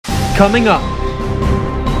coming up.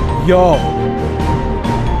 Yo.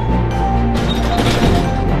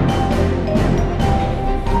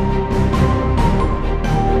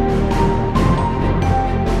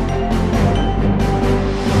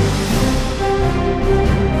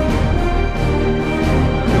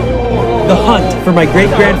 The hunt for my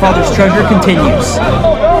great-grandfather's treasure continues.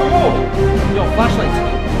 Yo,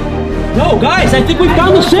 flashlights. Yo, guys, I think we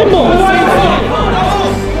found the symbol.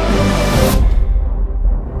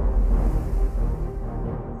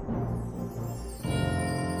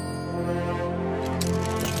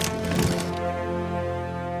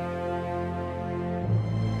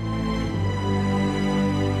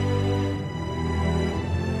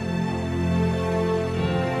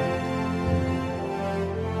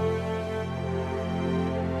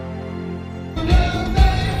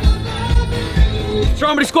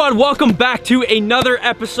 Stromedy Squad, welcome back to another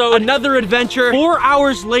episode, another adventure. 4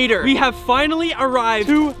 hours later, we have finally arrived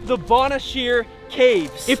to the Bonashir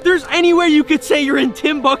Caves. If there's anywhere you could say you're in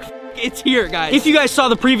Timbuktu, it's here, guys. If you guys saw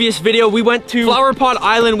the previous video, we went to Flower Pot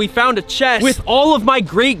Island. We found a chest with all of my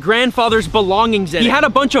great-grandfather's belongings in it. He had a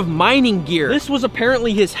bunch of mining gear. This was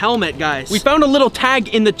apparently his helmet, guys. We found a little tag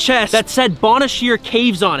in the chest that said Bonashir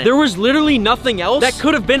Caves on it. There was literally nothing else that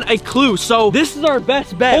could have been a clue, so this is our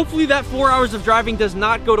best bet. Hopefully that 4 hours of driving does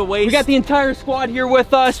not go to waste. We got the entire squad here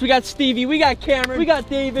with us. We got Stevie, we got Cameron, we got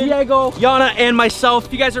David, Diego, Yana, and myself.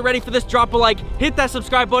 If you guys are ready for this, drop a like, hit that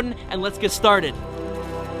subscribe button, and let's get started.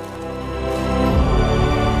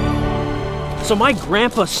 So my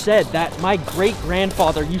grandpa said that my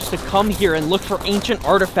great-grandfather used to come here and look for ancient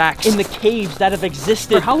artifacts in the caves that have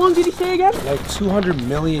existed. For how long did he say again? Like 200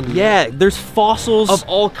 million years. Yeah, there's fossils of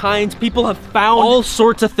all kinds. People have found all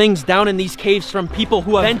sorts of things down in these caves from people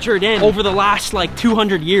who have ventured in over the last like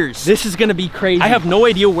 200 years. This is gonna be crazy. I have no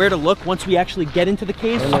idea where to look once we actually get into the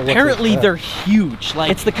caves. Apparently they're huge.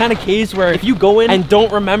 Like, it's the kind of caves where if you go in and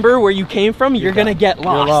don't remember where you came from, you're gonna get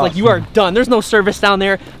lost. Like, you are done. There's no service down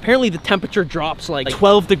there. Apparently the temperature drops like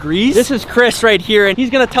 12 degrees. This is Chris right here, and he's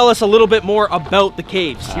gonna tell us a little bit more about the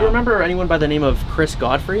caves. Do you remember anyone by the name of Chris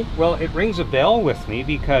Godfrey? Well, it rings a bell with me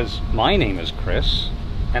because my name is Chris,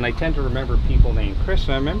 and I tend to remember people named Chris.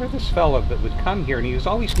 And I remember this fellow that would come here, and he was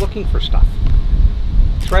always looking for stuff,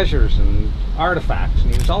 treasures and artifacts,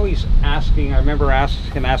 and he was always asking. I remember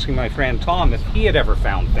him asking my friend Tom if he had ever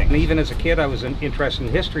found things. And even as a kid, I was interested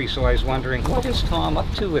in history, so I was wondering, what is Tom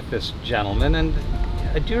up to with this gentleman? And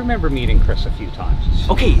I do remember meeting Chris a few times.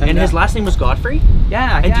 Okay, and his last name was Godfrey?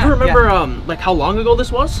 Yeah. And do you remember like how long ago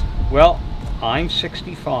this was? Well, I'm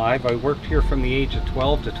 65. I worked here from the age of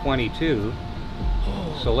 12 to 22.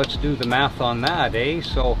 So let's do the math on that, eh?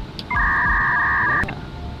 So, yeah.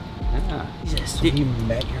 Jesus. So he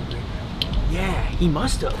met your great-grandfather? Yeah, he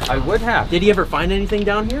must have. I would have. Did he ever find anything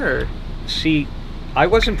down here? Or? See, I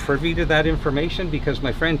wasn't privy to that information because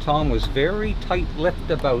my friend Tom was very tight-lipped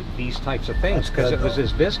about these types of things because it was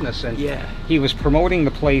his business, and he was promoting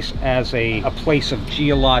the place as a place of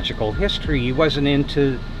geological history. He wasn't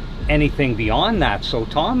into anything beyond that, so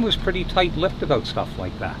Tom was pretty tight-lipped about stuff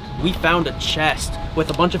like that. We found a chest with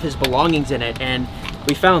a bunch of his belongings in it, and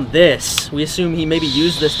we found this. We assume he maybe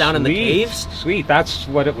used this down in the caves. Sweet, that's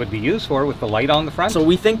what it would be used for, with the light on the front. So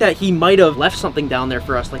we think that he might have left something down there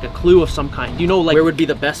for us, like a clue of some kind. Do you know like where would be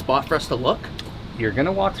the best spot for us to look? You're going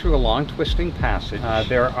to walk through a long twisting passage.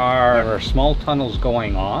 There are small tunnels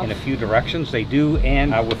going off in a few directions. They do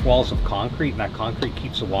end with walls of concrete, and that concrete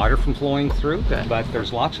keeps the water from flowing through. Okay. But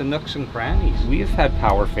there's lots of nooks and crannies. We've had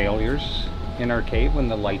power failures in our cave when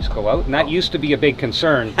the lights go out, and that used to be a big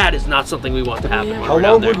concern. That is not something we want to happen. How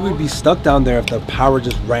long would we be stuck down there if the power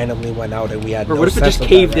just randomly went out and we had no sense of direction? Or what if it just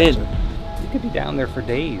caved in? You could be down there for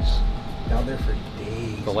days. Down there for days.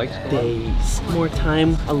 The lights go out. Days. More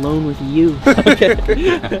time alone with you. Okay.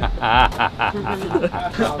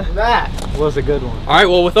 That was a good one. All right,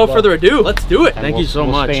 well, without further ado, let's do it. Thank you so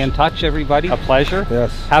much. Stay in touch, everybody. A pleasure.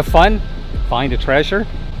 Yes. Have fun. Find a treasure.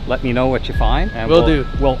 Let me know what you find, and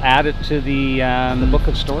we'll add it to the book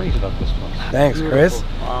of stories about this place. Thanks, Chris.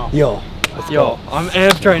 Wow. Yo, let's go. I'm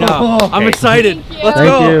amped right now. Okay. I'm excited. Let's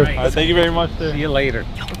go. Thank you. Thank you very much. See you later.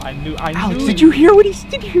 I knew. Alex, did you hear what he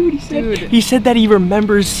said? He said that he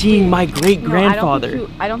remembers seeing my great-grandfather. No,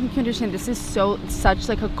 I don't think you understand. This is such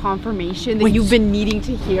like a confirmation that you've been needing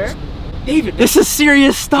to hear. David, this is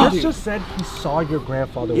serious stuff. Chris just said he saw your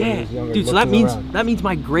grandfather when he was younger. Dude, so that means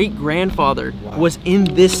my great-grandfather was in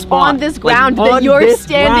this spot. On this ground that you're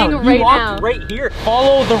standing right now. He walked right here.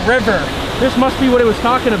 Follow the river. This must be what it was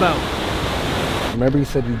talking about. Remember you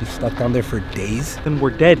said we'd be stuck down there for days? Then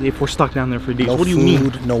we're dead if we're stuck down there for days. No what do you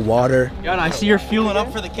food, mean? no water. Yana, I see you're fueling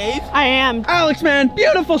up for the cave. I am. Alex, man,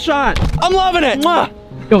 beautiful shot. I'm loving it. Mwah.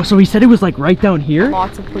 Yo, so he said it was like right down here?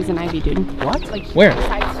 Lots of poison ivy, dude. What? Like Where?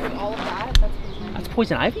 Besides all of that, that's poison ivy. That's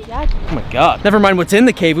poison ivy? Yeah. Oh my god. Never mind what's in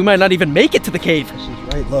the cave. We might not even make it to the cave.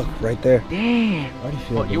 She's right, look, right there. Damn. Why do you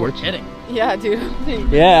feel Oh, you were kidding. Yeah, dude.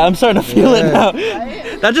 Yeah, I'm starting to feel it now.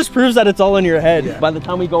 Right? That just proves that it's all in your head. Yeah. By the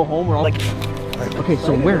time we go home, we're all like, okay,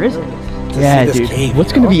 so where is it? To Yeah, see this dude. cave,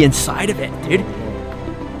 What's gonna be inside of it, dude?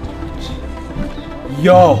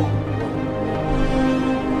 Yo!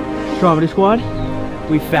 Stromedy squad,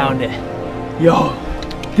 we found it. Yo,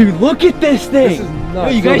 dude, look at this thing. This is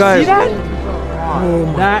nuts. Yo, you guys see that? Oh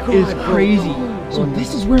my That God, is bro. crazy. So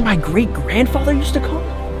this is where my great grandfather used to come?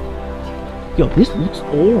 Yo, this looks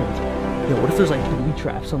old. Yo, what if there's like booby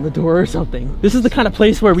traps on the door or something? This is the kind of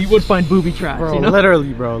place where we would find booby traps, Bro, you know?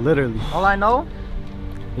 literally, bro, literally. All I know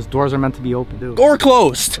is doors are meant to be open, dude. Door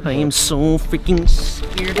closed. I am so freaking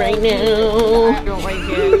scared right now. I don't like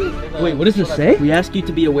it. Wait, what does this say? We ask you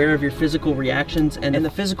to be aware of your physical reactions and the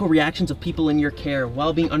physical reactions of people in your care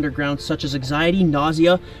while being underground, such as anxiety,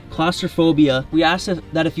 nausea, claustrophobia. We ask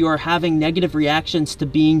that if you are having negative reactions to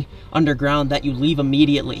being underground, that you leave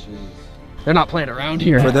immediately. They're not playing around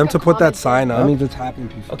here. For them to put that sign up, that means it's happening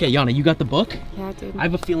before. Okay, Yana, you got the book? Yeah, dude. I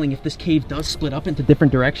have a feeling if this cave does split up into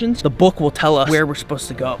different directions, the book will tell us where we're supposed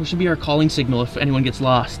to go. This should be our calling signal if anyone gets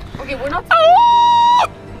lost. Okay, we're not.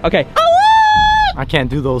 Okay. I can't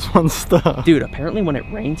do those ones stuff. Dude, apparently when it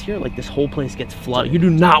rains here, like this whole place gets flooded. You do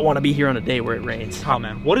not want to be here on a day where it rains. Oh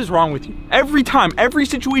man, what is wrong with you? Every time, every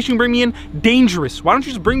situation you bring me in, dangerous. Why don't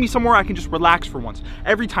you just bring me somewhere I can just relax for once?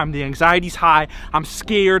 Every time the anxiety's high, I'm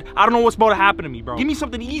scared. I don't know what's about to happen to me, bro. Give me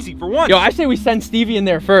something easy for once. Yo, I say we send Stevie in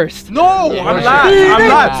there first. No, I'm not. I'm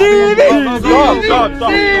not.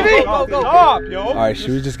 Stop, yo. All right,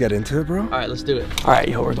 should we just get into it, bro? All right, let's do it. All right,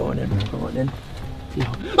 yo, we're going in. We're going in. Yo.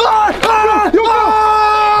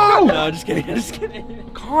 No, just kidding. Just kidding.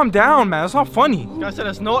 Calm down, man. That's not funny. Guy said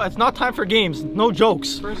it's not time for games. No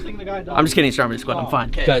jokes. First thing the guy does. I'm just kidding, Stromedy Squad. I'm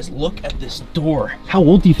fine. Guys, look at this door. How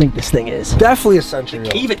old do you think this thing is? Definitely a century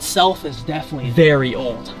old. Cave itself is definitely very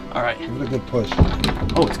old. All right. Give it a good push.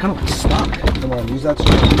 Oh, it's kind of like stuck. Come on, use that.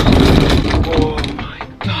 Oh my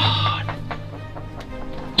god.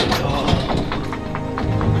 Oh.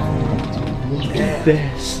 Look at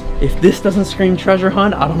this. If this doesn't scream treasure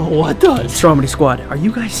hunt, I don't know what does. Stromedy Squad, are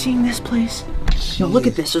you guys seeing this place? Yo, look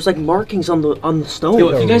at this. There's like markings on the stone. Yo,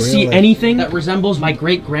 if you guys see anything that resembles my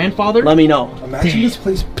great grandfather, let me know. Imagine this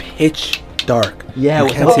place pitch dark. Yeah, You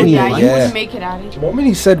without can't see any Yeah, anything. light. you Yeah. wouldn't make it, Addy. The moment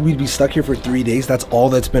he said we'd be stuck here for 3 days, that's all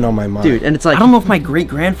that's been on my mind. Dude, and it's like, I don't know if my great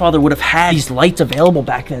grandfather would have had these lights available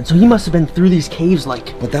back then. So he must have been through these caves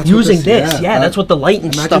like But that's using what this. Yeah, that's what the light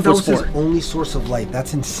and imagine stuff that was was for. his only source of light.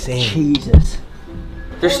 That's insane. Jesus.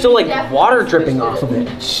 There's still like water dripping off of it.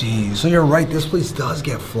 Jeez, so you're right. This place does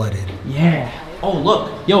get flooded. Yeah. Oh,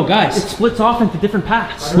 look. Yo, guys, it splits off into different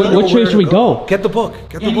paths. I don't know Which way where should to we go? Get the book.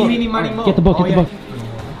 Get the book. Get the book, get the book.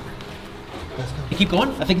 You keep going?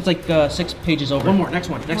 I think it's like 6 pages over. One more, next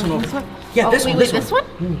one over. This one? Yeah, Oh, this wait, one, wait, this one.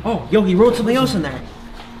 this one? Oh, yo, he wrote something else in there.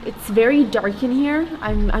 It's very dark in here.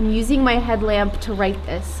 I'm using my headlamp to write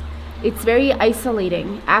this. It's very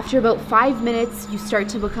isolating. After about 5 minutes, you start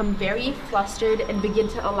to become very flustered and begin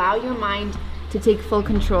to allow your mind to take full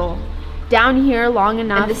control. Down here long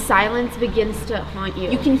enough, and the silence begins to haunt you.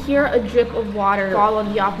 You can hear a drip of water fall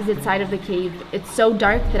on the opposite side of the cave. It's so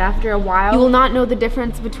dark that after a while, you will not know the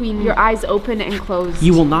difference between your eyes open and closed.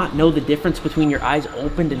 You will not know the difference between your eyes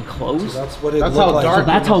opened and closed. That's what it That's looked how like. dark So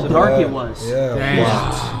that's how dark Yeah. it was. Yeah.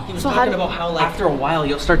 Wow. He was So talking how- about how like after a while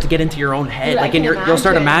you'll start to get into your own head, Dude, I like in can you'll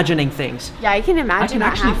start imagine. imagining things. Yeah, I can I imagine can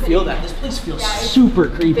that actually happening. feel that. This place feels super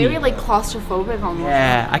creepy. Very like claustrophobic almost.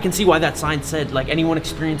 Yeah, I can see why that sign said like anyone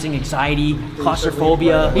experiencing anxiety,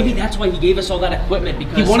 claustrophobia. Maybe that's why he gave us all that equipment,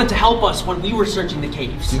 because he wanted to help us when we were searching the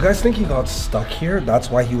caves. Do you guys think he got stuck here? That's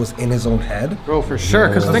why he was in his own head? Bro, for sure.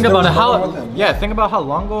 Because Yeah. think There about was it, nothing how wrong with him. yeah, think about how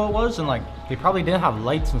long ago it was, and like they probably didn't have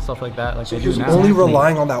lights and stuff like that. Like they He do was now. only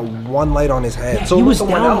relying on that one light on his head. Yeah, so he was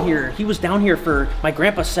someone down out. here. He was down here for, my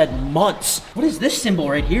grandpa said, months. What is this symbol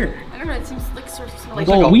right here? I don't know, it seems like sort of like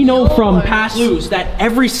Well, we know from or- past clues that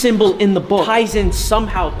every symbol in the book ties in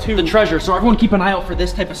somehow to the treasure. So everyone keep an eye out for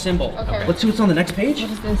this type of symbol. Okay. Let's see what's on the next page.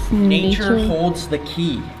 What is this? Nature holds the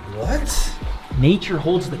key. What? Nature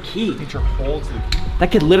holds the key. Nature holds the key. That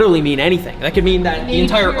could literally mean anything. That could mean that the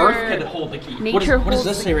entire Nature- earth could hold the key. Nature what does holds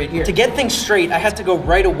this the say right here? To get things straight, I had to go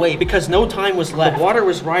right away because no time was left. The water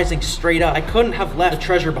was rising straight up. I couldn't have left the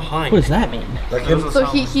treasure behind. What does that mean? Like him? So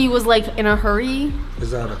he was like in a hurry. Is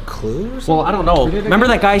that a clue or something? Well, I don't know. Remember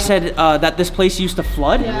that guy said that this place used to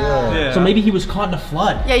flood? Yeah. So maybe he was caught in a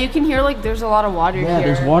flood. Yeah, you can hear like there's a lot of water Yeah, here.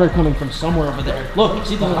 there's water coming from somewhere over there. Look,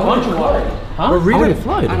 see, there's a bunch of water. Huh? But read How would it. it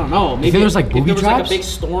flood? I don't know. Maybe there's like if booby there was like a traps? big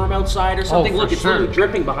storm outside or something. for Look, it's sure. literally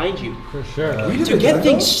dripping behind you. For sure. To get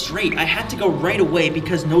things straight, I had to go right away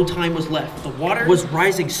because no time was left. The water was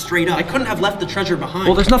rising straight up. I couldn't have left the treasure behind.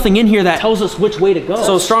 Well, there's nothing in here that tells us which way to go.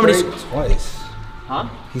 So Stromedy... Straight twice. Huh?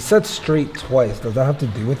 He said straight twice. Does that have to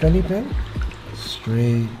do with anything?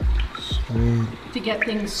 Straight. To get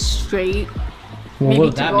things straight. Well, Maybe what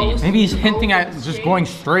would to that go- mean? Maybe he's to hinting go at just straight. going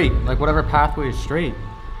straight, like whatever pathway is straight.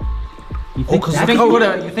 You think because You think he would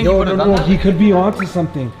have? You think he would have done that? he could be onto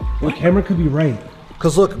something. The camera could be right.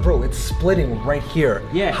 Cause look, bro, it's splitting right here.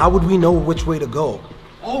 Yeah. How would we know which way to go?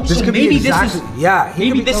 Oh, This so could be maybe exactly- this is... yeah, he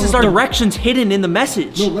Maybe could be this is our directions hidden in the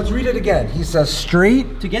message. No, let's read it again. He says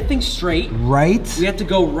straight, To get things straight, right. we had to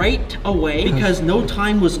go right away because no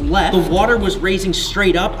time was left. The water was raising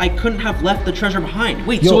straight up. I couldn't have left the treasure behind.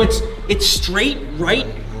 Wait, Yo. so it's straight, right,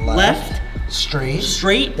 left,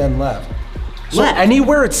 straight, then left. So left.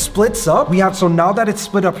 anywhere it splits up, we have, so now that it's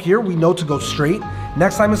split up here, we know to go straight.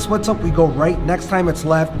 Next time it splits up, we go right. Next time it's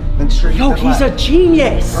left, then straight. Yo, then he's left. a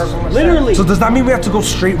genius. Literally. So does that mean we have to go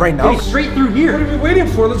straight right now? Wait, straight through here. What are we waiting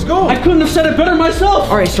for? Let's go. I couldn't have said it better myself.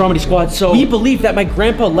 All right, Stromedy Squad. So we believe that my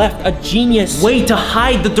grandpa left a genius way to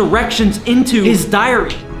hide the directions into his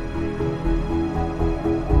diary.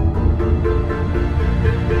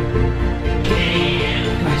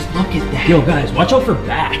 Damn, guys, look at that. Yo, guys, watch out for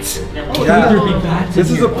bats. Yeah. There'd be bats in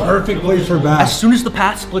This is here. a perfect place for As bats. soon as the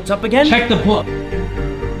path splits up again, check the book.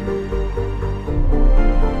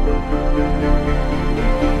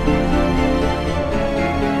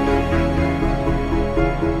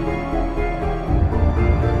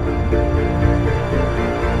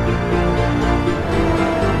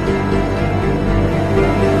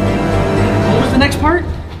 What was the next part?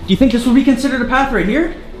 Do you think this would be considered a path right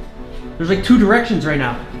here? There's like two directions right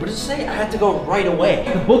now. What does it say? I had to go right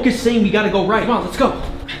away. The book is saying we gotta go right. Come on, let's go.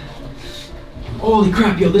 Holy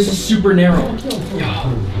crap, yo, this is super narrow.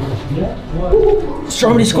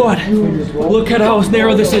 Stromedy Squad, look at how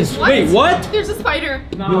narrow this is. Wait, what? There's a spider.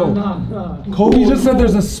 Kobe just said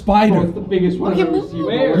there's a spider. Okay, move.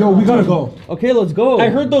 Yo, we gotta go. Okay, let's go. I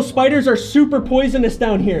heard those spiders are super poisonous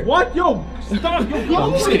down here. What? Yo, stop. Yo,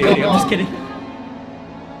 I'm just kidding, I'm just kidding.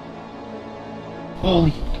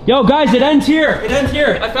 Holy. Yo, guys, it ends here. It ends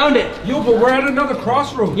here. I found it. Yo, but we're at another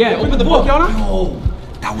crossroad. Yeah, open the book, Yana. Yo,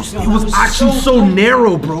 it was actually so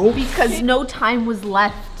narrow, bro. Because no time was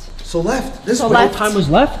left. So left. This So way. left. No time was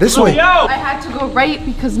left. This way. I had to go right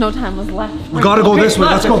because no time was left. We gotta go this way.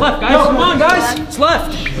 Left, Let's go. it's left, guys. Come on, guys. It's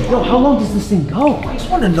left. Yo, how long does this thing go? I just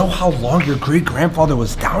want to know how long your great grandfather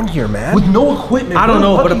was down here, man. With no equipment. I don't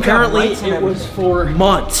know, but Look, he got apparently lights and it was for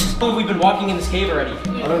months. How long have we been walking in this cave already?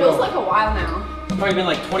 It feels like a while now. It's probably been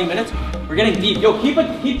like 20 minutes. We're getting deep. Yo,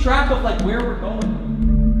 keep track of like where we're going.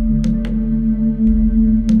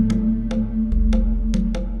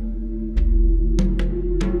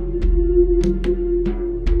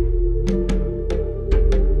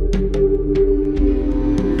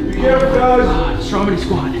 Stromedy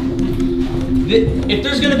Squad. If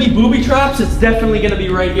there's gonna be booby traps, it's definitely gonna be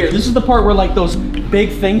right here. This is the part where like those big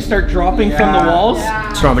things start dropping from the walls.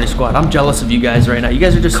 Yeah. Stromedy Squad, I'm jealous of you guys right now. You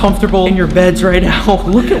guys are just comfortable in your beds right now.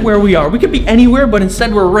 Look at where we are. We could be anywhere, but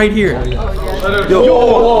instead we're right here. Yo,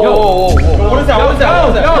 What is that? What is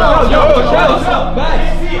that?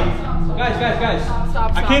 Guys.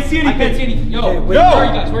 Stop. I can't see anything. I can't see anything. Yo, wait. where are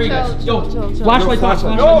you guys? Where are you guys? Chill, Yo, chill. flashlights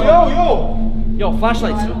on. Yo, I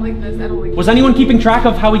flashlights. don't like this. I don't like Was anyone keeping track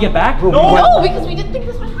of how we get back? No, because we didn't think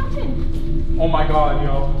this would happen. Oh my god,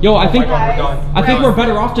 yo. Yo, I think Oh my god, we're done. I think we're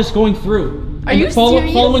better off just going through. Are you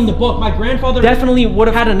serious? Following the book. My grandfather definitely would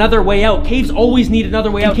have had another way out. Caves always need another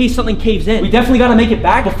way out in case something caves in. We definitely got to make it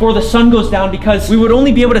back before the sun goes down because we would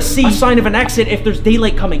only be able to see a sign of an exit if there's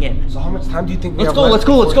daylight coming in. So how much time do you think we Let's have go, left?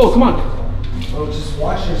 let's go. Come on. Bro, just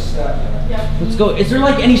watch your step. Let's go. Is there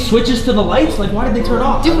like any switches to the lights? Like why did they turn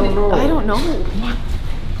off? Dude, I don't know. What?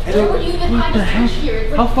 Where would you even find a switch here?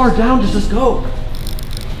 It's How like far down does this go?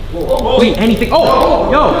 Wait, anything?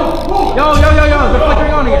 Oh, yo, they're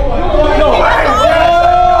flickering on again.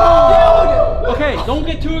 Okay, don't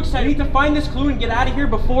get too excited. We need to find this clue and get out of here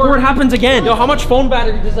before it happens again. Yo, how much phone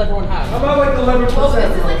battery does everyone have? About like 11%. Oh, this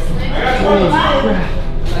is like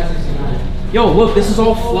snake. Yo, look, this is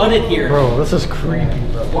all flooded here. Bro, this is creepy,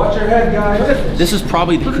 bro. Watch your head, guys. This is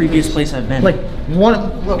probably the creepiest place I've been. Like one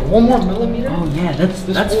more millimeter. oh yeah,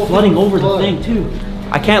 that's whole flooding thing over the flood. thing too.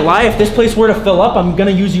 I can't lie, if this place were to fill up, I'm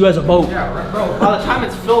gonna use you as a boat. Yeah, right, bro. By the time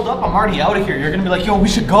it's filled up, I'm already out of here. You're gonna be like, yo, we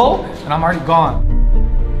should go, and I'm already gone.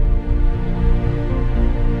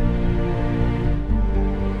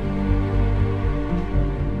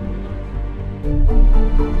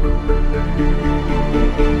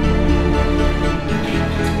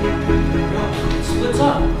 splits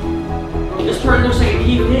up. This part looks like it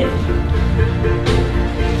caved in.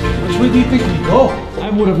 Which way do you think we go? I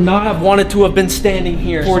would have not have wanted to have been standing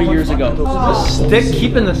here 40 years ago. Stick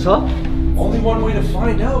keeping this up? Only one way to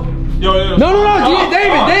find out. Yo, No,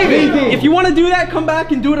 David. If you want to do that, come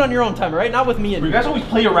back and do it on your own time, all right? Not with me and you guys always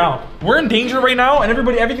play around. We're in danger right now, and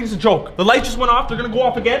everything's a joke. The lights just went off. They're gonna go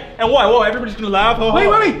off again, and what? Whoa, everybody's gonna laugh. Wait,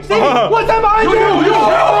 Stevie, what's that behind you?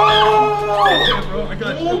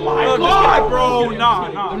 Oh my God, bro.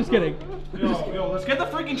 Nah. I'm just kidding. Yo, let's get the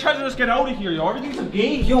freaking treasure. Let's get out of here, yo. Everything's a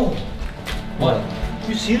game. Yo. What?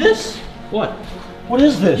 You see this? What? What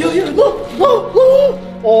is this? Yo, look.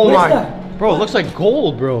 Oh What my. is that? Bro, it looks like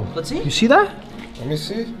gold, bro. Let's see. You see that? Let me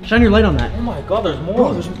see. Shine your light on that. Oh my God, there's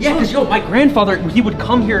more. Yeah, because my grandfather, he would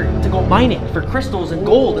come here to go mining for crystals and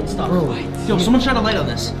gold and stuff. Bro. Yo, someone shine a light on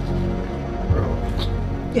this.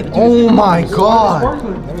 Yeah, but Oh my God.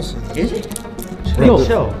 Let me see. is it? Yo,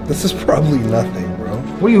 chill. This is probably nothing, bro.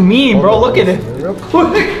 What do you mean, bro? Look at it. Real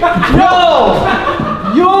quick.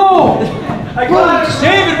 Yo!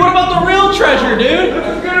 David, what about the real treasure, dude?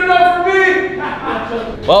 This is good enough for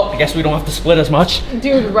me. Well, I guess we don't have to split as much.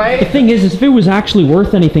 Dude, The right? thing is if it was actually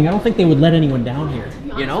worth anything, I don't think they would let anyone down here.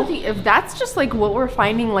 You know? If that's just like what we're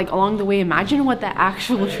finding like along the way, imagine what the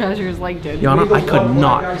actual treasure is like, dude. Yana, I could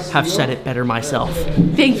not have said it better myself.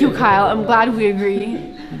 Thank you, Kyle. I'm glad we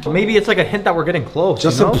agree. Maybe it's like a hint that we're getting close.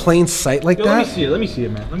 Just you in know? plain sight like Yo, let me that? see it. Let me see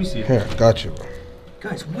it, man. Let me see it. Here, got you, bro.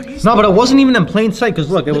 Guys, what is No, but it wasn't even in plain sight, because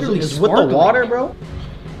look, it was Literally with the sparkling. water, bro.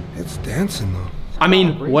 It's dancing though. I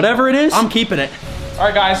mean, whatever it is, I'm keeping it. All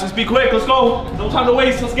right, guys, let's be quick. Let's go. No time to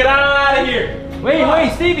waste. Let's get out of here.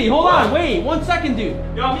 Wait, Stevie, hold on. Wait, 1 second, dude.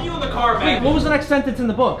 Yo, I'll meet you in the car, Wait, man. what was the next sentence in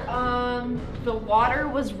the book? The water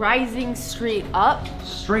was rising straight up.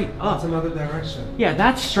 Straight That's up. another direction. Yeah,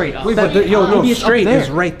 that's straight up. Wait, but no, Maybe it's up straight there.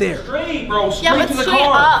 is right there. Straight, bro. Straight Yeah, but to the straight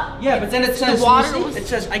car. up. Yeah, but then it says, water you see? was- It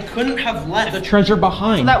says I couldn't have left the treasure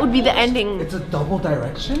behind. That would be the ending. It's a double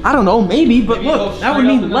direction? I don't know, maybe, but Maybe it look, goes that would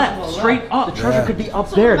straight up mean and left, then straight up. The treasure Yeah. could be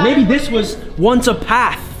up there. Maybe this was once a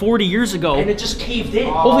path 40 years ago, and it just caved in.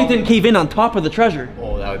 Hopefully it didn't cave in on top of the treasure.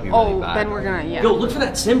 Oh, that would be Then we're gonna, yeah. Yo, look for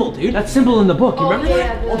that symbol, dude. That symbol in the book, you remember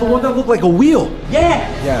that? Oh, the one that looked like a wheel. Yeah.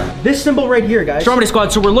 Yeah. This symbol right here, guys. Stromedy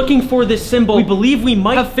squad, so we're looking for this symbol. We believe we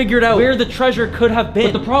might have figured out where the treasure could have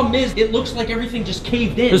been. But the problem is, it looks like everything just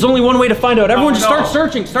caved in. There's only one way to find out. Everyone just start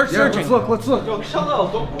searching, start searching. Let's look. Yo, chill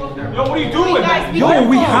out. Don't go up there. Yo, what are you doing, man? Yo,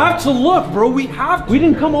 we have to look, bro. We have to. We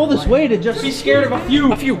didn't come all this way to just be scared of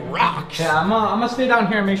a few rocks. Yeah, I'm gonna stay down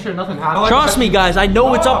here and make sure nothing happens. Trust me, guys, I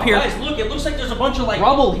know it's up here. Guys, look, it looks like there's a bunch of like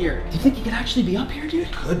rubble here. Do you think it could actually be up here,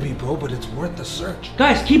 dude? Could be, bro, but it's worth the search.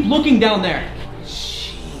 Guys, keep looking down there.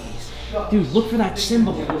 Dude, look for that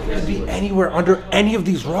symbol. It could be anywhere under any of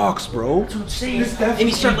these rocks, bro. That's what I'm saying. This definitely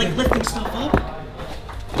Maybe start like lifting stuff up.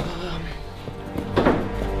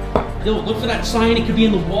 Yo, look for that sign. It could be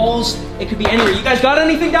in the walls. It could be anywhere. You guys got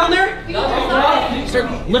anything down there?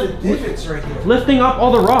 Start Divots right here. lifting up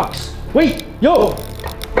all the rocks. Wait, yo,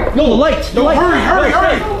 the lights. The lights.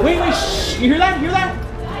 hurry. Wait, shh. You hear that? You hear that?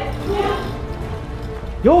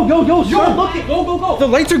 Yo, start looking. Go. The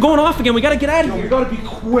lights are going off again. We gotta get out of here. We gotta be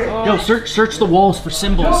quick. Yo, search the walls for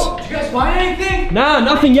symbols. Did you guys find anything? Nah,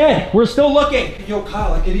 nothing yet. We're still looking. Yo,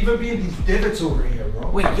 Kyle, I could even be in these divots over here, bro.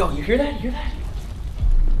 Wait, yo, you hear that? You hear that?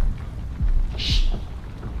 Shh.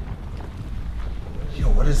 Yo,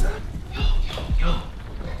 what is that? Yo.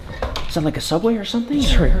 Is that like a subway or something?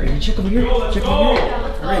 Hurry. Check over here. Check over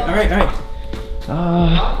here. All right.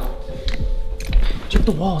 Check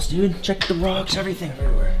the walls, dude. Check the rocks, everything.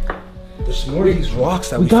 Everywhere. There's more of these rocks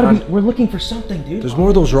that we gotta found. we're looking for something, dude. There's more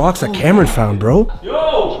of those rocks that Cameron found, bro.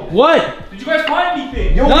 Yo, What? did you guys find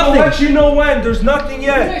anything? Yo, Nothing. I'll let you know when. There's nothing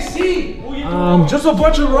yet. Just a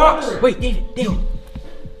bunch of rocks. Wait, David.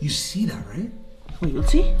 You see that, right? Wait,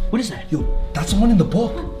 let's see. What is that? Yo, that's the one in the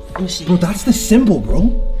book. Let me see. Bro, that's the symbol,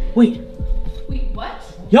 bro. Wait. Wait, what?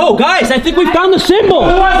 Yo, guys, I think we found the symbol.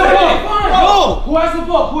 Who has the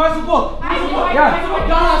book?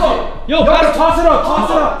 Yo, Toss it up.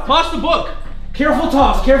 toss the book. Careful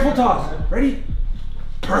toss. Ready?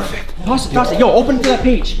 Perfect. Toss it. Yo, open to that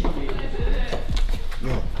page.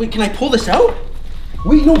 Wait, can I pull this out?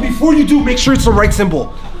 Wait, no, before you do, make sure it's the right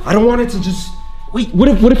symbol. I don't want it to just... Wait, what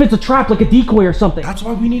if it's a trap, like a decoy or something? That's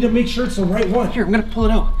why we need to make sure it's the right one. Here, I'm gonna pull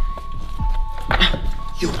it out.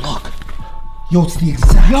 Yo, look. Yo, it's the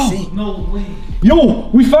exact same. No way. Yo,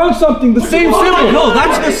 we found something. The same symbol. No,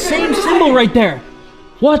 that's the same symbol right there.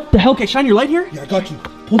 What the hell? Okay, shine your light here. Yeah, I got you.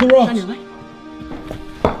 Pull the Shine rocks. your light.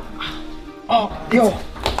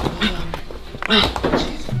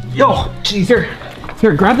 Yo, Jeez,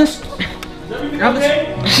 here, grab this. Grab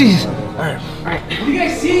this. jeez. All right. What do you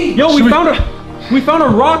guys see? Yo, we found a. We found a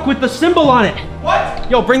rock with the symbol on it. What?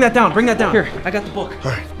 Yo, bring that down, bring that down. Here, I got the book.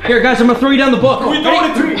 All right. Here, guys, I'm gonna throw you down the book. We throw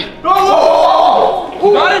it in 3. No!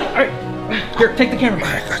 You got it? All right. Here, take the camera.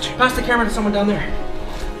 I got you. Pass the camera to someone down there.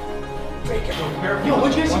 Yo,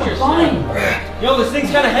 what'd you guys find? Yo, this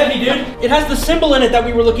thing's kind of heavy, dude. It has the symbol in it that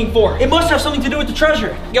we were looking for. It must have something to do with the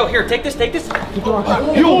treasure. Yo, here, take this, take this. Yo, be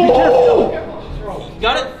careful. You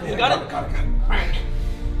got it? You got it? Got it.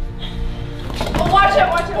 Oh, watch it,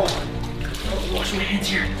 watch it. Wash my hands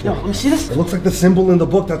here. Yo, let me see this. It looks like the symbol in the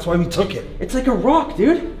book. That's why we took it. It's like a rock,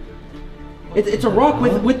 dude. It's a rock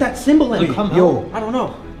with that symbol in it. Yo, I don't know.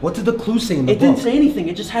 what did the clue say in the It book? didn't say anything.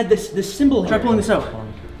 It just had this symbol. Try pulling this out.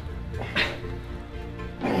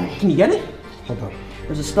 Can you get it? Hold on.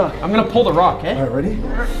 Or is it stuck? I'm gonna pull the rock, okay? All right, ready?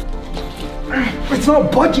 It's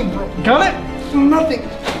not budging, bro. Got it? Nothing.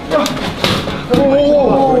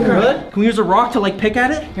 Oh, good. Can we use a rock to like pick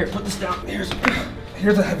at it? Here, put this down. Here's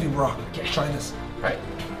a heavy rock. Okay, try this. All right.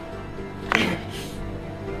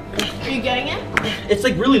 Are you getting it? It's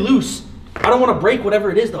like really loose. I don't want to break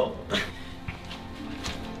whatever it is though.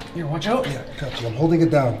 Here, watch out. Yeah, got you. I'm holding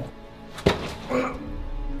it down.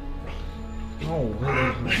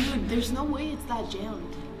 Dude, there's no way it's that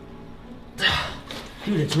jammed.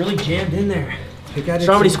 Dude, it's really jammed in there. Pick at it.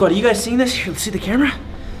 Stromedy squad, are you guys seeing this? Here, let's see the camera.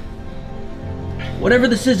 Whatever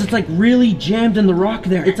this is, it's like really jammed in the rock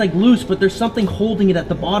there. It's like loose, but there's something holding it at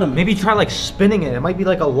the bottom. Maybe try like spinning it. It might be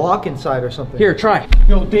like a lock inside or something. Here, try.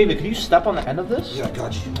 Yo, David, can you step on the end of this? Yeah, I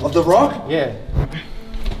got you. Of the rock? Yeah.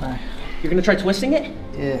 You're gonna try twisting it?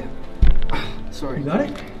 Yeah. Sorry. You got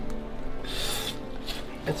it?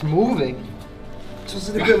 It's moving. Just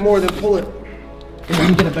a bit more, then pull it. Here, you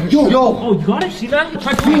can get a better Yo, shot. yo. Oh, you got it? See that?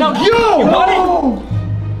 Try pulling it out. Yo! You got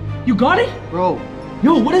it? You got it? Bro,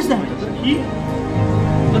 Yo, what is that?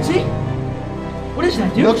 Let's see. What is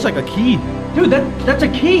that, it dude? looks like a key. Dude, that's a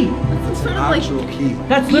key. It's sort of like, Actual key.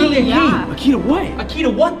 That's literally a key. Yeah. A key to what? A key to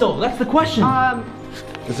what though? That's the question.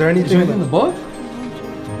 Is there anything in the book?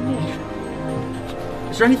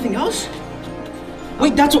 Is there anything else?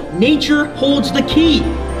 Wait, that's what nature holds the key.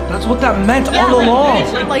 That's what that meant Yeah, all along.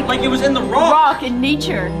 It's like it was in the rock. rock in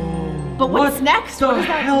nature. But what's next? The What is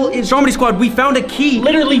that? hell is Stromedy squad? We found a key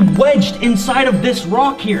literally wedged inside of this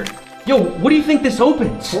rock here. Yo, what do you think this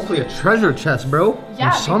opens? Hopefully a treasure chest, bro. Yeah, Or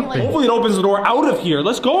maybe something. like- Hopefully it opens the door out of here.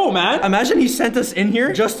 Let's go, man. Imagine he sent us in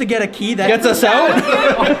here just to get a key that gets us out.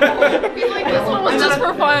 He's like, this one was just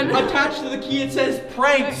for fun. Attached to the key it says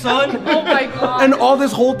prank, son. Oh my god. And all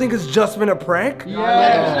this whole thing has just been a prank? There's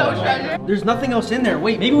no treasure. There's nothing else in there.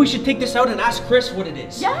 Wait, maybe we should take this out and ask Chris what it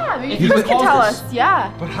is. Yeah, maybe If he Chris can calls tell this. us.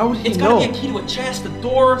 Yeah. But how would he It's know? gotta be a key to a chest, a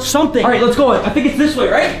door, something. All right, let's go. I think it's this way,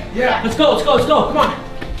 right? Yeah. Let's go, let's go, let's go. Come on.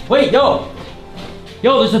 Wait, yo.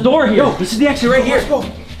 Yo, there's a door here. Yo, this is the exit right here. Let's go.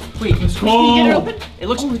 Wait, let's go. Can you get it open? It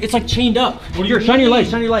looks, it's like chained up. Here, shine your lights,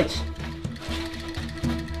 shine your lights.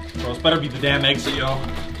 Bro, this better be the damn exit, yo.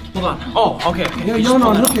 Hold on. Oh, okay. No,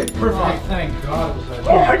 look it. Perfect. Thank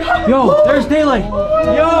God. Yo, there's daylight.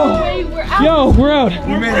 Yo, Wait, we're out. yo, we're out.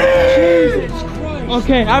 We made it. Jesus Christ.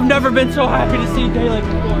 Okay, I've never been so happy to see daylight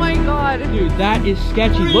Oh before. my god. Dude, that is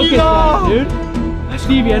sketchy. Look at that, dude.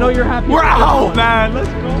 Stevie, I know you're happy. We're out, man. Let's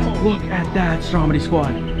go. Look at that, Stromedy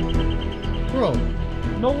squad. Bro,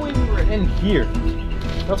 no way we were in here.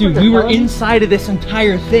 That's Dude, what we they're were telling me? inside of this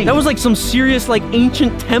entire thing. That was like some serious, like,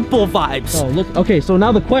 ancient temple vibes. Oh, look. Okay, so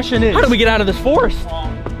now the question is, how do we get out of this forest?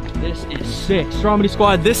 This is sick. Stromedy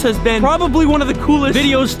squad, this has been probably one of the coolest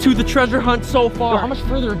videos to the treasure hunt so far. Yo, how much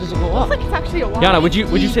further does it go up? Looks like it's actually a walk. Yana, would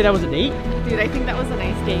you say that was a date? Dude, I think that was a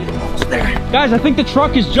nice date. Guys, I think the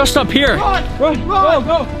truck is just up here. Run,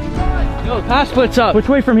 go. Yo, the pass foot's up. Which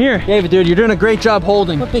way from here? David, dude, you're doing a great job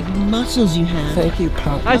holding. What big muscles you have. Thank you,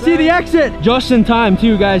 pal. I see the exit. Just in time,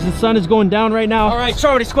 too, guys. The sun is going down right now. All right,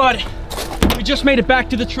 Stromedy squad. We just made it back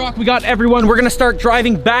to the truck. We got everyone. We're gonna start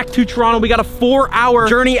driving back to Toronto. We got a 4-hour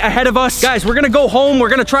journey ahead of us. Guys, we're gonna go home. We're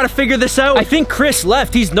gonna try to figure this out. I think Chris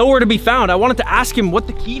left. He's nowhere to be found. I wanted to ask him what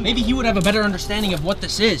the key, maybe he would have a better understanding of what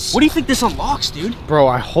this is. What do you think this unlocks, dude? Bro,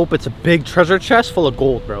 I hope it's a big treasure chest full of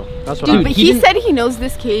gold, bro. That's what Dude, I'm but he said he knows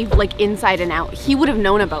this cave like inside and out. He would have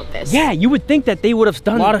known about this. Yeah, you would think that they would have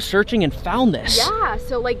done a lot of searching and found this. Yeah,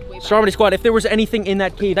 so like... Stromedy squad, if there was anything in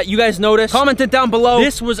that cave that you guys noticed, comment it down below.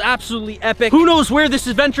 This was absolutely epic. Who knows where this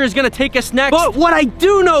adventure is gonna take us next? But what I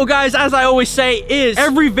do know, guys, as I always say, is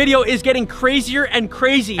every video is getting crazier and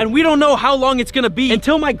crazy, and we don't know how long it's gonna be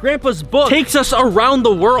until my grandpa's book takes us around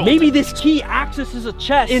the world. Maybe this key accesses a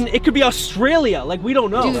chest in, it could be Australia, like we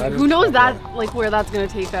don't know. Dude, who knows that, like where that's gonna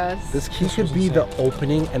take us? This key could be the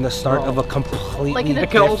opening and the start of a completely Like in a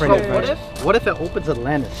different cultural- adventure. What if it opens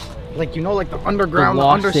Atlantis? Like, you know, like the underground, The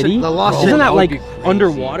lost city? the lost city. Isn't that would like be crazy.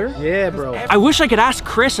 underwater? Yeah, bro. I wish I could ask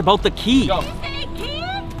Chris about the key. What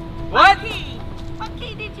key? What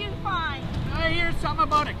key did you find? Did I hear something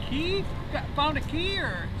about a key? Found a key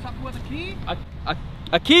or something with a key?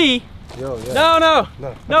 A key? Yo, yeah.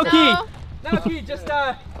 No key. No key, just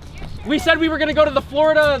we said we were gonna go to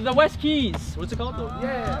the West Keys. What's it called?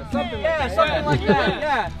 Yeah, something Something like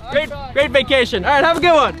that. Yeah. Great vacation. All right, have a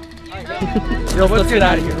good one. Yo, let's get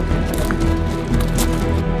out of here.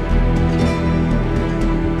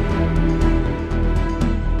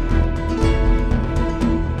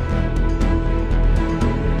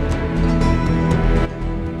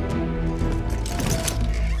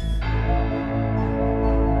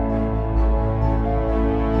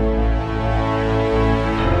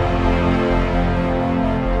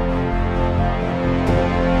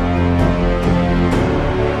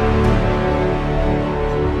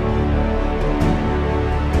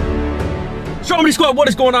 Stromedy Squad, what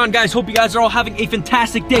is going on, guys? Hope you guys are all having a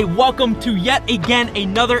fantastic day. Welcome to yet again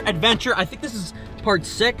another adventure. I think this is part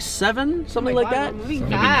 6, 7, something like that. Moving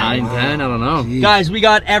Maybe fast. 9, 10, I don't know. Guys, we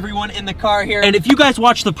got everyone in the car here. And if you guys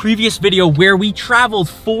watched the previous video where we traveled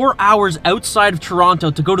 4 hours outside of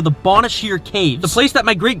Toronto to go to the Bonashir Caves, the place that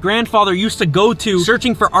my great-grandfather used to go to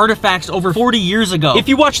searching for artifacts over 40 years ago. If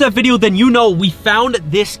you watched that video, then you know we found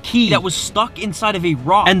this key that was stuck inside of a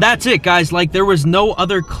rock. And that's it, guys. Like, there was no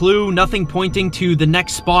other clue, nothing pointing to the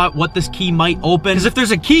next spot, what this key might open. Because if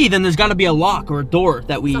there's a key, then there's gotta be a lock or a door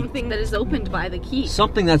that we... Something that is opened by the key.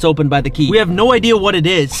 Something that's opened by the key. We have no idea what it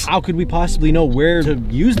is. How could we possibly know where to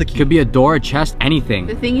use the key? Could be a door, a chest, anything.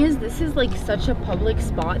 The thing is, this is like such a public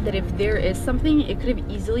spot that if there is something, it could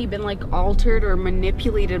have easily been like altered or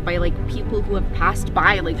manipulated by like people who have passed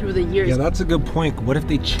by like through the years. Yeah, that's a good point. What if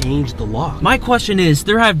they changed the lock? My question is,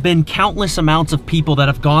 there have been countless amounts of people that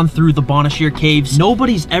have gone through the Bonashir Caves.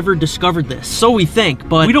 Nobody's ever discovered this. So we think,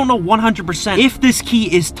 but we don't know 100% if this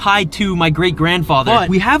key is tied to my great-grandfather. But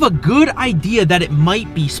we have a good idea that it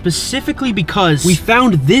might be, specifically because we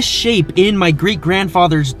found this shape in my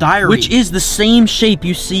great-grandfather's diary, which is the same shape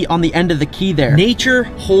you see on the end of the key there. Nature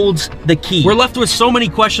holds the key. We're left with so many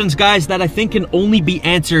questions, guys, that I think can only be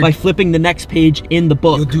answered by flipping the next page in the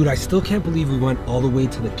book. Yo, dude, I still can't believe we went all the way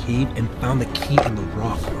to the cave and found the key in the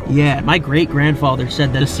rock, bro. Yeah, my great-grandfather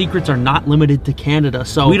said that the secrets are not limited to Canada,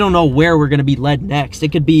 so we don't know where we're gonna be led next.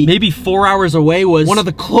 It could be maybe 4 hours away was one of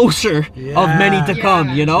the closer of many to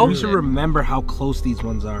come, you know? We should remember how close these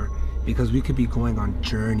ones are, because we could be going on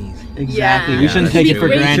journeys. Exactly. Yeah. We shouldn't take it for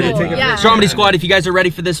granted. Yeah. Stromedy Squad, if you guys are ready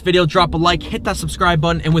for this video, drop a like, hit that subscribe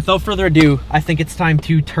button, and without further ado, I think it's time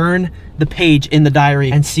to turn the page in the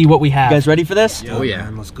diary and see what we have. You guys ready for this? Oh yeah,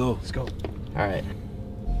 man, let's go. Let's go. All right.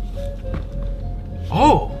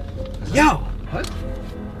 Oh, yo.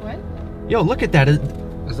 What? Yo, look at that.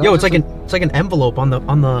 Yo, it's like an envelope on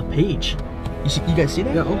the page. You guys see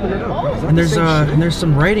that? Yeah, open it up. And there's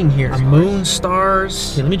some writing here. Moon,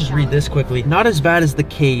 stars. Okay, let me just read this quickly. Not as bad as the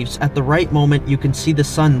caves. At the right moment, you can see the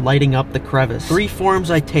sun lighting up the crevice. 3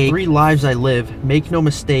 forms I take, 3 lives I live. Make no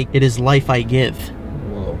mistake, it is life I give.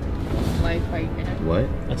 Whoa. Life I give.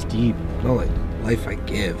 What? That's deep. No, like, life I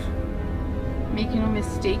give. Make no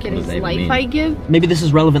mistake, it What is does that even life mean? I give. Maybe this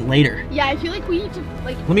is relevant later. Yeah, I feel like we need to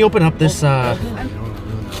like. Let me open up this, I don't really know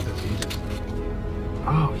the pages.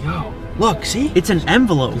 oh, yo. Look, see? It's an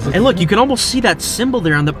envelope. And look, you can almost see that symbol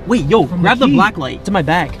there on the... Wait, yo, grab the black light. It's in my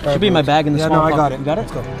bag. Should be in my bag in the small no, I got pocket. it. You got it?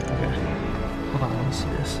 Let's go. Hold on, let me see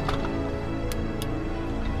this.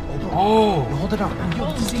 Oh, hold it up.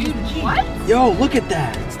 What? Yo, look at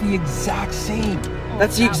that. It's the exact same.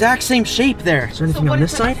 That's the exact same shape there. Is there anything on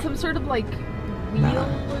this side? Some sort of like wheel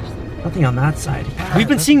or something? Nothing on that side. We've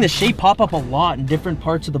been seeing the shape pop up a lot in different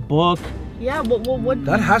parts of the book. Yeah, what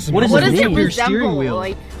That has to be. What does what it does it mean? Your resemble? steering wheel.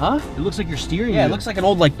 Like, Huh? It looks like your steering Yeah, wheel. it looks like an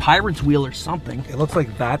old like pirate's wheel or something. It looks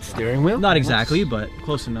like that steering wheel. Not exactly, but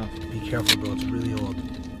close enough. Be careful, bro. It's really old.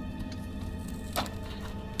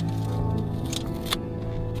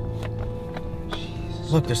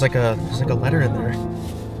 Look, there's like a letter in there.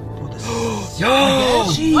 Yo,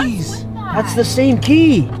 jeez. That's the same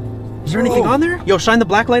key. Is there anything on there? Yo, shine the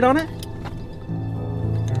black light on it.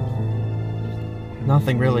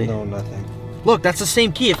 Nothing really. No, nothing. Look, that's the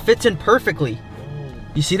same key. It fits in perfectly.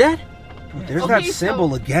 You see that? There's Okay, that so-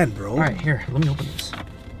 symbol again, bro. All right, here. Let me open this.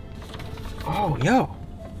 Oh, yo.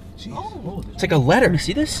 Jeez. It's like a letter. You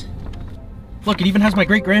see this? Look, it even has my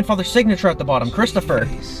great-grandfather's signature at the bottom, Christopher.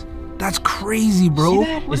 That's crazy, bro. See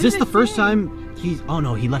that? Is this the first time he's... Oh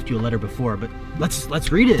no, he left you a letter before, but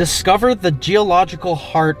let's read it. Discover the geological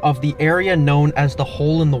heart of the area known as the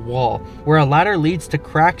hole in the wall, where a ladder leads to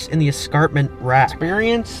cracks in the escarpment rack.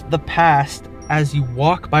 Experience the past as you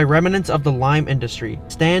walk by remnants of the lime industry.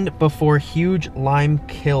 Stand before huge lime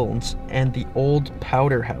kilns and the old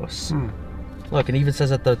powder house. Look, it even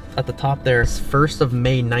says at the top there, it's 1st of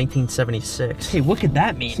May 1976. Hey, what could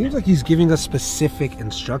that mean? Seems like he's giving us specific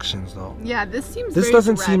instructions though. Yeah, this seems This very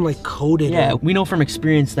doesn't direct. seem like coded. Yeah, in. we know from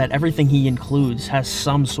experience that everything he includes has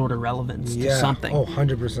some sort of relevance to something. Oh,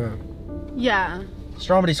 100%. Yeah.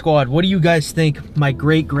 Stromedy squad, what do you guys think my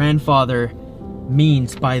great-grandfather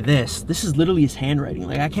means by this? This is literally his handwriting.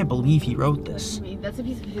 Like, I can't believe he wrote this. I mean, that's a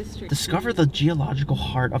piece of history. Discover the geological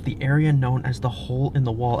heart of the area known as the hole in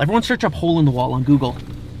the wall. Everyone search up hole in the wall on Google.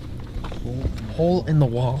 Hole in the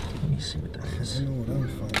wall. Let me see what that is. I know what I'm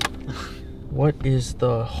finding. What is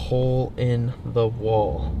the hole in the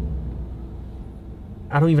wall?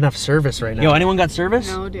 I don't even have service right now. Yo, anyone got service?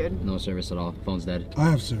 No, dude. No service at all. Phone's dead. I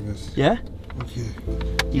have service. Yeah? Okay.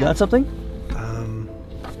 You got something?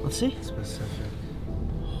 Let's see. Specific.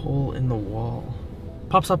 Hole in the wall.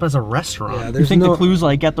 Pops up as a restaurant. Yeah, you there's think no- the clue's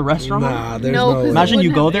like at the restaurant? Nah, there's No, no. 'cause Imagine you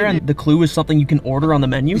wouldn't go have there been and the clue is something you can order on the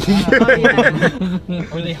menu.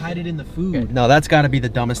 Or they hide it in the food. No, that's got to be the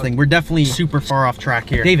dumbest thing. We're definitely super far off track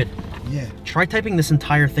here. David, Yeah. try typing this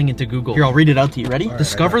entire thing into Google. Here, I'll read it out to you. Ready? All right,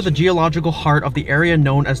 Discover I got the you. geological heart of the area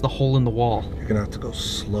known as the hole in the wall. You're gonna have to go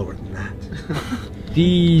slower than that.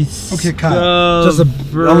 Okay, Kyle. Just a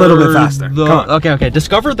little bit faster. Come on. Okay.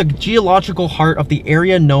 Discover the geological heart of the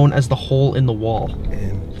area known as the hole in the wall,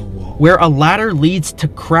 And the wall. where a ladder leads to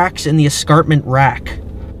cracks in the escarpment rack.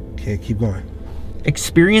 Okay, keep going.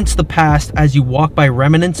 Experience the past as you walk by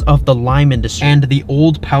remnants of the lime industry and the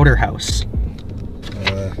old powder house.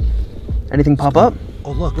 Anything pop up?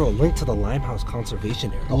 Oh look, bro, link to the Limehouse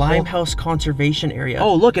Conservation Area. Limehouse Conservation Area.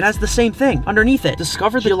 Oh, look, it has the same thing underneath it.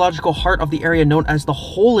 Discover the geological heart of the area known as the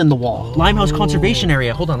hole in the wall. Limehouse Conservation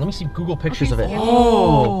Area. Hold on, let me see Google pictures of it.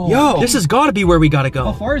 Oh, yo, this has got to be where we gotta go.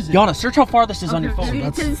 How far is it? Yana, search how far this is on your phone.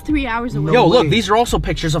 It says 3 hours away. Yo, look, these are also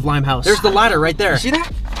pictures of Limehouse. There's the ladder right there. You see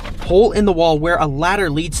that? Hole in the wall where a ladder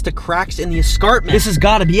leads to cracks in the escarpment. This has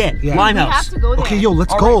got to be it. Yeah. We Limehouse. have to go there. Okay, yo,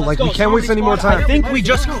 let's go. Like, we can't waste any more I time. think we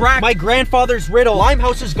just cracked my grandfather's riddle.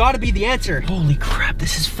 Limehouse has got to be the answer. Holy crap,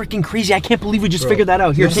 this is freaking crazy. I can't believe we just figured that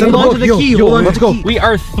out. Here, Yo, take send hold the on to the book. key. Yo, Hold on let's to the go. key. We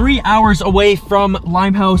are 3 hours away from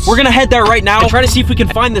Limehouse. We're gonna head there right now and try to see if we can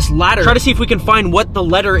find this ladder. Try to see if we can find what the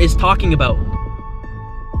letter is talking about.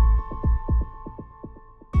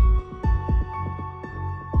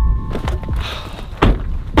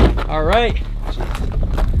 All right.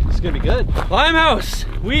 It's gonna be good. Limehouse,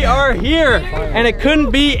 we are here, and it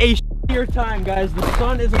couldn't be a shittier time, guys. The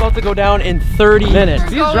sun is about to go down in 30 minutes.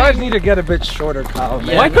 These drives need to get a bit shorter, Kyle.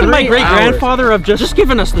 Man. Why couldn't my 3 great-grandfather have just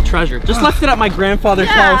given us the treasure? Just left it at my grandfather's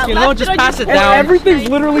house, you know, left it just on pass your it down. Everything's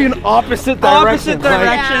literally in opposite directions. Opposite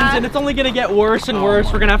directions, and it's only gonna get worse and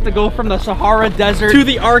worse. We're gonna have to go from the Sahara Desert to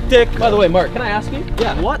the Arctic. By the way, Mark, can I ask you?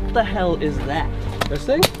 Yeah. What the hell is that? This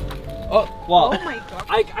thing? Oh, well, Oh my god.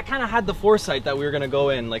 I kind of had the foresight that we were gonna go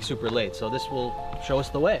in like super late, so this will show us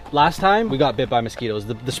the way. Last time we got bit by mosquitoes.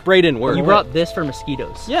 The spray didn't work. You brought this for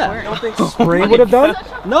mosquitoes. Yeah. I don't think spray would have done.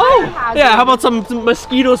 No. Yeah, how about some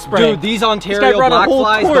mosquito spray? Dude, these guy Ontario brought a black whole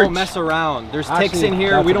flies torch. don't mess around. There's ticks Actually, in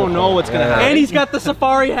here. that's We a don't good know point. what's gonna Yeah. happen. And he's got the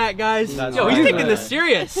safari hat, guys. That's Yo, he's right. taking this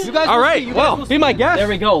serious. You guys All will right, see, you well, guys will be my guest. There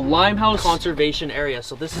There we go, Limehouse Conservation Area.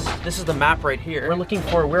 So this is the map right here. We're looking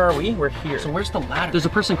for, where are we? We're here. So where's the ladder? There's a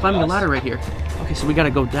person climbing a ladder right here. Okay, so we gotta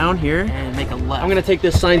go down here and make a left. I'm gonna take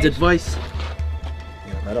this sign's advice.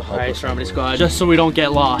 That'll help All right, us. Stromedy squad, just so we don't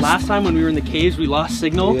get lost. Last time when we were in the caves, we lost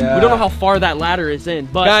signal. Yeah. We don't know how far that ladder is in,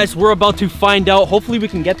 but guys, we're about to find out. Hopefully we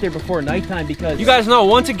can get there before nighttime, because you guys know,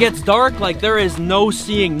 once it gets dark, like, there is no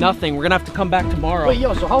seeing nothing. We're gonna have to come back tomorrow. Wait,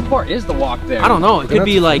 yo, so how far is the walk there? I don't know, it could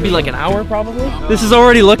be like an hour probably. This is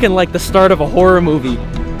already looking like the start of a horror movie.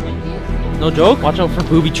 No joke? Watch out for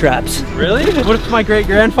booby traps. Really? What if my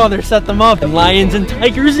great-grandfather set them up? Lions and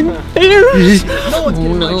tigers and bears. No one's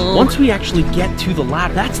getting like. Once we actually get to the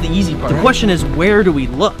ladder, that's the easy part. The question is, where do we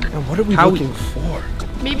look? And what are we How looking for?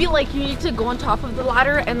 Maybe like you need to go on top of the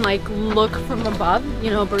ladder and like look from above,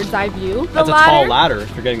 you know, bird's eye view. That's a tall ladder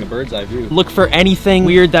if you're getting the bird's eye view. Look for anything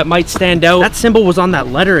weird that might stand out. That symbol was on that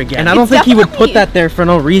letter again. And I don't It's think he would definitely- put that there for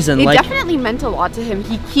no reason. It Like, definitely meant a lot to him.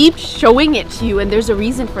 He keeps showing it to you, and there's a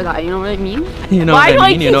reason for that. You know what I mean? you know Why what do I I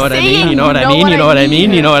mean? You keep know what I saying mean? You know what I you mean? know You know what what I I mean?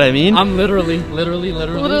 mean? You know what I mean? I'm literally.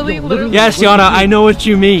 Yes, Yana, I know what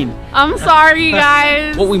you mean. I'm sorry,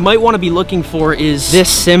 guys. What we might want to be looking for is this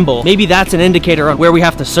symbol. Maybe that's an indicator on where we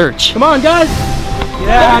have to search. Come on, guys.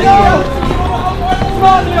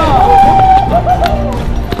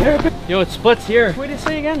 Yo, it splits here. What did it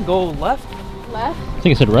say again? Go left? Left? I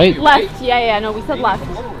think I said right. Left. Yeah, no, we said left.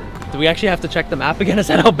 Do we actually have to check the map again? Is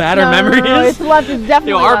that how bad our memory is? It's left. It's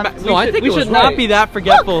definitely left. We should not be that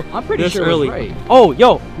forgetful. I'm pretty this sure early. it was right. Oh,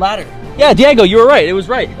 yo, ladder. Yeah, Diego, you were right. It was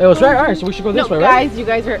right. It was right. All right, so we should go this way, right? Guys, you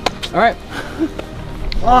guys are. All right.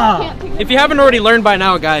 If you haven't already learned by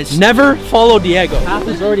now, guys, never follow Diego. The path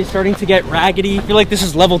is already starting to get raggedy. I feel like this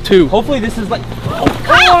is level 2. Hopefully this is like...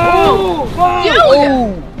 Oh, are you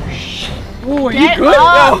good?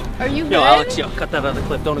 Are you good? Yo, Alex, yo, cut that out of the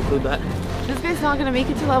clip. Don't include that. This guy's not gonna make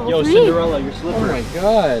it to level 3. Yo, Cinderella, you're slippery. Oh my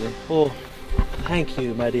god. Oh, thank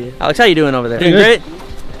you, my dear. Alex, how you doing over there? Doing great?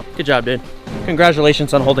 Good job, dude.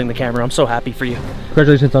 Congratulations on holding the camera. I'm so happy for you.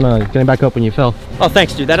 Congratulations on getting back up when you fell. Oh,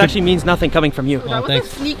 thanks, dude. That actually means nothing coming from you. That was a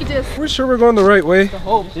sneak diss. We're sure we're going the right way.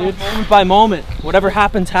 Hope, dude. Moment by moment. Whatever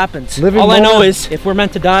happens, happens. Living All I know moment. is, if we're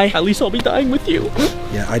meant to die, at least I'll be dying with you.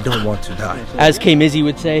 Yeah, I don't want to die. As K Mizzy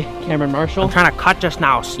would say, Cameron Marshall. I'm trying to cut just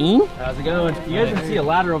now, scene? How's it going? You guys didn't see a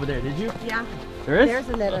ladder over there, did you? Yeah. There is? There's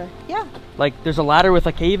a ladder. Yeah. Like, there's a ladder with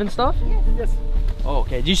a cave and stuff? Yes. Oh,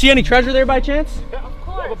 okay. Do you see any treasure there by chance? Of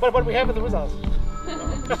course. But what we have in the house.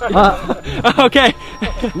 Okay.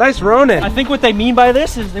 Nice Ronin. I think what they mean by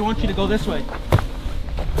this is they want you to go this way.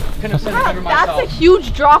 Couldn't have said it better myself. That's a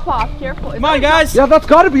huge drop off. Careful. Come on, guys. Yeah, that's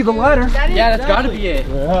got to be the ladder. Yeah, that's gotta be it.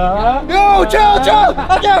 Yo, chill.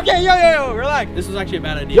 Okay, yo, relax. This was actually a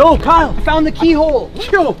bad idea. Yo, Kyle, found the keyhole.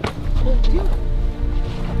 Yo.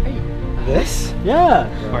 This? Yeah.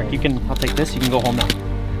 Mark, I'll take this. You can go home now.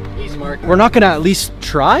 Easy, Mark. We're not gonna at least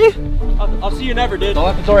try? I'll see you never, dude. Don't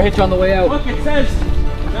let the door hit you on the way out. Look, it says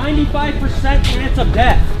 95% chance of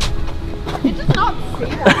death. It does not say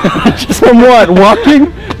that. Just from what?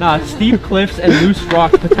 Walking? Nah, steep cliffs and loose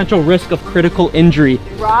rocks, potential risk of critical injury.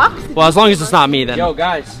 Rocks? Well, as long as it's not me, then. Yo,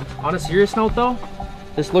 guys, on a serious note, though,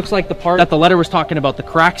 this looks like the part that the letter was talking about, the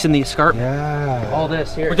cracks in the escarpment. Yeah. All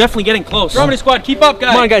this here. We're definitely getting close. Stromedy squad, keep up,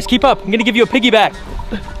 guys. Come on, guys, keep up. I'm gonna give you a piggyback.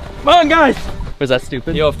 Come on, guys. Was that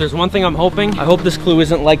stupid? Yo, if there's one thing I'm hoping, I hope this clue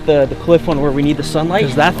isn't like the cliff one where we need the sunlight,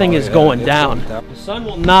 because that thing is going down. The sun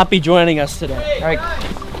will not be joining us today. All right.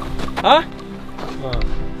 Huh?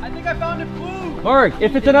 I think I found a clue. Mark,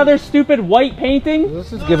 if it's another stupid white painting, Let's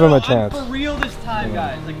just give him a chance. I'm for real this time,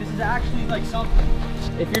 guys. Like, this is actually like something.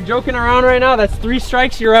 if you're joking around right now, that's 3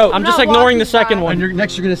 strikes, you're out. I'm just ignoring the second one. And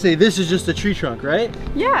next you're gonna say, this is just a tree trunk, right?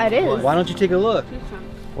 Yeah, it is. Why don't you take a look?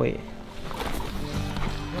 Wait.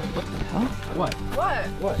 What?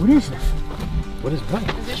 What is that? What is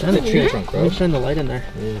what? Shine the tree trunk, bro. Let me shine the light in there.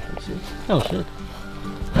 Oh shit.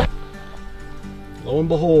 Lo and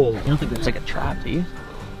behold. You don't think that's like a trap, do you?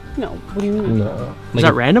 No. What do you mean? No. Is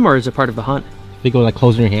that random or is it part of the hunt? They go like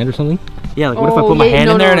closing your hand or something? Yeah, like what if I put my hand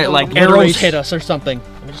in there and it like arrows arrows hit us or something?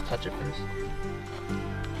 Let me just touch it first.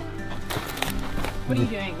 What are you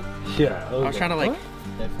doing? Yeah. I was trying to like...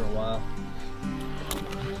 Dead for a while.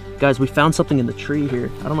 Guys, we found something in the tree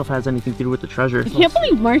here. I don't know if it has anything to do with the treasure. I can't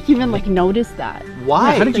believe Mark even like noticed that.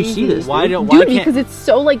 Why? How did you see this? Why dude? don't? Why Dude, can't? because it's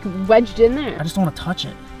so like wedged in there. I just don't want to touch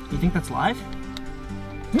it. You think that's live?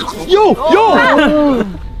 Yo!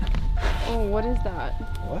 Oh, what is that?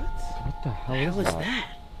 What? What the hell What was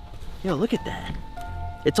that? Yo, look at that.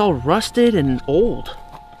 It's all rusted and old.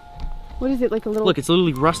 What is it, like a little... Look, it's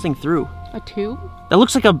literally rusting through. a tube? That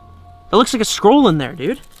looks like a scroll in there,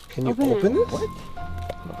 dude. Can you open it? What?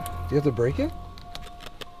 Do you have to break it?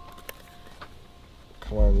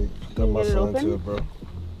 Come on, you put that muscle into it, bro.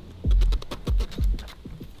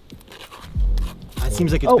 It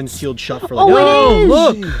seems like it's been sealed shut for like. Oh, it is!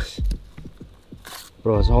 Look!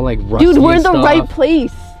 Bro, it's all like rusty. Dude, we're in and the stuff. right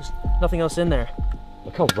place. Nothing else in there.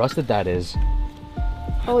 Look how rusted that is.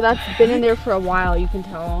 Oh, that's been in there for a while, you can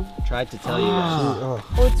tell. Tried to tell you guys. Oh,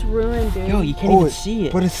 it's ruined, dude. Yo, you can't even see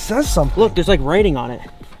it. But it says something. Look, there's like writing on it.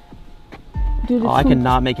 Dude, Oh, I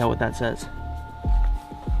cannot make out what that says.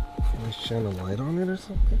 Can we shine a light on it or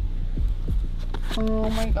something? Oh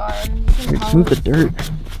my god. It's move the dirt.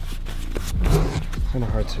 Kind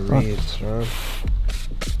of hard to read, Sean.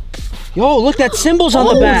 Yo, look, that symbol's on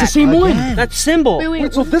the back. It's the same one. That symbol.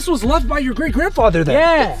 Wait, So this was left by your great-grandfather then?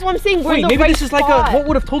 Yeah. That's what I'm saying. We're Wait, in the maybe right this is like spot. what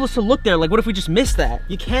would have told us to look there? Like, what if we just missed that?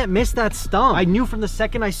 You can't miss that stump. I knew from the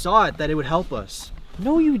second I saw it that it would help us.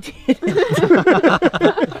 No, you didn't.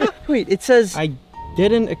 Wait, it says, I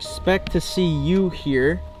didn't expect to see you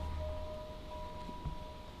here.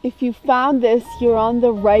 If you found this, you're on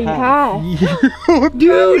the right path.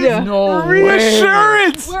 Dude! No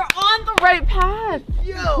reassurance! We're on the right path.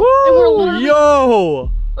 Yo! And we're literally... Yo!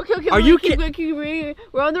 Okay, Are you keep going.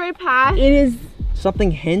 We're on the right path. It is... Something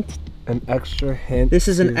hint. An extra hint. This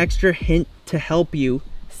is an extra hint to help you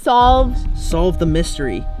solve solve the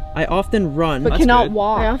mystery. I often run, but cannot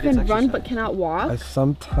walk. I often run, but cannot I walk.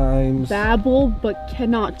 sometimes Babble, but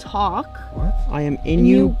cannot talk. What? I am in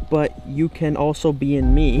you, but you can also be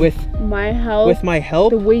in me. With my help. With my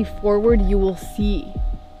help. The way forward you will see.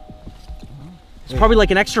 It's probably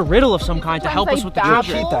like an extra riddle of some kind to help us with the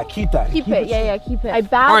treasure. Keep that. Keep it, yeah, keep it. I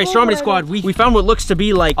babble. All right, Stromedy squad, we found what looks to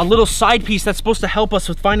be like a little side piece that's supposed to help us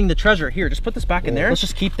with finding the treasure. Here, just put this back in there. Let's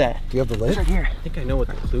just keep that. Do you have the lid? It's right here. I think I know what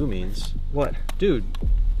the clue means. What? Dude,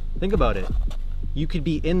 think about it. You could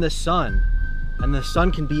be in the sun, and the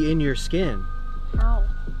sun can be in your skin. How?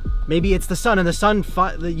 Maybe it's the sun, and the sun,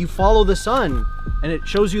 you follow the sun, and it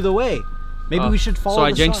shows you the way. Maybe we should follow the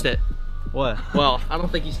sun. So I jinxed it. What? Well, I don't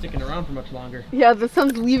think he's sticking around for much longer. Yeah, the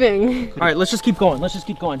sun's leaving. All right, let's just keep going. Let's just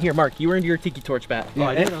keep going. Here, Mark, you were into your tiki torch bat. Yeah, oh,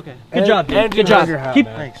 I did? Okay. Good job, dude. And Good job.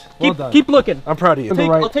 Thanks. Well done. Keep looking. I'm proud of you.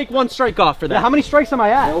 I'll take 1 strike off for that. Yeah, how many strikes am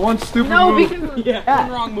I at? One stupid No, move. because Yeah,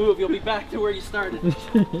 one wrong move, you'll be back to where you started.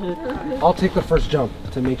 I'll take the first jump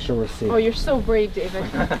to make sure we're safe. oh, you're so brave, David.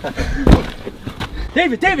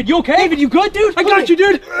 David, you okay? David, you good, dude? I got you,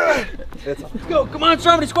 dude. Let's go. Come on,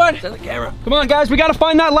 Stromedy squad. Send the camera. Come on, guys. We gotta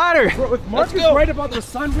find that ladder. Bro, if Mark is right about the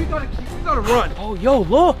sun, we gotta run. Oh, yo,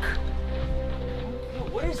 look. Yo,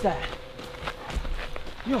 what is that?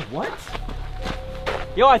 Yo, what?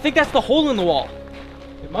 Yo, I think that's the hole in the wall.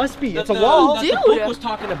 It must be. It's The a wall. that the book was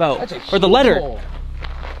talking about, or the letter.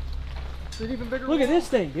 Look at this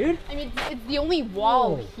thing, dude. I mean, it's the only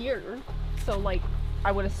wall here. So, like,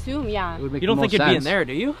 I would assume, yeah. It would make You don't the think most it'd be in sense. there,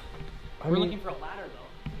 do you? We're looking for a ladder,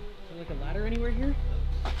 though. Is there like a ladder anywhere here?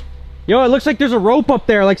 Yo, it looks like there's a rope up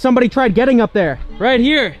there, like somebody tried getting up there. Right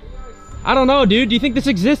here. I don't know, dude. Do you think this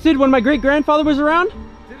existed when my great-grandfather was around?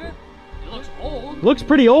 Did it? It looks old. Looks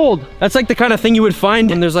pretty old. That's like the kind of thing you would find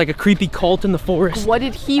when there's like a creepy cult in the forest. What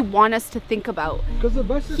did he want us to think about? Because the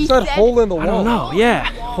best He said said- hole in the wall. I don't know. Yeah,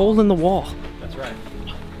 hole in the wall. That's right.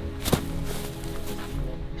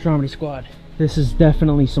 Stromedy squad. This is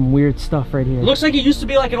definitely some weird stuff right here. Looks like it used to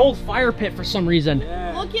be like an old fire pit for some reason.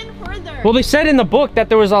 Look in further. Well, they said in the book that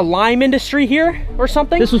there was a lime industry here or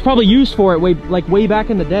something. This was probably used for it way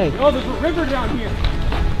back in the day. Oh, there's a river down here.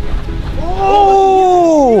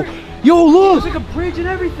 Oh! Yo, look! There's like a bridge and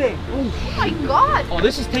everything. Oh my god. Oh,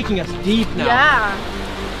 this is taking us deep now. Yeah.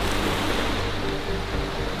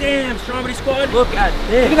 Damn, Stromedy squad. Look at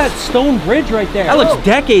this. Look at that stone bridge right there. That looks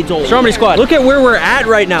decades old. Stromedy squad, look at where we're at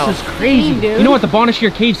right now. This is crazy. Dude. You know what, the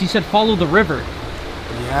Bonashir Caves, he said follow the river.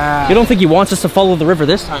 Yeah. You don't think he wants us to follow the river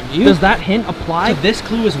this time, do you? Does that hint apply to this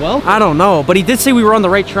clue as well? I don't know, but he did say we were on the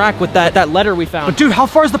right track with that letter we found. But dude, how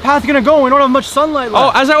far is the path gonna go? We don't have much sunlight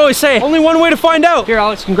left. Oh, as I always say, only one way to find out. Here,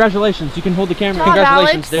 Alex, congratulations. You can hold the camera. Good job,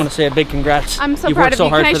 Congratulations, Alex. dude. I want to say a big congrats. I'm so You've proud worked of so you.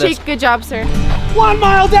 hard Can I for this. shake? Good job, sir. 1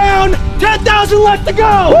 mile down, 10,000 left to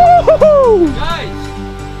go. Woo-hoo-hoo. Guys.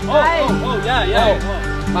 Oh,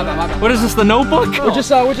 yeah. My bad. What is this, the Notebook? We're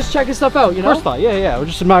just checking stuff out, you know? First thought, yeah. We're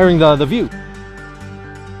just admiring the view.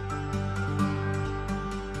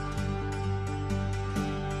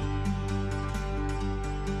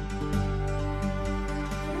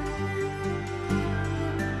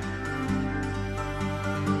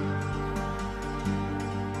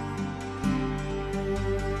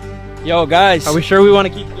 Yo, guys. Are we sure we want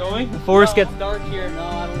to keep going? The forest gets dark here. No,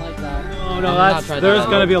 I don't like that. No, there's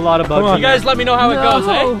gonna be a lot of bugs. You guys let me know how it goes,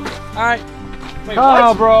 eh? All right. Wait, Oh,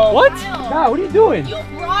 what? bro. What? God, what are you doing? You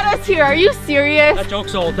brought us here. Are you serious? That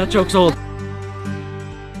joke's old. That joke's old.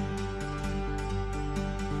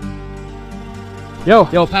 Yo,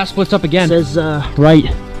 path splits up again. It says, right.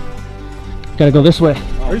 Gotta go this way.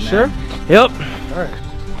 Are you sure? Yep. Alright.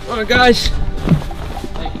 Come on, guys.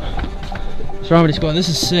 Stromedy squad, this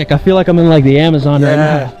is sick. I feel like I'm in like the Amazon right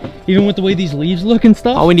now. Even with the way these leaves look and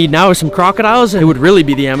stuff. All we need now is some crocodiles and it would really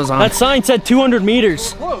be the Amazon. That sign said 200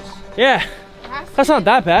 meters. Close. Yeah. That's not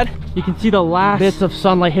that bad. You can see the last bits of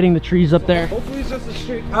sunlight hitting the trees up there. Hopefully it's just a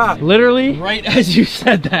straight path. Literally, right as you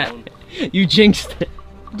said that, you jinxed it.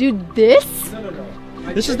 Dude, this?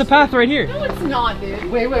 No. This is the path right here. No, it's not, dude.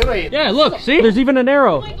 Wait. Yeah, look, see? There's even an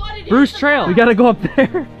arrow. Oh my God, it is. Bruce Trail. We gotta go up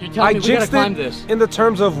there. I jinxed it in the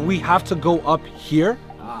terms of we have to go up here.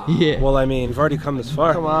 Yeah. Well, I mean, we've already come this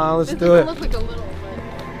far. Come on, let's This do doesn't it. look like a little,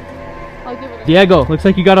 but I'll give it a Diego, looks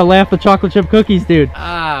like you gotta laugh the chocolate chip cookies, dude.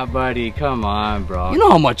 Ah, buddy, come on, bro. You know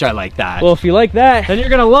how much I like that. Well, if you like that, then you're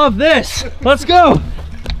gonna love this. Let's go.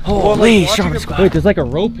 Holy watching shit. Wait, there's like a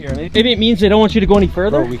rope here. Maybe it means they don't want you to go any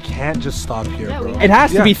further? Bro, we can't just stop here, bro. It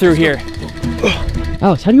has to be through here.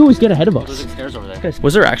 Alex, how do you always get ahead of us? There's stairs over there.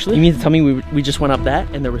 Was there actually? You mean to tell me we just went up that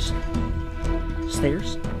and there was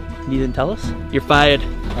stairs? You didn't tell us? You're fired.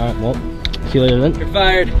 Alright, well, see you later then. You're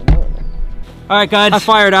fired. All right, guys, I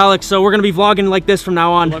fired Alex, so we're gonna be vlogging like this from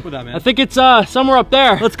now on. Good luck with that, man. I think it's somewhere up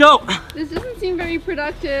there. Let's go. This doesn't seem very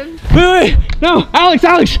productive. Wait, no, Alex,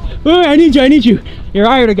 wait, I need you. You're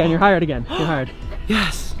hired again, you're hired.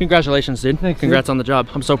 Yes. Congratulations, dude. Thanks, Congrats on the job.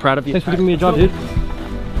 I'm so proud of you. Thanks for giving me a job, dude.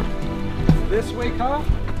 This way, Kyle?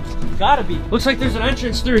 Gotta be. Looks like there's an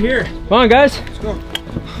entrance through here. Come on, guys. Let's go.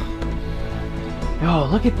 Yo,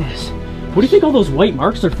 look at this. What do you think all those white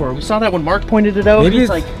marks are for? We saw that when Mark pointed it out. Maybe it's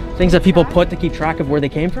like things that people put to keep track of where they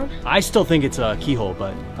came from. I still think it's a keyhole,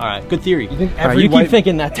 but all right, good theory. You think All right, you keep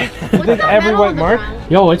thinking that. What's that every metal white on the mark?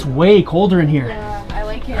 ground? Yo, it's way colder in here. Yeah, I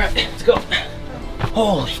like it. All right, let's go.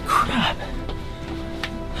 Holy crap.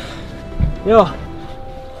 Yo,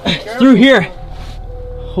 it's through here.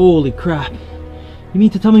 Holy crap. You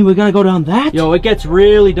mean to tell me we gotta go down that? Yo, it gets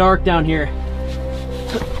really dark down here.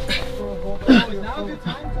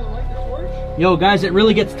 Yo, guys, it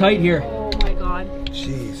really gets tight here. Oh my god.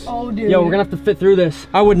 Jeez. Oh dude. Yo, we're gonna have to fit through this.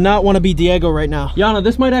 I would not want to be Diego right now. Yana,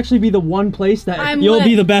 this might actually be the one place that you'll lit.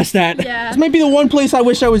 be the best at. Yeah. This might be the one place I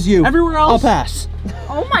wish I was you. Everywhere else, I'll pass.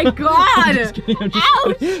 Oh my god. I'm just kidding, I'm just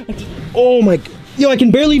Ouch. kidding. Oh my, yo, I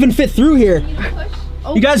can barely even fit through here.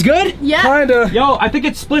 Oh. You guys good? Yeah. Kinda. Yo, I think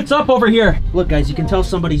it splits up over here. Look, guys, you can tell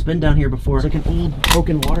somebody's been down here before. It's like an old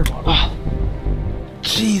broken water bottle.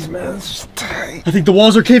 Jeez, man, this is tight. I think the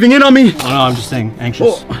walls are caving in on me. Oh no, I'm just saying,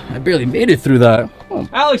 anxious. I barely made it through that.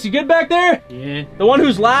 Alex, you good back there? Yeah. The one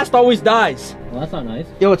who's last always dies. Well, that's not nice.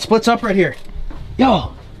 Yo, it splits up right here.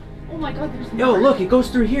 Yo, Oh my god, there's yo, look, it goes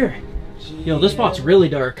through here. Yo, this spot's really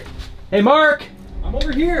dark. Hey, Mark. I'm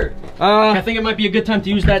over here. I think it might be a good time to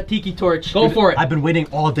use that tiki torch. Go for it. I've been waiting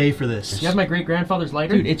all day for this. You have my great-grandfather's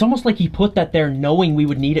lighter? Dude, it's almost like he put that there knowing we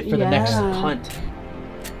would need it for the next hunt.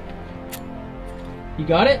 You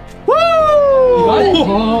got it? Woo! You got it?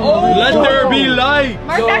 Oh, Let there be light.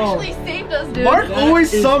 Mark actually saved us, dude. Mark always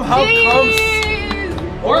somehow comes.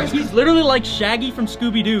 Or he's literally like Shaggy from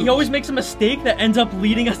Scooby-Doo. He always makes a mistake that ends up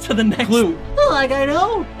leading us to the next clue. Like I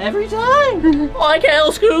know, every time. Like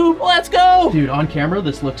hell, Scoob, let's go. Dude, on camera,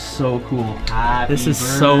 this looks so cool. Happy This is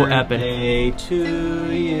so epic. birthday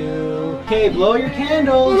to you. Okay, blow your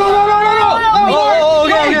candles. No. Oh,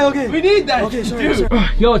 okay. We need that. Okay, sorry.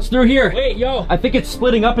 Yo, it's through here. Wait, yo. I think it's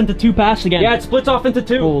splitting up into two paths again. Yeah, it splits off into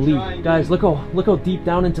two. Holy, guys, look how deep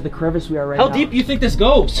down into the crevice we are right now. How deep do you think this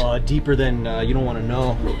goes? Deeper than you don't want to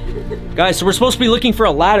know. Guys, so we're supposed to be looking for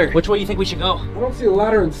a ladder. Which way do you think we should go? I don't see a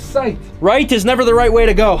ladder in sight. Right is never the right way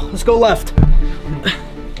to go. Let's go left.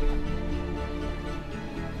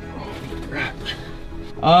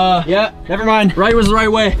 Yeah, never mind. Right was the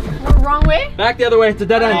right way. Wrong way? Back the other way. It's a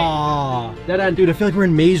dead end. Aw. Dead end. Dude, I feel like we're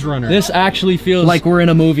in Maze Runner. This actually feels like we're in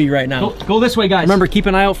a movie right now. Go this way, guys. Remember, keep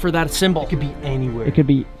an eye out for that symbol. It could be anywhere. It could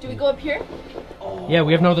be. Do we go up here? Yeah,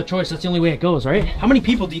 we have no other choice. That's the only way it goes, right? How many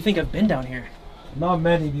people do you think have been down here? Not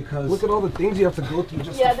many, because look at all the things you have to go through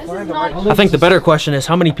just Yeah, to this find is the not- right. I think the better question is,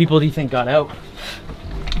 how many people do you think got out?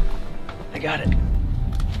 I got it.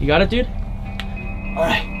 You got it, dude? All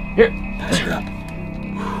right, here. Pass her up.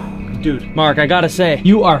 Dude, Mark, I gotta say,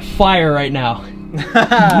 you are fire right now.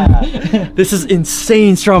 This is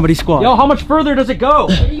insane, Stromedy Squad. Yo, how much further does it go?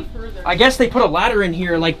 Way further. I guess they put a ladder in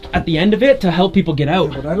here, like, at the end of it to help people get out.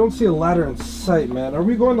 But I don't see a ladder in sight, man. Are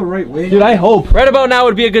we going the right way? Dude, I hope. Right about now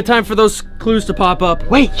would be a good time for those clues to pop up.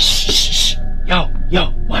 Wait, shh. Yo,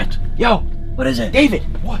 what? Yo, what is it? David,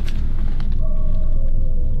 what?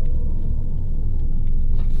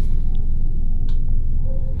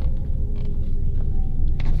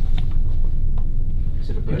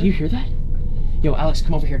 Yo, do you hear that? Yo, Alex,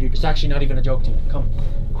 come over here, dude. It's actually not even a joke, dude. Come.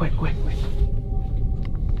 Quick.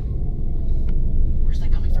 Where's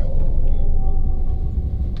that coming from?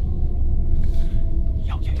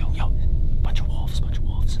 Yo. Bunch of wolves.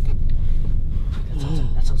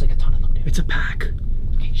 That sounds like a ton of them, dude. It's a pack.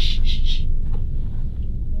 Okay, shh.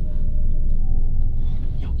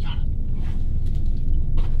 Yo, Yana.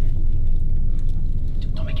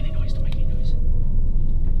 Dude, don't make any noise.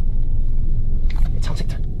 It sounds like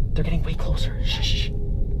they're getting way closer. Shh.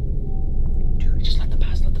 Dude, just let them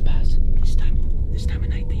pass. This time of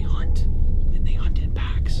night they hunt. And they hunt in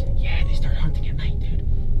packs. Yeah, they start hunting at night, dude.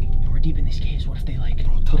 And we're deep in these caves. What if they like...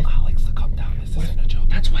 Bro, tell Alex to come down. This isn't a joke.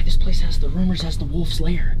 That's why this place has the rumors as the wolf's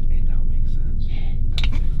lair. It now makes sense. Yeah.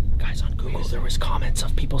 Guys, on Google, there was comments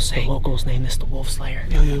of people saying the locals named this the wolf's lair.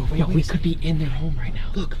 Yo, we could be in their home right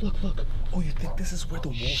now. Look. Oh, you think this is where the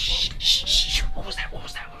wolf... Shh. What was that? Yo,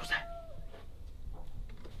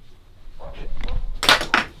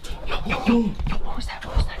 what was that?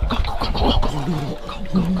 Go.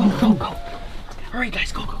 Hurry,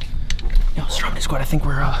 guys, go. Yo, Stromedy Squad, I think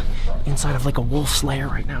we're inside of like a wolf lair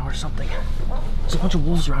right now or something. There's a bunch of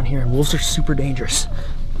wolves around here, and wolves are super dangerous.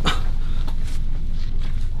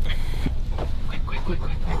 Quick.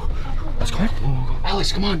 Let's go.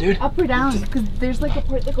 Alex, come on, dude. Up or down? Because there's like a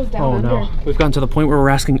part that goes down under. No. We've gotten to the point where we're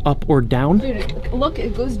asking up or down. Dude, look,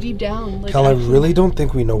 it goes deep down. Like, Kel, I really don't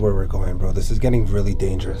think we know where we're going, bro. This is getting really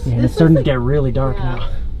dangerous. Yeah, it's starting to get really dark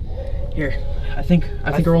now. Here, I think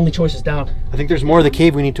our only choice is down. I think there's more of the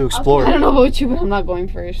cave we need to explore. I don't know about you, but I'm not going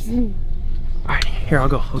first. All right, here, I'll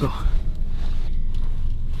go.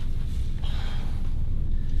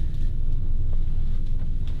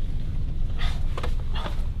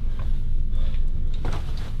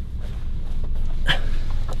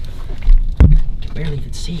 Barely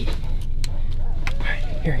even see. All right,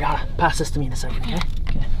 here, you gotta pass this to me in a second, okay?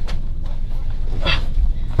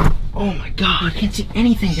 Oh my god, I can't see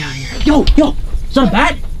anything down here. Yo, is that a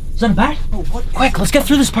bat? Is that a bat? Oh, what? Quick, let's get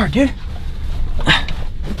through this part, dude.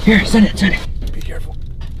 Here, send it. Be careful.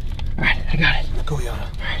 All right, I got it. Go, Yana. All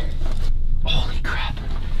right. Holy crap.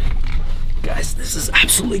 Guys, this is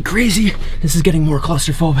absolutely crazy. This is getting more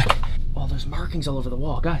claustrophobic. Oh, there's markings all over the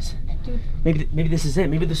wall, guys. Dude. Maybe this is it.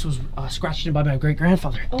 Maybe this was scratched in by my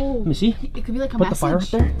great-grandfather. Oh. Let me see. It could be like a Put message. the fire up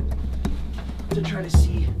there. To try to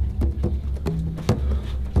see.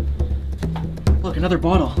 Look, another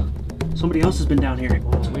bottle. Somebody else has been down here.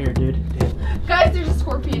 That's weird, dude. Guys, there's a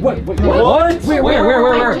scorpion. What? Here. What?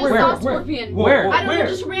 Where? I just saw a scorpion. Where? I don't know,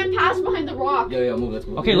 just ran past behind the rock. Yeah, move, let's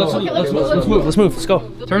move. Okay, let's move. Let's go.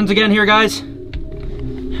 Turns again here, guys.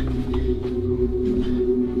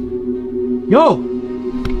 Yo!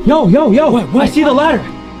 What? I see the ladder.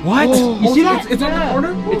 What? You see that? It's on the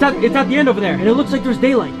corner? It's at the end over there, and it looks like there's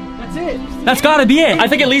daylight. That's it. That's gotta be it. I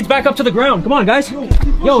think it leads back up to the ground. Come on, guys.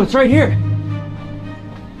 Yo, it's right here.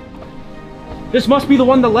 This must be the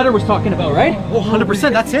one the letter was talking about, right? Oh,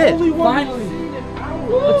 100%, that's it.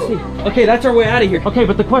 Let's see. Okay, that's our way out of here. Okay,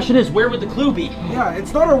 but the question is, where would the clue be? Yeah,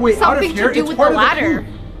 it's not our way out of Something here. to do It's with part the of ladder.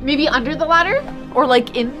 Maybe under the ladder? Or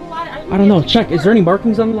like in the ladder? I don't know. Check. Is there any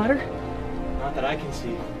markings on the ladder? Not that I can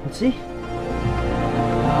see. Let's see.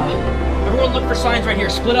 Everyone look for signs right here.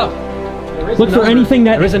 Split up. Look for anything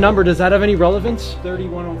that... There is a number. Does that have any relevance?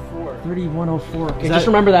 3104. 3104. Okay, That- just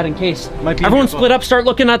remember that in case. Might be Everyone in your split up. Start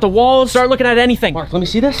looking at the walls. Start looking at anything. Mark, let me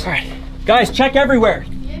see this. All right. Guys, check everywhere.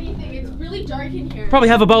 Anything. It's really dark in here. Probably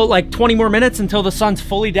have about like 20 more minutes until the sun's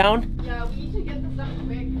fully down. Yeah, we need to get this done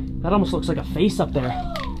quick. That almost looks like a face up there.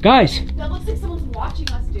 Guys. That looks like someone's watching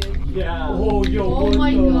us, dude. Yeah. Oh, yo. Oh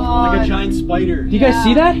my god. Like a giant spider. Do you guys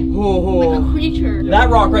see that? Like a creature. That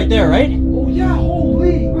rock right there, right? Oh yeah,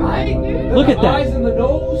 holy. Right, dude? Look at that. Eyes in the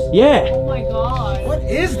nose. Yeah. Oh my god. What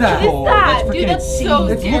is that? What is that? Dude, that's so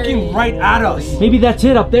It's scary. looking right at us. Maybe that's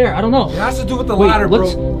it up there. I don't know. It has to do with the Wait, ladder,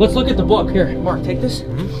 let's bro. look at the book. Here, Mark, take this.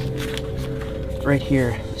 Right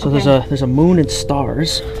here. So there's a moon and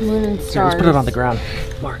stars. Moon and Here, stars. let's put it on the ground.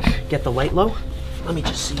 Mark, get the light low. Let me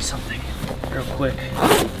just see something real quick.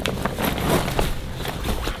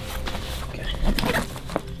 Okay.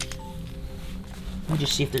 Let me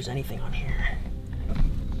just see if there's anything on here.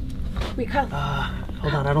 Wait, Kyle.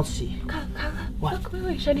 Hold on, I don't see. Kyle. What? Look,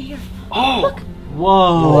 wait, shine it here. Oh! Look.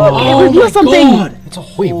 Whoa! Oh my something. God, it's a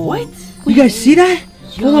Wait, what? You guys see that?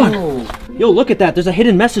 Hold on. Yo, look at that. There's a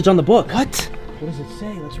hidden message on the book. What? What does it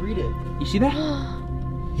say? Let's read it. You see that?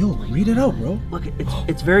 Yo, read it out, bro. Look,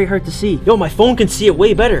 it's very hard to see. Yo, my phone can see it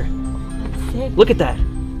way better. Sick. Look at that.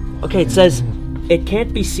 Okay, it says, it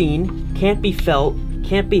can't be seen, can't be felt,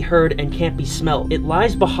 can't be heard, and can't be smelt. It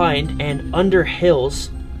lies behind and under hills,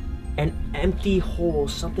 an empty hole.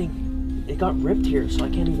 Something, it got ripped here, so I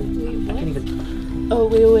can't even. Oh,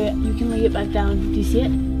 wait. You can lay it back down. Do you see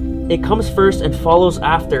it? It comes first and follows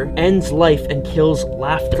after, ends life and kills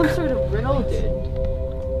laughter. Some sort of riddle, dude.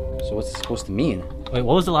 So what's it supposed to mean? Wait,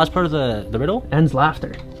 what was the last part of the riddle? Ends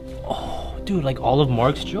laughter. Oh, dude, like all of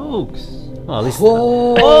Mark's jokes. Oh, at least.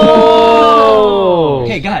 Oh!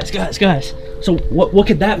 Okay, guys. So what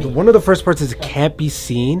could that mean? One of the first parts is can't be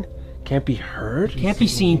seen, can't be heard. Can't be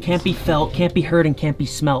seen, can't be felt, can't be heard, and can't be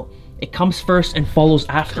smelt. It comes first and follows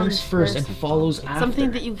after. Comes first and follows after.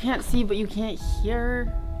 Something that you can't see but you can't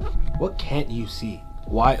hear. What can't you see?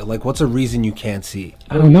 Why? Like, what's a reason you can't see?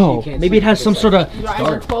 I don't know. Maybe it has some sort of. Your eyes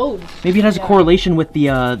are closed. Maybe it has a correlation with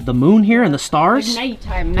the moon here and the stars. Like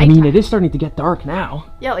nighttime. I mean, it is starting to get dark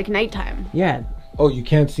now. Yeah, like nighttime. Yeah. Oh, you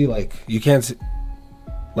can't see, like, you can't see,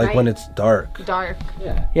 like, when it's dark. Dark.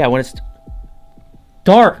 Yeah, when it's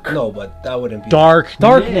dark. No, but that wouldn't be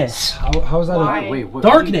Darkness. How's that? Why? Wait, what?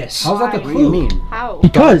 Darkness. How's that the What do you clue? mean? How?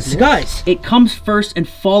 Because, guys, it comes first and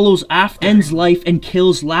follows after, ends life and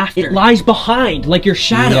kills laughter. It lies behind, like your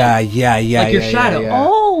shadow. Yeah. Like your shadow.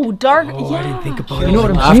 Oh, Oh, dark. Yeah. I didn't think about it. You know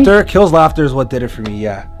what I'm saying? Laughter kills laughter is what did it for me.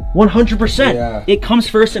 Yeah. 100%. Yeah. It comes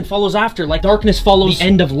first and follows after. Like darkness follows the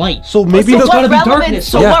end of light. So maybe So the what relevance?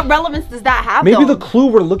 So what relevance does that have? Maybe though? the clue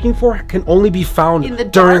we're looking for can only be found in the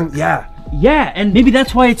during. dark? Yeah. Yeah, and maybe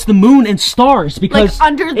that's why it's the moon and stars, because Like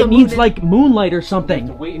under the it needs moon. like moonlight or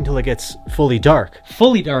something. Wait until it gets fully dark.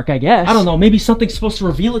 Fully dark, I guess. I don't know, maybe something's supposed to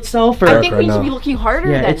reveal itself, or... I think we should be looking harder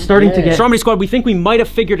Yeah, then. it's starting to get... Stromedy Squad, we think we might have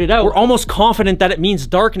figured it out. We're almost confident that it means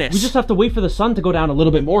darkness. We just have to wait for the sun to go down a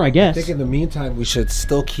little bit more, I guess. I think in the meantime, we should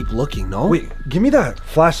still keep looking, no? Wait, give me that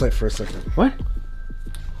flashlight for a second. What?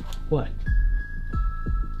 What?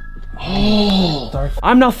 Oh, dark.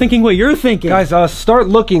 I'm now thinking what you're thinking. Guys, start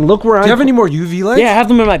looking. Look where I... Do you have any more UV lights? Yeah, I have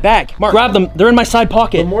them in my bag. Mark, grab them. They're in my side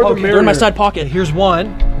pocket. The more the They're in my merrier. side pocket. Here's one.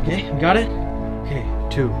 Okay, got it? Okay,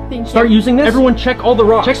 two. Start using this. Everyone check all the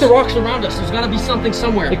rocks. Check the rocks around us. There's gotta be something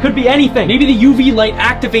somewhere. It could be anything. Maybe the UV light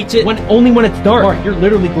activates it only when it's dark. Mark, you're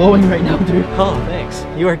literally glowing right now, dude. Oh, thanks.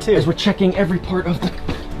 You are too. As we're checking every part of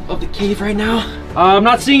the cave right now. I'm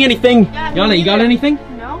not seeing anything. Yeah, Yana, you got anything?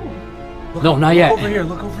 No. No, not yet. Look over here,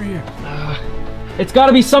 look over here. It's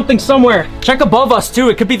gotta be something somewhere. Check above us too.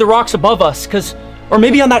 It could be the rocks above us, or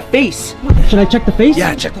maybe on that face. Should I check the face?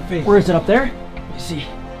 Yeah, check the face. Where is it, up there? Let me see.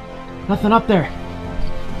 Nothing up there.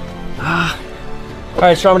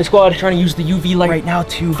 Alright, Stromedy Squad, trying to use the UV light right now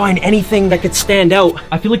to find anything that could stand out.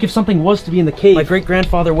 I feel like if something was to be in the cave, my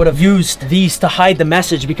great-grandfather would have used these to hide the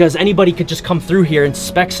message, because anybody could just come through here and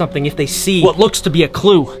suspect something if they see what looks to be a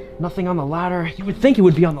clue. Nothing on the ladder. You would think it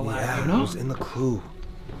would be on the ladder, Yeah, you know? it was in the clue.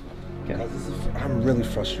 Okay. Guys, I'm really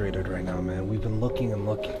frustrated right now, man. We've been looking and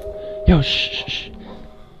looking. Yo, shh.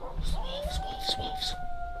 Wolves.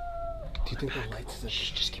 Do you think the lights...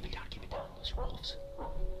 Shh, just keep it down. Those are wolves.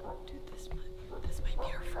 Dude, this might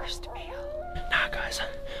be our first fail. Nah, guys,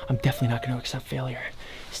 I'm definitely not going to accept failure.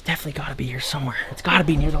 It's definitely got to be here somewhere. It's got to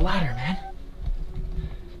be near the ladder, man.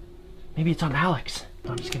 Maybe it's on Alex.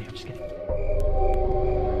 No, I'm just kidding.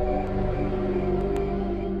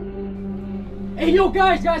 Hey, yo,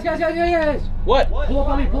 guys. What? Pull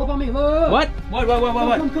up on me, look. What?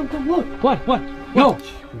 Come, look. What? Yo.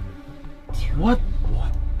 What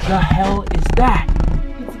the hell is that?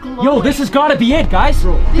 It's glowing. Yo, this has got to be it, guys.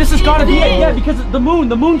 This has got to be it. Yeah, because the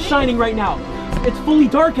moon's shining right now. It's fully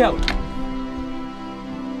dark out.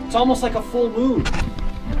 It's almost like a full moon.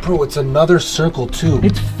 Bro, it's another circle, too.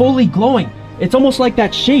 It's fully glowing. It's almost like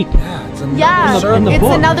that shape. Yeah, it's another circle. in the it's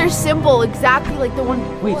book. another symbol, exactly like the one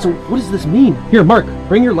before. Wait, so what does this mean? Here, Mark,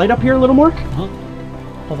 bring your light up here a little more.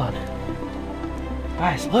 Hold on.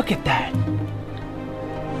 Guys, look at that.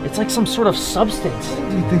 It's like some sort of substance. Do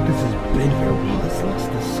you think this has been here? Wow, this looks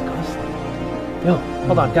disgusting. Yo,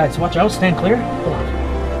 hold on, guys, watch out, stand clear. Hold on.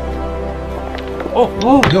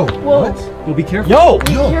 Yo, Whoa. what? You'll be careful. Yo,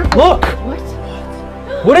 Careful. look. What?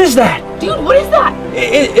 What is that? Dude, what is that?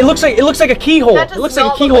 It looks like a keyhole. That It does looks like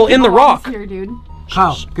not a keyhole like in it the belongs rock. Here, dude.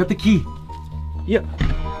 Kyle, get the key. Yeah.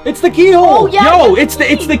 It's the keyhole. Oh, yeah, Yo, that's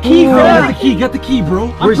it's the key. Get bro. the key, get the key,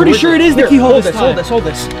 bro. I'm pretty sure it is the Here, keyhole. hold Hold this, hold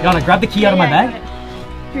this. Yana, grab the key out of my bag.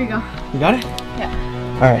 Here you go. You got it? Yeah.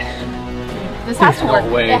 All right. This has to work.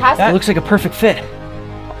 way. It has That to. looks like a perfect fit.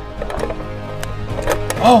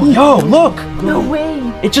 Oh, yo, look. No way.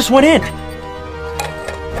 It just went in.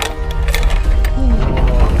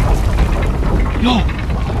 Yo,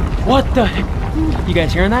 what the heck? You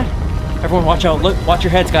guys hearing that? Everyone watch out. Look, watch your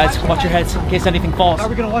heads, guys. Watch your heads in case anything falls. How are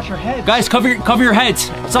we gonna watch our heads? Guys, cover your heads.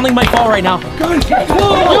 Something might fall right now. Guys,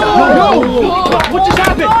 What just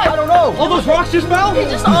happened? I don't know. All those rocks just fell? They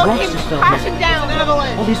just all rocks came just fell. crashing down.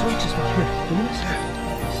 All these rocks just fell. Here, give me this.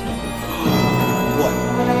 What?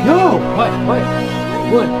 Yo! What?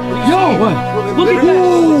 Yo! What? Look at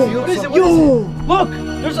this! What is it? Yo! Look!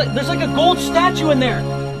 There's like a gold statue in there.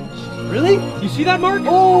 Really? You see that, Mark?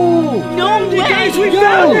 Oh! No way. Guys, we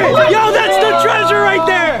found it! Yo, that's the treasure right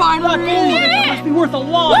there! Finally. It must be worth a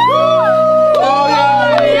lot. Oh,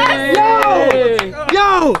 yes.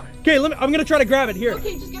 Yo! Okay, I'm gonna try to grab it here.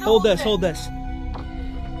 Okay, just get a Hold of this, it. hold this.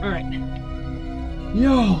 All right.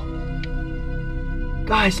 Yo.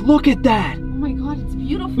 Guys, look at that. Oh my god, it's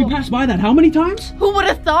beautiful. We passed by that how many times? Who would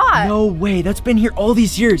have thought? No way, that's been here all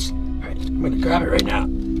these years. All right, I'm gonna grab it right now.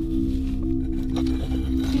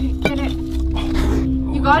 Get it.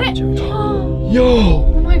 You got it? Yo,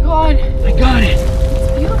 Oh my god. I got it.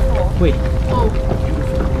 It's beautiful. Wait, Oh.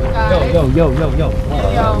 Guys. yo.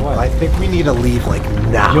 I think we need to leave, like,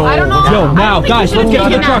 now. I don't know. Yo, I now, don't think guys, we let's should get to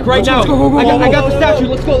the do truck that. right now. I got the statue.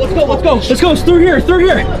 Let's go. Let's go. It's through here.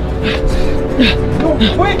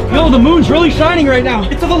 Yo, the moon's really shining right now.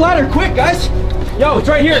 It's to the ladder. Quick, guys. Yo, it's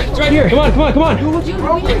right here. Come on. Dude, we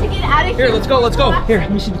need to get out of here. Here, let's go. Here,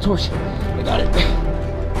 let me see the torch. I got it.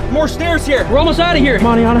 more stairs here. We're almost out of here. Come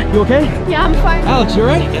on, Yana, you okay? Yeah, I'm fine. Alex, you all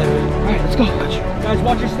right? All right, let's go. Guys,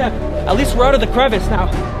 watch your step. At least we're out of the crevice now.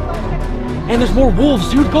 And there's more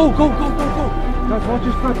wolves, dude. Go, go, go, go, go. Guys, watch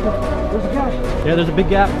your step. There's a gap. Yeah, there's a big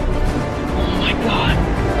gap. Oh my God.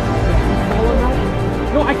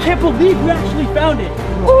 No, I can't believe we actually found it.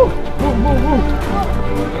 Woo! Whoa, whoa, whoa.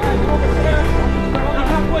 Guys, over there. We're only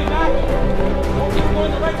halfway back. We're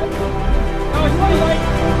going the right way. Now it's daylight.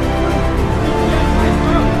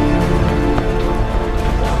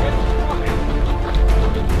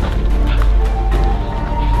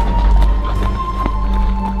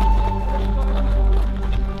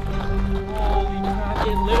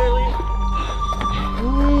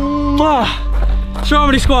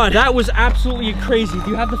 Stromedy squad, that was absolutely crazy.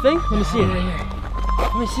 Do you have the thing? Let me see it right here.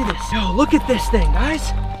 Let me see this. Yo, look at this thing,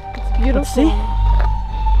 guys. It's beautiful. Let's see.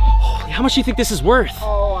 Holy, how much do you think this is worth?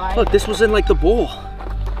 Oh, look, this was in like the bowl.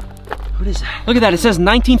 What is that? Look at that, it says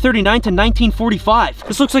 1939 to 1945.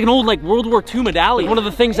 This looks like an old like World War II medallion. One of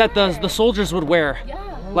the things that the soldiers would wear. Yeah.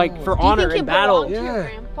 Like for honor in battle. To your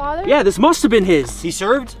grandfather? Yeah, this must have been his. He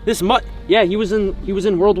served? Yeah, he was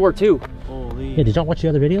in World War II. Holy. Yeah, did y'all watch the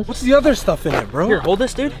other videos? What's the other stuff in it, bro? Here, hold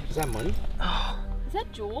this, dude. Is that money? Oh. Is that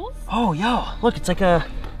jewels? Oh, yo, look, it's like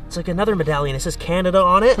another medallion. It says Canada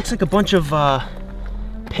on it. Looks like a bunch of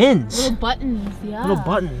pins. Little buttons, yeah. Little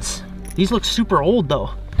buttons. These look super old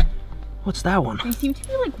though. What's that one? They seem to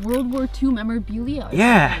be like World War II memorabilia.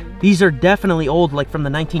 Yeah, these are definitely old, like from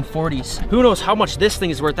the 1940s. Who knows how much this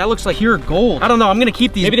thing is worth? That looks like pure gold. I don't know, I'm gonna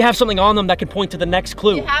keep these. Maybe they have something on them that can point to the next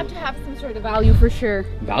clue. You have to have some sort of value for sure.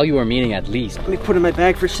 Value or meaning at least. Let me put it in my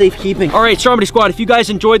bag for safekeeping. All right, Stromedy squad, if you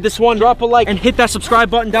guys enjoyed this one, drop a like and hit that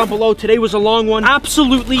subscribe button down below. Today was a long one.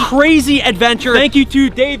 Absolutely crazy adventure. Thank you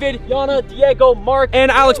to David, Yana, Diego, Mark,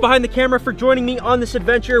 and Alex behind the camera for joining me on this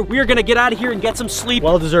adventure. We are gonna get out of here and get some sleep.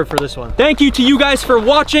 Well deserved for this one. Thank you to you guys for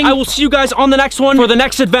watching. I will see you guys on the next one for the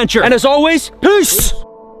next adventure. And as always, peace!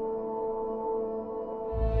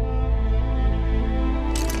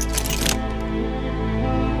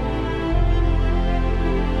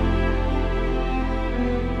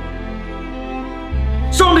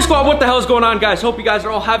 Stromedy squad, what the hell is going on, guys? Hope you guys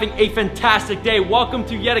are all having a fantastic day. Welcome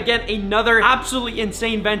to yet again another absolutely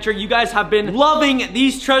insane venture. You guys have been loving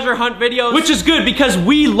these treasure hunt videos, which is good because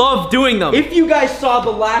we love doing them. If you guys saw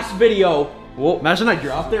the last video, well, imagine I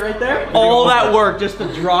dropped it right there. All that work just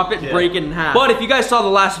to drop it and break it in half. But if you guys saw the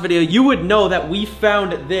last video, you would know that we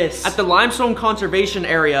found this at the limestone conservation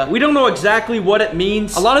area. We don't know exactly what it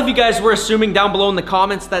means. A lot of you guys were assuming down below in the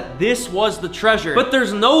comments that this was the treasure. But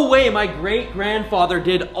there's no way my great-grandfather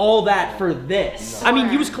did all that for this. No. I mean,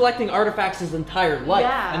 he was collecting artifacts his entire life.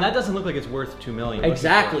 Yeah. And that doesn't look like it's worth 2 million.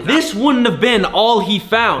 Exactly. This wouldn't have been all he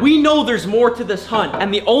found. We know there's more to this hunt.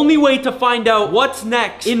 And the only way to find out what's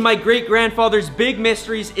next in my great-grandfather's big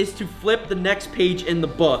mysteries is to flip the next page in the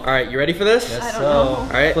book. All right, you ready for this? Yes, I don't know. All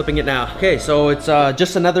right, flipping it now. Okay, so it's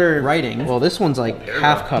just another writing. Well, this one's like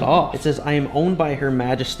half cut off. It says, I am owned by Her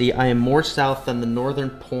Majesty. I am more south than the northern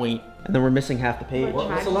point. And then we're missing half the page.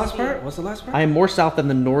 What's the last part? What's the last part? I am more south than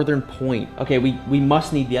the northern point. Okay, we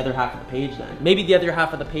must need the other half of the page then. Maybe the other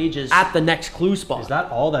half of the page is at the next clue spot. Is that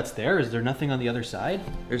all that's there? Is there nothing on the other side?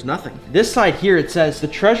 There's nothing. This side here, it says, the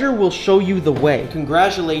treasure will show you the way.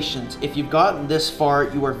 Congratulations. If you've gotten this far,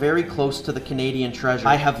 you are very close to the Canadian treasure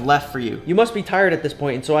I have left for you. You must be tired at this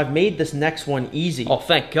point, and so I've made this next one easy. Oh,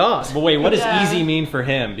 thank God. But wait, what does easy mean for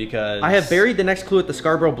him? Because I have buried the next clue at the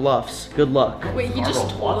Scarborough Bluffs. Good luck. Wait, he just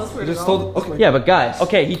told us where to go. Okay. Yeah, but guys,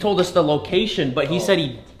 okay, he told us the location, but he said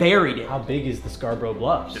he buried it. How big is the Scarborough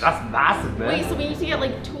Bluffs? That's massive, man. Wait, so we need to get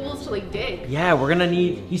like tools to like dig. Yeah, we're gonna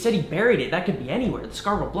need, he said he buried it. That could be anywhere. The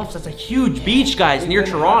Scarborough Bluffs, that's a huge beach, guys, near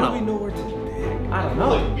Toronto. How do we know where to dig? I don't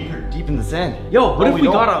know. Like, we are deep in the sand. Yo, what if we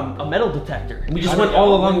got a metal detector? And we just went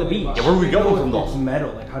all along the beach. Yeah, where are we going from those? It's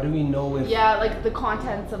metal. Like, how do we know if... Yeah, like the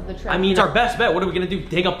contents of the treasure. I mean, it's our best bet. What are we gonna do?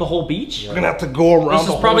 Dig up the whole beach? We're gonna have to go around.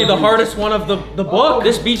 This is probably the hardest one of the book.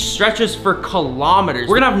 This beach stretches for kilometers.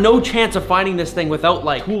 We're gonna have no chance of finding this thing without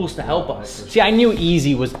like tools to help us. See, I knew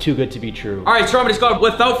easy was too good to be true. All right, Stromedy squad,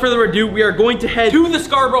 without further ado, we are going to head to the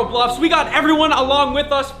Scarborough Bluffs. We got everyone along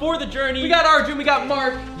with us for the journey. We got Arjun, we got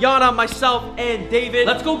Mark, Yana, myself, and David.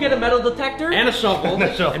 Let's go get a metal detector and a shovel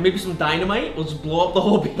and maybe some dynamite. We'll just blow up the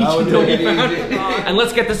whole beach until we found it. And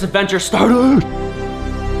let's get this adventure started.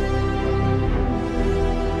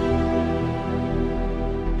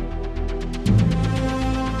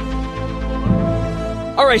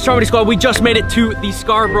 All right, Stromedy Squad, we just made it to the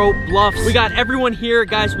Scarborough Bluffs. We got everyone here.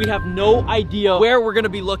 Guys, we have no idea where we're gonna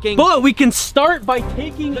be looking, but we can start by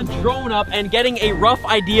taking the drone up and getting a rough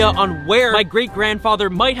idea on where my great-grandfather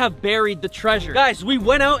might have buried the treasure. Guys, we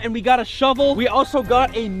went out and we got a shovel. We also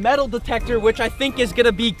got a metal detector, which I think is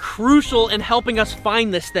gonna be crucial in helping us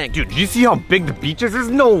find this thing. Dude, did you see how big the beach is? There's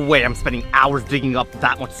no way I'm spending hours digging up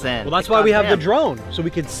that much sand. Well, that's why we have the drone, so we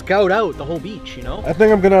could scout out the whole beach, you know? I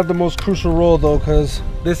think I'm gonna have the most crucial role though, because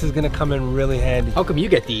this is gonna come in really handy. How come you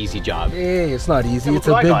get the easy job? Hey, it's not easy. It's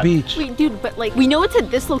a big beach. Wait, dude, but like, we know it's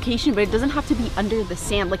at this location, but it doesn't have to be under the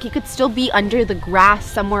sand. Like, it could still be under the grass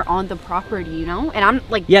somewhere on the property, you know? And I'm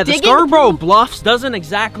like, yeah, the Scarborough Bluffs doesn't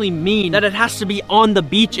exactly mean that it has to be on the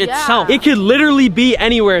beach itself. It could literally be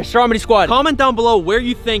anywhere. Stromedy Squad, comment down below where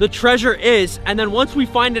you think the treasure is, and then once we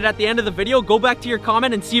find it at the end of the video, go back to your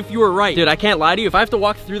comment and see if you were right. Dude, I can't lie to you. If I have to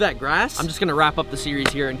walk through that grass, I'm just gonna wrap up the series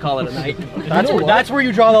here and call it a night. That's where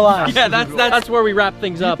you draw the line. Yeah, that's where we wrap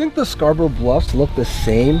things up. Do you think the Scarborough Bluffs look the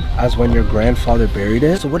same as when your grandfather buried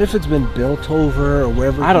it? So what if it's been built over or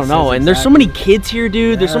wherever? I don't know. And there's so many kids here,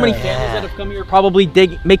 dude. There's so many families that have come here, probably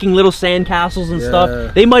making little sand castles and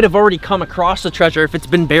stuff. They might have already come across the treasure if it's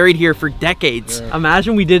been buried here for decades.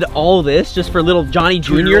 Imagine we did all this just for little Johnny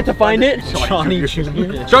Jr. to find it. Johnny Jr.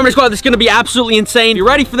 Stromedy Squad, this is gonna be absolutely insane. You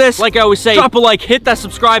ready for this? Like I always say, drop a like, hit that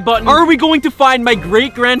subscribe button. Are we going to find my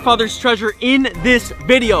great-grandfather's treasure in this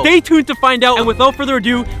video? Stay tuned to find out, and without further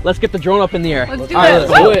ado, let's get the drone up in the air. Let's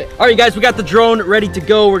do it. All right, guys, we got the drone ready to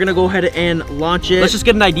go. We're gonna go ahead and launch it. Let's just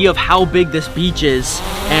get an idea of how big this beach is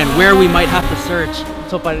and where we might have to search.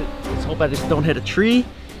 Let's hope I just don't hit a tree.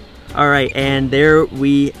 All right, and there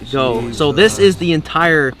we go. Jesus. So this is the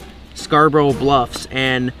entire Scarborough Bluffs,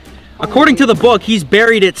 and according to the book, he's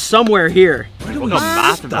buried it somewhere here.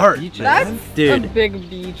 That's a big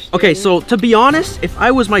beach. Dude. Okay, so to be honest, if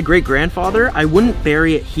I was my great-grandfather, I wouldn't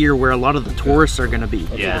bury it here where a lot of the tourists are gonna be.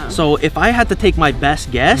 Yeah. So if I had to take my best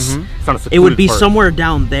guess, it would be somewhere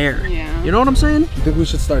down there. Yeah. You know what I'm saying? You think we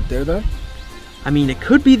should start there then? I mean, it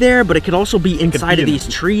could be there, but it could also be inside of these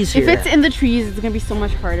trees here. If it's in the trees, it's gonna be so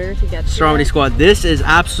much harder to get to. Stromedy Squad, this is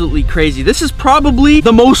absolutely crazy. This is probably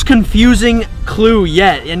the most confusing clue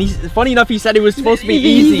yet. And he's funny enough, he said it was supposed to be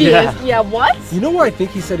easy. Yeah, what? You know why I think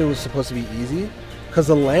he said it was supposed to be easy? Because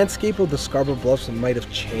the landscape of the Scarborough Bluffs might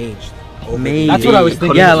have changed. Maybe. That's what I was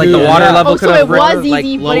thinking. Yeah, like the water level could have was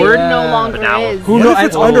easy, like but lowered. it no longer is. Who knows if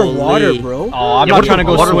it's underwater, bro? Oh, I'm not trying to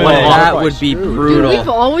go swim. That would be brutal. Dude, we've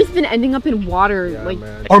always been ending up in water, like.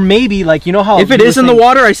 Or maybe, like, you know how if it is in the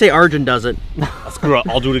water, I say Arjun does it. Screw it,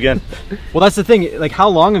 I'll do it again. Well, that's the thing. Like, how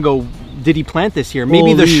long ago did he plant this here?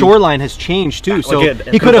 Maybe the shoreline has changed too, so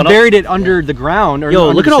he could have buried it under the ground. Or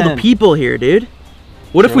yo, look at all the people here, dude.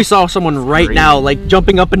 What if we saw someone right now, like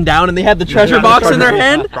jumping up and down, and they had the treasure box in their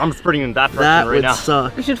hand? I'm sprinting in that direction that right now. That would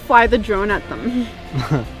suck. We should fly the drone at them.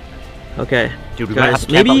 Okay, dude, we guys, have to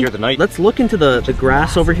camp out maybe here tonight. Let's look into the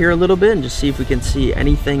grass over here a little bit and just see if we can see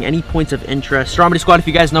anything, any points of interest. Stromedy Squad, if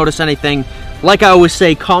you guys notice anything, like I always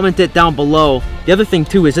say, comment it down below. The other thing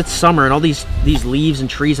too is it's summer and all these leaves and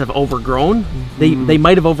trees have overgrown. They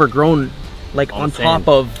might have overgrown like on top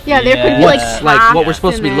of there could be like what we're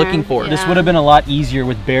supposed to be looking for. This would have been a lot easier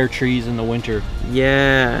with bare trees in the winter.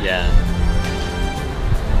 Yeah.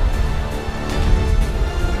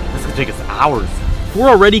 This could take us hours. We're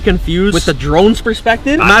already confused with the drone's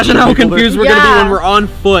perspective. Imagine how confused we're gonna be when we're on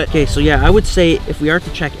foot. Okay, so yeah, I would say if we are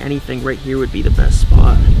to check anything, right here would be the best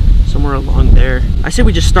spot. Somewhere along there. I say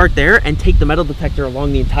we just start there and take the metal detector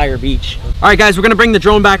along the entire beach. All right, guys, we're gonna bring the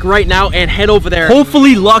drone back right now and head over there.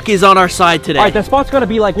 Hopefully luck is on our side today. All right, that spot's gonna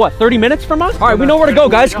be like, what, 30 minutes from us? All right, we know where to go,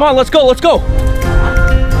 guys. Come on, let's go, let's go.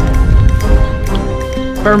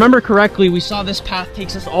 If I remember correctly, we saw this path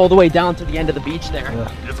takes us all the way down to the end of the beach there.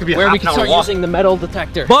 It's gonna be where we can start using the metal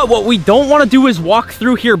detector. But what we don't want to do is walk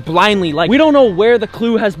through here blindly. Like, we don't know where the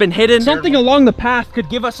clue has been hidden. Something along the path could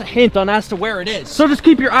give us a hint on as to where it is. So just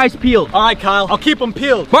keep your eyes peeled. All right, Kyle, I'll keep them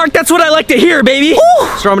peeled. Mark, that's what I like to hear, baby.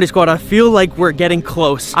 Stromedy Squad, I feel like we're getting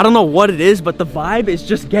close. I don't know what it is, but the vibe is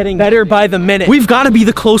just getting better by the minute. We've got to be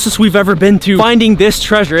the closest we've ever been to finding this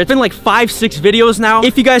treasure. It's been like 5-6 videos now.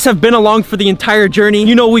 If you guys have been along for the entire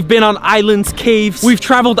journey, you know we've been on islands, caves. We've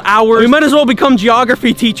traveled hours. We might as well become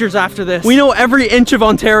geography teachers after this. We know every inch of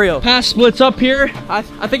Ontario. Path splits up here. I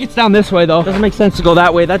think it's down this way though. Doesn't make sense to go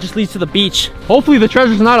that way. That just leads to the beach. Hopefully the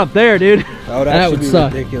treasure's not up there, dude. That would be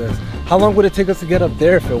suck. Ridiculous. How long would it take us to get up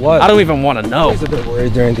there if it was? I don't even want to know. I was a bit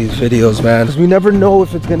worried during these videos, man, because we never know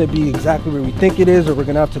if it's going to be exactly where we think it is or we're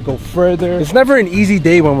going to have to go further. It's never an easy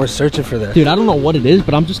day when we're searching for this. Dude, I don't know what it is,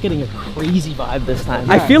 but I'm just getting a crazy vibe this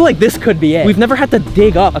time. I feel like this could be it. We've never had to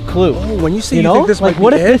dig up a clue. Oh, when you say you think this like, might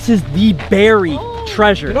what be if this is the buried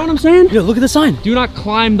treasure. You know what I'm saying? Yo, look at the sign. Do not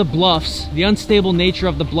climb the bluffs. The unstable nature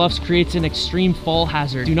of the bluffs creates an extreme fall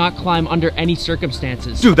hazard. Do not climb under any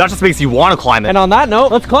circumstances. Dude, that just makes you want to climb it. And on that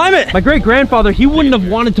note, let's climb it. My great-grandfather, he wouldn't have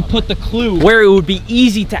wanted to put the clue where it would be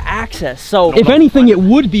easy to access. So if anything, it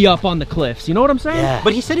would be up on the cliffs. You know what I'm saying? Yeah.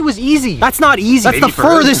 But he said it was easy. That's not easy. That's the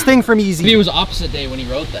furthest thing from easy. Maybe it was opposite day when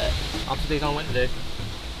he wrote that. Opposite days on Wednesday.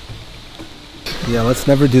 Yeah, let's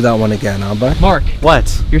never do that one again, huh, bud? Mark.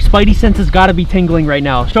 What? Your spidey sense has got to be tingling right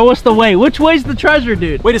now. Show us the way. Which way's the treasure,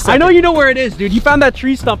 dude? Wait a second. I know you know where it is, dude. You found that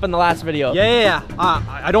tree stump in the last video. Yeah.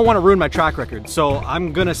 I don't want to ruin my track record, so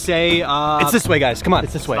I'm gonna say it's this way, guys. Come on.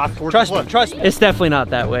 It's this way. Trust me. It's definitely not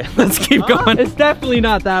that way. Let's keep going. It's definitely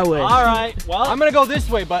not that way. All right. Well, I'm gonna go this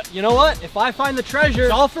way, but you know what? If I find the treasure,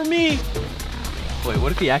 it's all for me. Wait,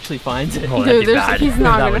 what if he actually finds it? Dude, he's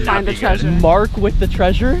not gonna find the treasure. Mark with the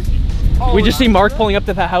treasure? Oh, we just see Mark pulling up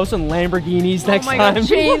to the house in Lamborghinis next time. God,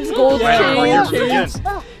 chains, gold chains.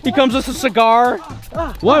 He comes with a cigar.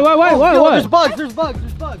 What? There's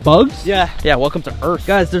bugs. Bugs? Yeah. Yeah, welcome to Earth.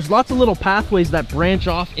 Guys, there's lots of little pathways that branch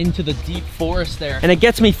off into the deep forest there. And it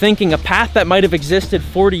gets me thinking, a path that might have existed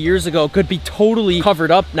 40 years ago could be totally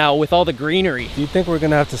covered up now with all the greenery. Do you think we're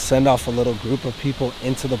gonna have to send off a little group of people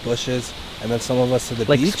into the bushes and then some of us to the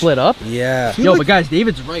beach? Like split up? Yeah. Yo, but guys,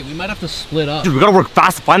 David's right. We might have to split up. Dude, we gotta work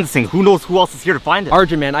fast to find this thing. Who knows who else is here to find it?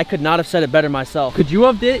 Arjun, man, I could not have said it better myself. Could you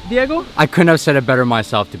have, Diego? I couldn't have said it better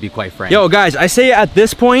myself, to be quite frank. Yo, guys, I say at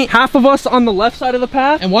this point, half of us on the left side of the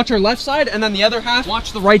path and watch our left side, and then the other half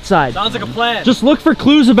watch the right side. Sounds like a plan. Just look for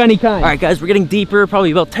clues of any kind. All right, guys, we're getting deeper,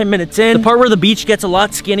 probably about 10 minutes in. The part where the beach gets a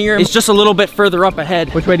lot skinnier is just a little bit further up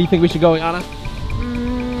ahead. Which way do you think we should go, Yana?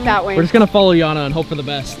 That way. We're just gonna follow Yana and hope for the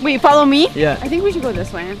best. Wait, follow me? Yeah. I think we should go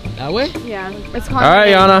this way. That way? Yeah. It's all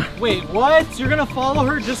right, Yana. Wait, what? You're gonna follow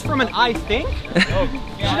her just from an I think?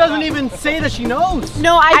 She doesn't even say that she knows.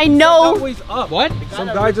 No, I know. That way's up. What? Some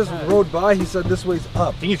guy just rode by, he said this way's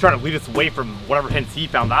up. I think he's trying to lead us away from whatever hints he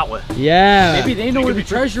found that way. Yeah. Maybe they know where the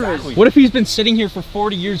treasure is. What if he's been sitting here for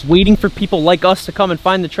 40 years waiting for people like us to come and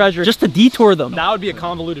find the treasure just to detour them? That would be a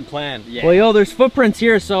convoluted plan. Yeah. Well, yo, there's footprints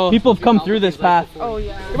here, so people have come through this path. Oh,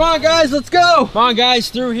 yeah. Come on, guys, let's go. Come on, guys,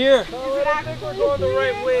 through here. I don't think we're going the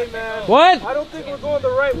right way, man. What? I don't think we're going the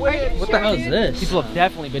right way. What the hell is this? People have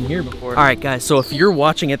definitely been here before. All right, guys, so if you're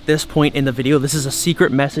watching at this point in the video, this is a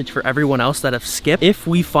secret message for everyone else that have skipped. If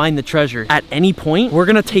we find the treasure at any point, we're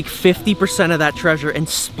gonna take 50% of that treasure and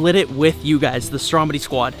split it with you guys, the Stromedy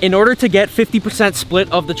squad. In order to get 50% split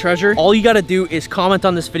of the treasure, all you gotta do is comment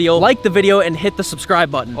on this video, like the video, and hit the subscribe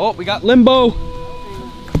button. Oh, we got Limbo.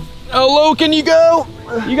 How low can you go?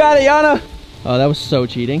 You got it, Yana. Oh, that was so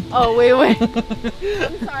cheating. Oh, wait.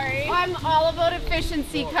 I'm sorry. I'm all about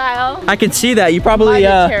efficiency, Kyle. I can see that. You probably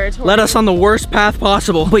led us on the worst path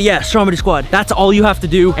possible. But yeah, Stromedy squad, that's all you have to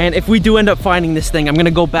do. And if we do end up finding this thing, I'm gonna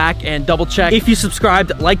go back and double check. If you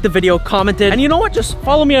subscribed, liked the video, commented, and you know what? Just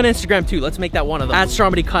follow me on Instagram too. Let's make that one of them. At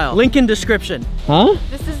Stromedy Kyle. Link in description. Huh?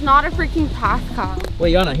 This is not a freaking path, Kyle.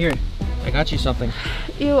 Wait, Yana, here. I got you something.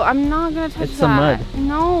 Ew, I'm not gonna touch that. It's some mud.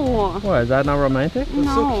 No. What, is that not romantic? No.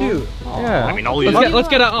 That's so cute. Yeah. I mean, let's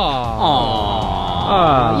get a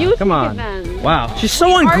aww. You come on. Then. Wow. She's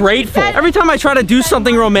so ungrateful. Every time I try to do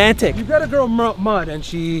something romantic. You got a girl mud and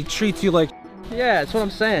she treats you like. Yeah, that's what I'm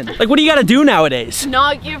saying. Like, what do you gotta do nowadays?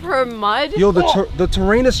 Not give her mud? Yo, the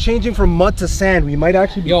terrain is changing from mud to sand. We might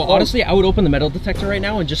actually be Yo, honestly, I would open the metal detector right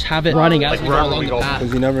now and just have it running as we go along the path.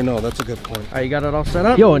 Because you never know. That's a good point. All right, you got it all set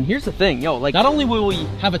up? Yo, and here's the thing. Yo, like, not only will we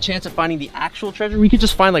have a chance at finding the actual treasure, we could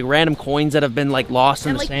just find, like, random coins that have been, like, lost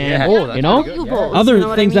in the sand. Yeah. You know?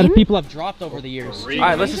 Other things that people have dropped over the years. All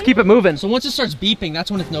right, let's just keep it moving. So once it starts beeping, that's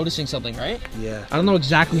when it's noticing something, right? Yeah. I don't know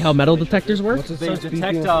exactly how metal detectors work. They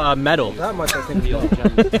detect metal. That much, I think.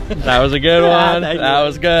 That was a good one. That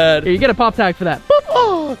was good. Here, you get a pop tag for that.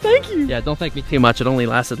 Oh, thank you. Yeah, don't thank me too much. It only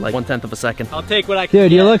lasted like 1/10 of a second. I'll take what I can.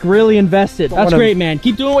 Dude, you look really invested. That's great, man.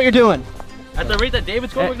 Keep doing what you're doing. At the rate that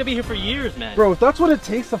David's going, we're gonna be here for years, man. Bro, if that's what it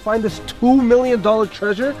takes to find this $2 million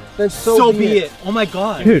treasure, then so be it. Oh my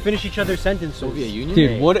god. Dude. Finish each other's sentences. Soviet Union.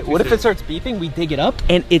 Dude, what if it starts beeping, we dig it up,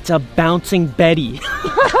 and it's a bouncing Betty?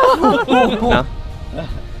 No?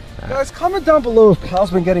 Guys, comment down below if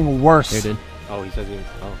Kyle's been getting worse. Here, dude. Oh, he says he.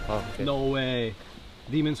 Oh, okay. No way.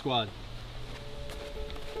 Demon Squad.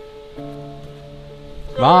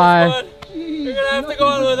 Bye. You're gonna have to go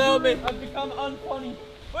on without me. I've become unfunny.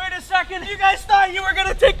 Wait a second. You guys thought you were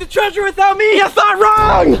gonna take the treasure without me? You thought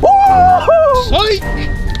wrong.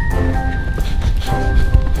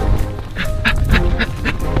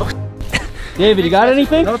 David, you got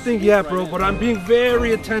anything? Nothing yet, bro, but I'm being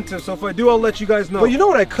very attentive, so if I do, I'll let you guys know. But you know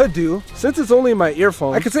what I could do? Since it's only in my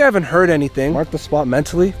earphone, I could say I haven't heard anything. Mark the spot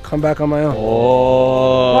mentally, come back on my own.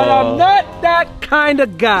 Oh. But I'm not that kind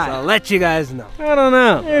of guy. So I'll let you guys know. I don't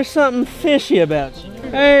know. There's something fishy about you.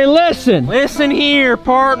 Hey, listen. Listen here,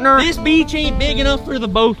 partner. This beach ain't big enough for the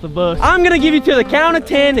both of us. I'm gonna give you to the count of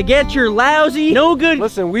 10 to get your lousy, no good.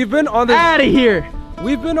 Listen, we've been on this. Out of here.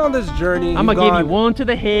 We've been on this journey. I'm gonna give you 1 to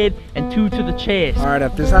the head and 2 to the chest. All right,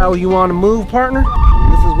 if this is how you want to move, partner,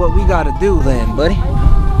 this is what we gotta do then, buddy.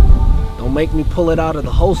 Don't make me pull it out of the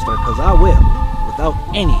holster, because I will, without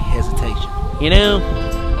any hesitation. You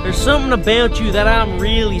know, there's something about you that I'm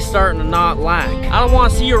really starting to not like. I don't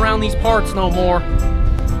want to see you around these parts no more.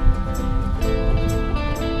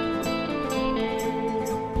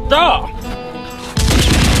 Duh!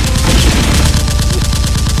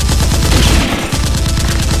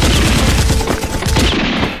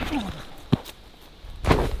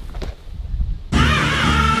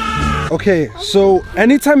 Okay, so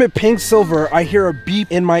anytime it pings silver, I hear a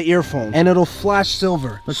beep in my earphone and it'll flash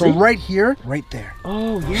silver. So right here, right there.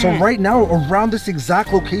 Oh, yeah. So right now, around this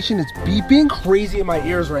exact location, it's beeping crazy in my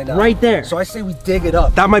ears right now. Right there. So I say we dig it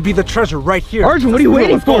up. That might be the treasure right here. Arjun, what are you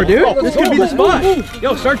waiting for, dude? This could be the spot.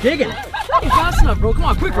 Yo, start digging. Fast enough, bro. Come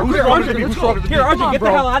on, quick, Here, Arjun, get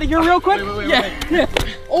the hell out of here real quick. Yeah.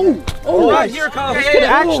 Oh, right here, Kyle. This could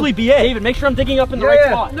actually be it. David, make sure I'm digging up in the right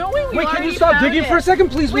spot. No way, Wait, can you stop digging for a second,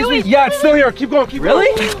 please? Yeah, it's still here. Keep going, keep going.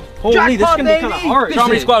 Really? Holy, this is gonna be kind of hard.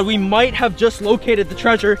 Stromedy squad, we might have just located the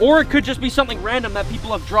treasure, or it could just be something random that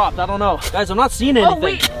people have dropped. I don't know. Guys, I'm not seeing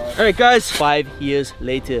anything. All right, guys, 5 years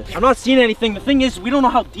later. I'm not seeing anything. The thing is, we don't know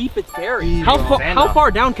how deep it's buried. How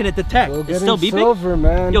far down can it detect? It's still beeping? Silver,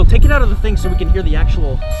 man. Yo, take it out of the thing so we can hear the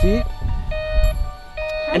actual... See?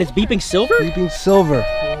 And it's beeping silver? Beeping silver.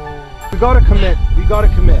 We gotta commit. We gotta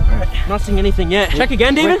commit. I'm not seeing anything yet. Check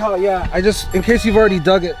again, David? Yeah, I just, in case you've already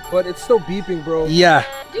dug it, but it's still beeping, bro. Yeah.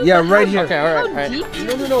 Dude, yeah, right here. Okay, all right.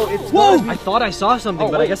 No, it's Whoa! I thought I saw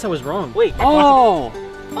something, but I guess I was wrong. Wait. Oh,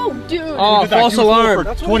 dude. Oh, false alarm.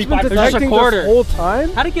 That's 25. There's just a quarter. This whole time?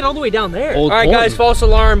 How'd it get all the way down there? All right, guys, false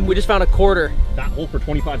alarm. We just found a quarter. That hole for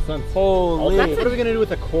 25 cents. Holy. What are we gonna do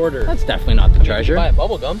with a quarter? That's definitely not the treasure. Buy a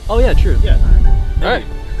bubble gum. Oh yeah, true. Yeah. All right.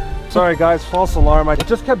 Sorry guys, false alarm. I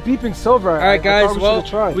just kept beeping silver. All right, guys.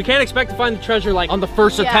 Well, we can't expect to find the treasure like on the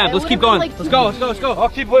first attempt. Let's keep going. Let's go. I'll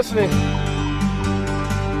keep listening.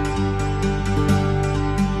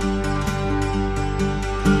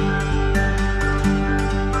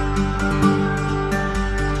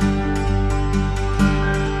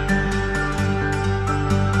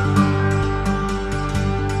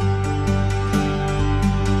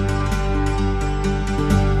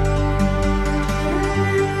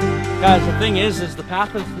 Guys, the thing is the path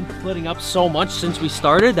has been splitting up so much since we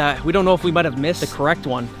started that we don't know if we might have missed the correct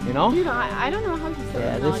one, you know? Dude, I don't know how you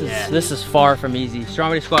said this is far from easy.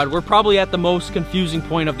 Stromedy squad, we're probably at the most confusing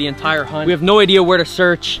point of the entire hunt. We have no idea where to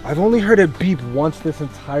search. I've only heard it beep once this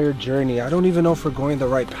entire journey. I don't even know if we're going the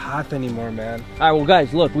right path anymore, man. All right, well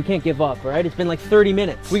guys, look, we can't give up, all right? It's been like 30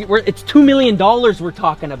 minutes. It's $2 million we're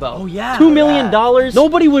talking about. Oh yeah. $2 million?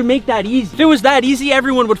 Nobody would make that easy. If it was that easy,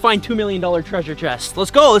 everyone would find $2 million treasure chest.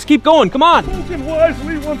 Let's go, let's keep going, come on.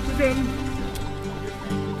 Wisely once again.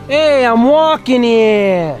 Hey, I'm walking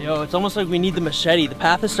here. Yo, it's almost like we need the machete. The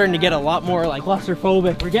path is starting to get a lot more like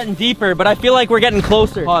claustrophobic. We're getting deeper, but I feel like we're getting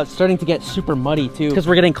closer. Oh, it's starting to get super muddy too because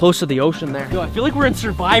we're getting close to the ocean there. Yo, I feel like we're in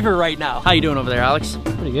Survivor right now. How you doing over there, Alex?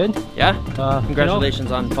 Pretty good. Yeah?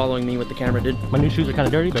 Congratulations on following me with the camera, dude. My new shoes are kind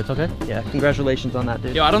of dirty, but it's okay. Yeah, congratulations on that,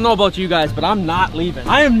 dude. Yo, I don't know about you guys, but I'm not leaving.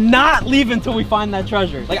 I am not leaving until we find that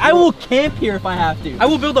treasure. Like, I will camp here if I have to. I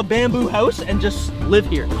will build a bamboo house and just live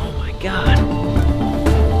here. Oh my God.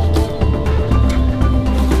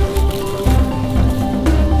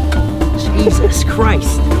 Jesus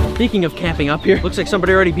Christ. Speaking of camping up here, looks like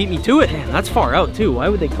somebody already beat me to it. Man, that's far out too. Why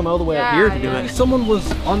would they come all the way up here to do it? Someone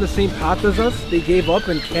was on the same path as us. They gave up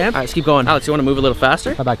and camped. All right, let's keep going. Alex, you want to move a little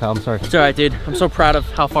faster? My bad, Kyle. I'm sorry. It's all right, dude. I'm so proud of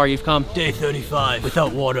how far you've come. Day 35,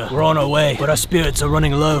 without water. We're on our way, but our spirits are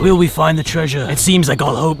running low. Will we find the treasure? It seems like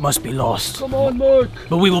all hope must be lost. Come on, Mark.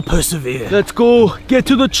 But we will persevere. Let's go. Get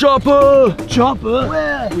to the chopper. Chopper?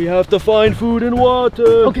 Where? We have to find food and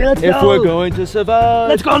water. Okay, let's go. If we're going to survive.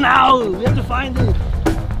 Let's go now. We have to find it.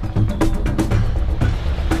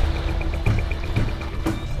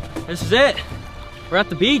 This is it. We're at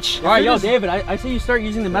the beach. All right, yo, David, I say you start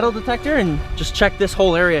using the metal detector and just check this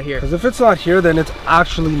whole area here. Because if it's not here, then it's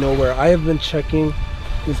actually nowhere. I have been checking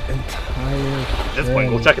this entire At this point,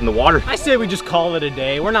 we'll check in the water. I say we just call it a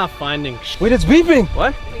day. We're not finding. Wait, it's beeping.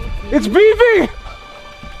 What? It's beeping.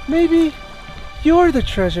 Maybe you're the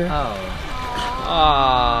treasure. Oh.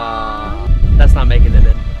 That's not making it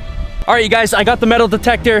in. All right, you guys, I got the metal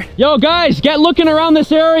detector. Yo, guys, get looking around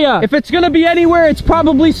this area. If it's gonna be anywhere, it's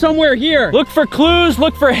probably somewhere here. Look for clues,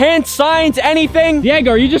 look for hints, signs, anything. Diego,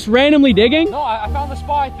 are you just randomly digging? No, I found the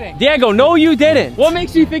spot, I think. Diego, no, you didn't. What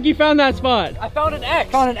makes you think you found that spot? I found an X.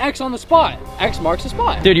 Found an X on the spot. X marks the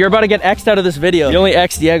spot. Dude, you're about to get X'd out of this video. The only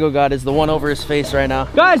X Diego got is the one over his face right now.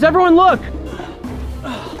 Guys, everyone look.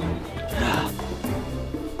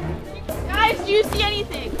 Guys, do you see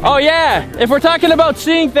anything? Oh yeah, if we're talking about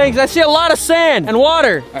seeing things, I see a lot of sand and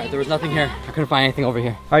water. All right, there was nothing here. I couldn't find anything over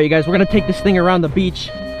here. All right, you guys, we're gonna take this thing around the beach.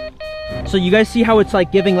 So you guys see how it's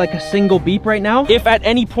like giving like a single beep right now? If at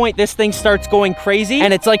any point this thing starts going crazy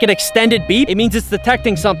and it's like an extended beep, it means it's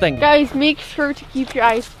detecting something. Guys, make sure to keep your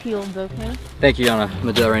eyes peeled, okay? Thank you, Yana. I'm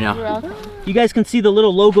gonna do that right now. You're welcome. You guys can see the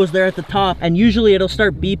little logos there at the top, and usually it'll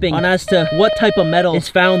start beeping on as to what type of metal is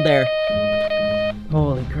found there.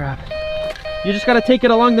 Holy crap. You just gotta take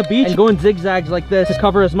it along the beach and go in zigzags like this to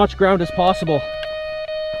cover as much ground as possible.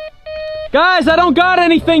 Guys, I don't got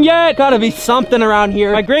anything yet. Gotta be something around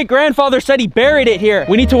here. My great-grandfather said he buried it here.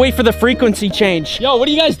 We need to wait for the frequency change. Yo, what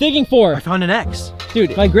are you guys digging for? I found an X.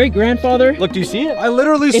 Dude, my great-grandfather... Look, do you see it? I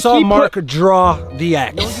literally saw Mark draw the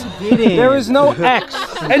X. No, you didn't. There is no X.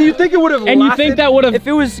 And you think it would have lasted? And you think that would have... If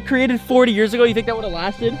it was created 40 years ago, you think that would have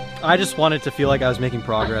lasted? I just wanted to feel like I was making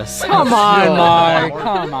progress. Come on, Mark.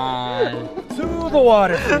 Come on. To the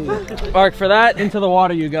water. Mark, for that, into the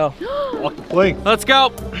water you go. Walk the plank. Let's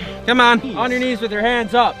go. Come on. On your knees with your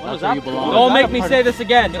hands up. That's where you belong. Don't make me say this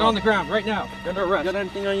again. Get on the ground right now. Get under arrest. Got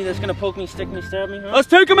anything on you that's gonna poke me, stick me, stab me? Huh? Let's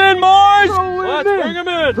take him in, Mars! Let's bring him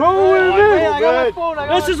in. Throw him in. Hey, I got my phone.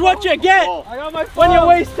 This is what you get I got my phone. when you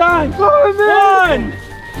waste time. Throw him in.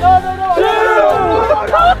 1,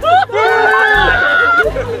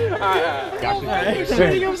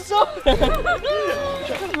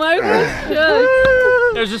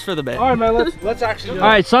 It was just for the bit. All right, man. Let's actually. All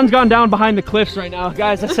right, sun's gone down behind the cliffs right now,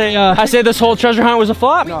 guys. I say this whole treasure hunt was a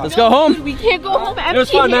flop. Let's go home. We can't go home empty. It was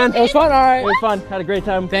fun, man. It was fun. All right. It was fun. Had a great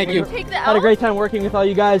time. Thank you. Take the Had a L. great time working with all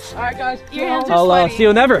you guys. All right, guys. Your hands are I'll sweaty. see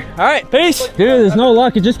you never. All right, peace. Dude, there's no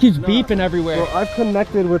luck. It just keeps beeping everywhere. Bro, I've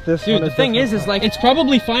connected with this. Dude, the thing is like it's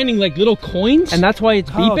probably finding like little coins, and that's why it's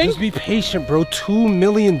beeping. Just be patient, bro. $2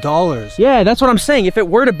 million. Yeah, that's what I'm saying. If it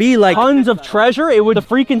were to be like tons of treasure, the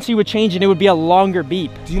frequency would change and it would be a longer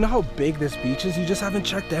beep. Do you know how big this beach is? You just haven't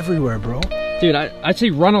checked everywhere, bro. Dude, I'd say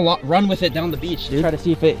run with it down the beach, dude. Try to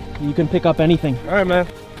see if you can pick up anything. All right, man.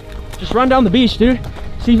 Just run down the beach, dude.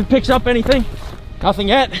 See if it picks up anything. Nothing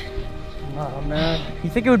yet. Oh, man. You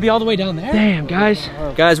think it would be all the way down there? Damn, guys.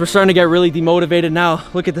 Guys, we're starting to get really demotivated now.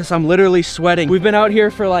 Look at this, I'm literally sweating. We've been out here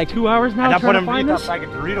for like 2 hours now trying to find this.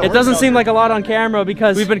 It doesn't seem like a lot on camera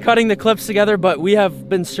because we've been cutting the clips together, but we have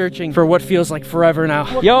been searching for what feels like forever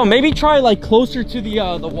now. Yo, maybe try like closer to the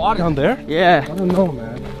water. Down there? Yeah. I don't know,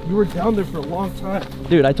 man. You were down there for a long time.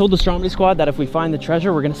 Dude, I told the Stromedy squad that if we find the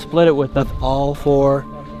treasure, we're gonna split it with all 4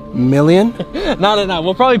 million? No.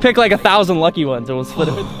 We'll probably pick like 1,000 lucky ones and we'll split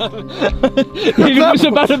it with them. He was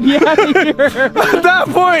about to be out of here. At that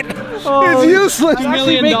point, it's useless. $2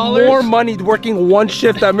 million. Make more money working one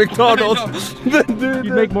shift at McDonald's.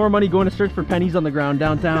 You'd make more money going to search for pennies on the ground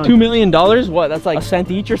downtown. $2 million? What? That's like a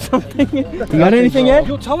cent each or something? You got anything yet?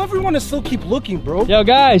 Yo, tell everyone to still keep looking, bro. Yo,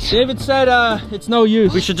 guys, David said it's no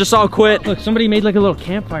use. We should just all quit. Look, somebody made like a little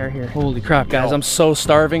campfire here. Holy crap, guys. I'm so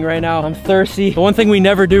starving right now. I'm thirsty. The one thing we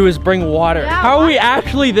never do is bring water. Yeah, how are we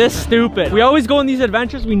actually this stupid? We always go on these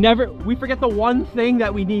adventures. We forget the one thing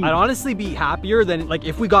that we need. I'd honestly be happier than like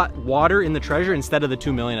if we got water in the treasure instead of the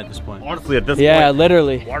 2 million at this point. Honestly, at this point. Yeah,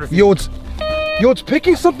 literally. Yo, it's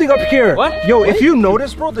picking something up here. What? Yo, if you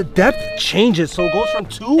notice, bro, the depth changes. So it goes from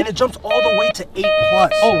 2 and it jumps all the way to 8+.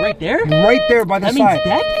 Oh, right there? Right there by the side. That means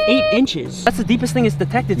depth? 8 inches. That's the deepest thing it's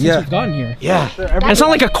detected since we've gotten here. Yeah. And it's not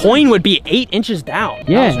like a coin would be 8 inches down.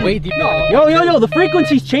 Yeah. That's way deeper. Yo, the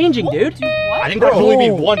frequency's changing, dude. I think there's only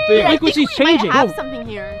be one thing. The frequency's changing. I have something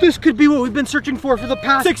here. This could be what we've been searching for the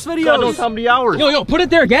past 6 videos. God knows how many hours. Yo, put it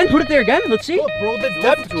there again. Put it there again. Let's see. Look, bro, the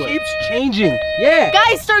depth keeps changing. Yeah.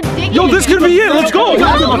 Guys, start digging. Yo, this could be it. Let's go. Get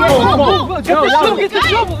the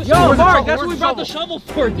shovel. Yo, Mark, that's what we brought the shovel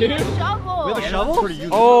for, dude. Shovel. With a shovel?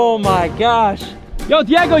 Oh my gosh. Yo,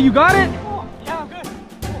 Diego, you got it?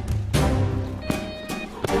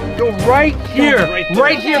 Yo, right here.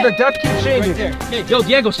 Right here, the depth keeps changing. Hey, yo,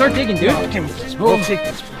 Diego, start digging, dude. Give me this, bro. Take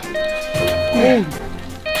this.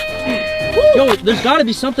 Yo, there's gotta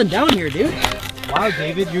be something down here, dude. Wow,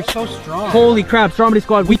 David, you're so strong. Holy crap, Stromedy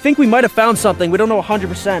squad. We think we might have found something. We don't know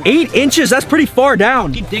 100%. 8 inches, that's pretty far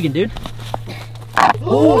down. Keep digging, dude.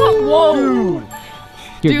 Whoa. Dude.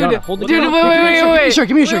 Dude, hold the Dude, wait. Give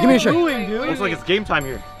me a shirt. Looks like it's game time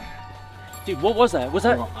here. Dude, what was that? Was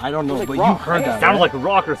that? I don't know, like but rock, you heard right? that. Sounded like a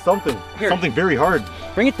rock or something. Here. Something very hard.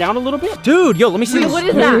 Bring it down a little bit. Dude, yo, let me see Dude, this. what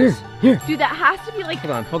is that? Here. Dude, that has to be like.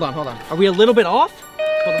 Hold on. Are we a little bit off?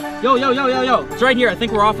 Hold on. Yo. It's right here. I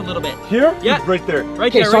think we're off a little bit. Here? Yeah. It's right there. Right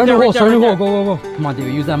Okay, there, start right in there, the right hole, there, Go. Come on,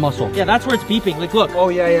 David, use that muscle. Yeah, that's where it's beeping. Like, look. Oh,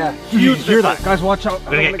 yeah. You hear that? Guys, watch out.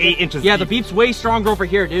 We're gonna get 8 inches Yeah, deep. the beep's way stronger over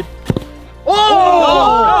here, dude.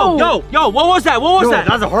 Oh! Yo, what was that? What was that?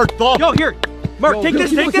 That's a hard thump. Yo, here. Mark, take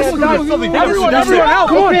this. Everyone, help.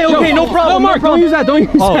 Okay, no problem. Mark, don't use that, don't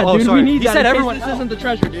use that, dude. Sorry. We need He that. said everyone. This isn't the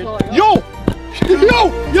treasure, dude. Yo!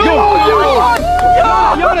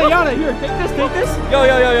 Yana, here, take this. Yo.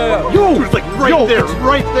 Dude, it's like right there,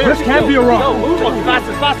 right there. This can't be a rock. Yo, move on.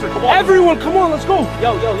 Faster, come on. Everyone, come on, let's go.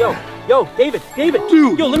 Yo, David.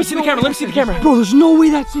 Dude. Yo, let me see the camera. Bro, there's no way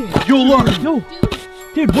that's it. Yo, look. Yo.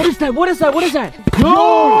 Dude, what is that? Yo!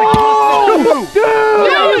 Dude,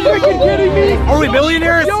 are you freaking kidding me? Are we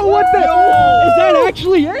millionaires? Yo, what the? Is that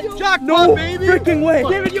actually it? Jackpot, baby. Freaking way.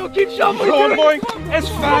 David, yo, keep shuffling. Going as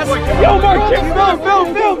fast. Yo, Mark,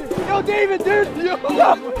 film. Yo, David, dude. Yo,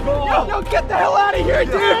 get the hell out of here,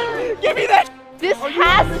 dude. Give me that. This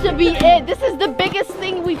has to be it. This is the biggest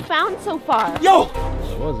thing we've found so far. Yo.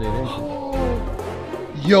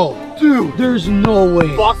 Yo, dude. There's no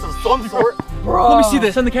way. Box of some sort. Bro. Let me see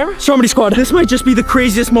this on the camera. Stromedy squad, this might just be the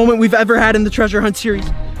craziest moment we've ever had in the treasure hunt series.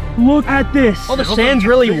 Look at this. Oh, the sand's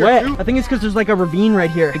really wet. I think it's because there's like a ravine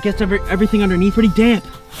right here. It gets everything underneath pretty damp.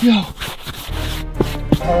 Yo.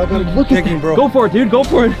 Look at bro. Go for it, dude. Go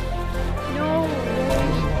for it.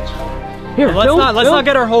 Here, let's not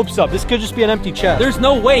get our hopes up. This could just be an empty chest. There's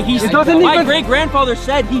no way. My great-grandfather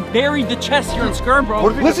said he buried the chest here in Scarborough.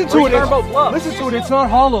 Listen to it. It's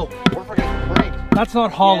not hollow. That's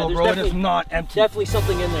not hollow, bro. It is not empty. Definitely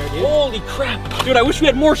something in there, dude. Holy crap. Dude, I wish we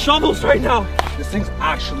had more shovels right now. This thing's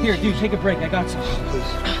actually here, dude, take a break. I got some.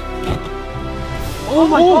 Oh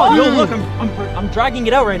my god. Yo, look, I'm dragging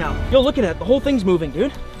it out right now. Yo, look at it. The whole thing's moving,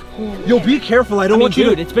 dude. Yo, be careful. I don't want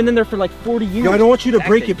you it's been in there for like 40 years. Yo, I don't want you to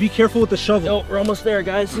break it. Be careful with the shovel. Yo, we're almost there,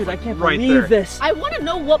 guys. Dude, I can't believe this. I want to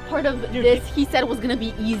know what part of this he said was going to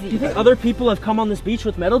be easy. Do you think other people have come on this beach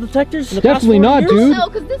with metal detectors? Definitely not, dude. No,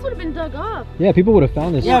 because this would have been dug up. Yeah, people would have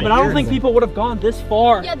found this. Yeah, but I don't think people would have gone this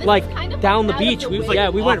far, Yeah, this like is kind of down the out beach. of We the way.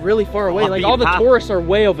 went really far away. Like all the tourists are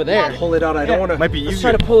way over there. Pull it out. I don't want to. Might be easier. Let's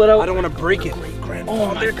try to pull it out. I don't want to break it.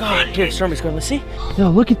 Oh my god. Here, Stromedy's going. Let's see. Yo,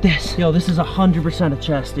 look at this. Yo, this is 100% a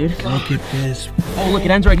chest, dude. Look at this. Oh, look,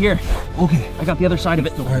 it ends right here. Okay. I got the other side of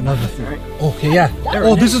it. All right, another thing. Okay, yeah.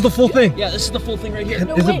 Oh, this is the full thing. Yeah, this is the full thing right here.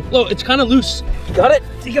 Is it? Look, it's kind of loose. You got it?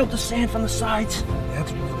 Dig out the sand from the sides.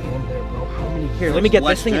 That's really in there, bro. How many? Here, let me get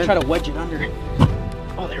this thing and try to wedge it under.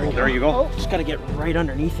 Oh, there you go. go. Just gotta get right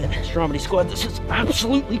underneath it. Stromedy squad, this is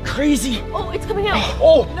absolutely crazy. Oh, it's coming out.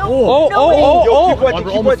 Oh, no.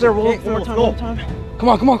 Yo, keep wet there. One more time. Come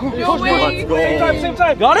on. No way. Same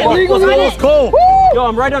time. Got it? Let's go. Yo,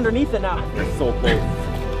 I'm right underneath it now. It's so close.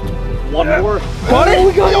 One more. Got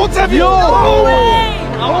it? Yo, it's heavy. No way!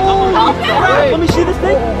 Let me see this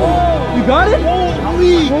thing. You got it?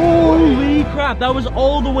 Holy crap, that was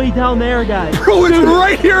all the way down there, guys. Bro, it's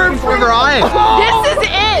right here in front of our eyes. This is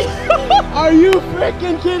it. Are you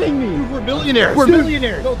freaking kidding me? We're millionaires.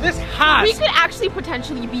 No, this has. We could actually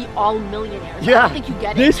potentially be all millionaires. Yeah. I don't think you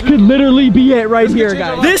get it. This could literally be it right here,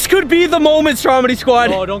 guys. This could be the moment, Stromedy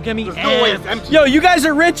squad. Oh, don't get me. There's no way it's empty. Yo, you guys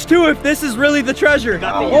are rich too if this is really the treasure.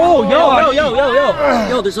 Oh,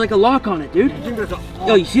 yo, there's like a lock on it, dude.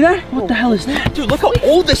 Yo, you see that? What the hell is that? Dude, look how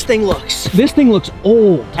old this thing looks. This thing looks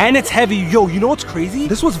old. And it's heavy. Yo, you know what's crazy?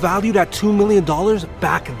 This was valued at $2 million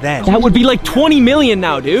back then. That would be like 20 million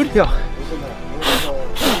now, dude. Yo.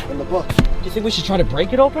 In the book. Do you think we should try to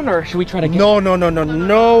break it open or should we try to get No.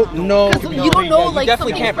 Because you don't know, like,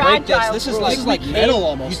 definitely something can't break this. fragile. This is like metal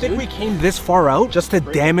almost. You think we came this far out just to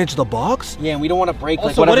damage the box? Yeah, and we don't want to break like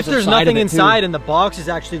Also, what if whatever's there's nothing of it, too. inside and the box is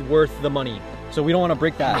actually worth the money? So we don't want to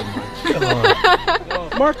break that.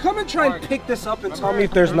 Mark, come and try and pick this up and tell me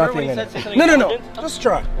if there's nothing in it. No. Just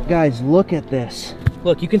try. Guys, look at this.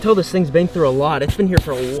 Look, you can tell this thing's been through a lot. It's been here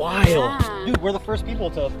for a while. Yeah. Dude, we're the first people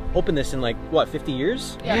to open this in like, what, 50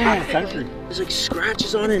 years? Yeah. There's like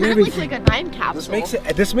scratches on it and It looks everything. like a time capsule.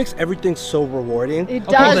 This makes everything so rewarding. It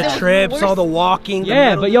All does. the trips, all the walking.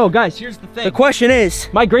 Yeah, but yo, guys, here's the thing. The question is,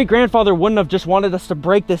 my great-grandfather wouldn't have just wanted us to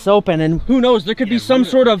break this open, and who knows, there could be some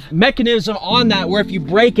sort of mechanism on that where if you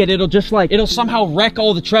break it, it'll just like, it'll somehow wreck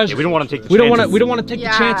all the treasure. Yeah, we don't want to take the We don't chances. want to take the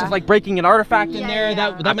chance of like breaking an artifact in there.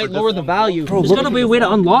 That might lower the value. Bro, There's gotta be a way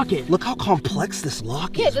to unlock it. Look how complex this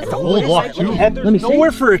lock Yeah, is. this The is old lock. right, and there's Let me see.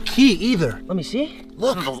 nowhere for a key either. Let me see.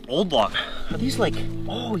 Look, those old locks. Are these like,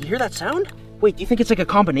 oh, you hear that sound? Wait, do you think it's like a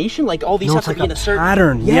combination? Like all these No, have it's to like be in a a certain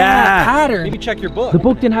pattern. Yeah, pattern. Maybe check your book. The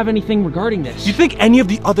book didn't have anything regarding this. You think any of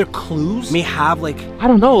the other clues may have like I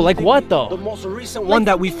don't know, like what the though? most recent one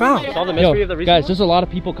that we found? All the mystery of the Guys, there's a lot of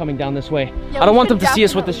people coming down this way. Yeah, I don't we want them could to see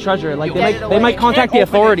us with this definitely treasure. Like get it they might away. contact the Can't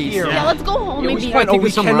open it authorities. here. Yeah, let's go home. we Maybe. should probably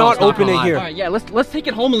we cannot open it here. All right, yeah, let's take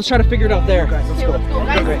it home and let's try to figure it out there. Guys, let's Okay, go. let's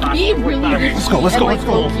go, guys. Be really Let's go, let's and, go, like, let's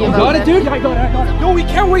go. low-key You about got it, this. dude? I got it. No, we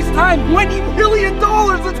can't waste time. $20 million.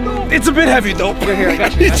 Let's go. It's a bit heavy though. Here, I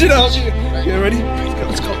got you. You ready?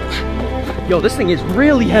 Let's go. Yo, this thing is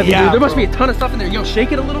really heavy, Yeah, dude. There must bro. be a ton of stuff in there. Yo,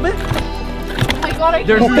 shake it a little bit. Oh my god, I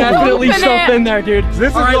There's can't definitely open stuff it. in there, dude.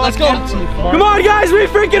 This All is right, not let's go. empty. Come on, guys, we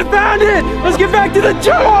freaking found it. Let's get back to the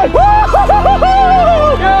job.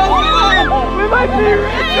 We might be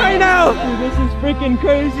rich right now. Dude, this is freaking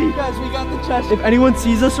crazy. Guys, we got the chest. If anyone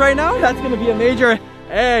sees us right now, that's gonna be a major,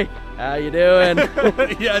 hey, how you doing?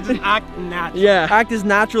 Yeah, just act natural. Yeah, act as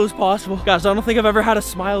natural as possible. Guys, I don't think I've ever had a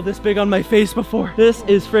smile this big on my face before. This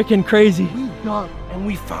is freaking crazy. We done, and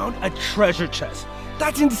we found a treasure chest.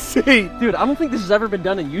 That's insane. Dude, I don't think this has ever been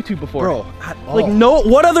done in YouTube before. Bro, at all. Like, no,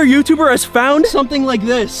 what other YouTuber has found something like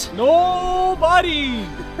this? Nobody.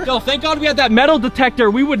 Yo, thank God we had that metal detector.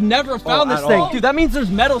 We would never have found Oh, this at thing. all. Dude, that means there's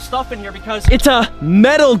metal stuff in here because it's a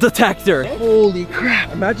metal detector. Holy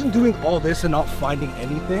crap. Imagine doing all this and not finding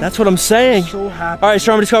anything. That's what I'm saying. So happy. All right,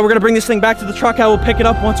 Stromedy Squad, we're gonna bring this thing back to the truck. I will pick it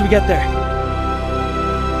up once we get there.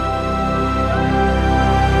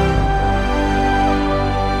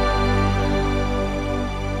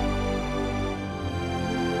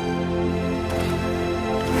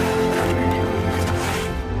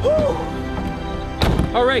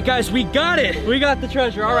 All right, guys, we got it. We got the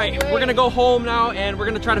treasure. All right, we're gonna go home now and we're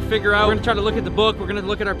gonna try to figure out, we're gonna try to look at the book, we're gonna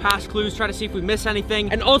look at our past clues, try to see if we miss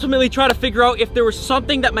anything, and ultimately try to figure out if there was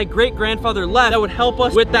something that my great-grandfather left that would help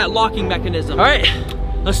us with that locking mechanism. All right,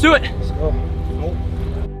 let's do it. Let's go.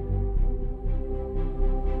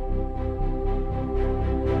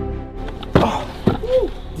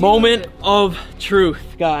 Moment of truth,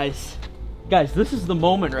 guys. Guys, this is the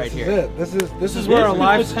moment right here. This is where our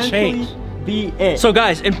lives change. Be it. So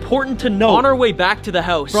guys, important to note, on our way back to the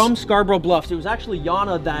house from Scarborough Bluffs, it was actually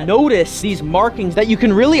Yana that noticed these markings that you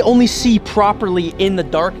can really only see properly in the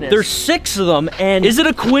darkness. There's 6 of them, and is it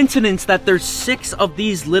a coincidence that there's 6 of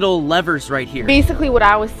these little levers right here? Basically, what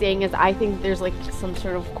I was saying is I think there's like some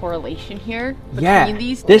sort of correlation here between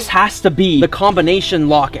these. This has to be the combination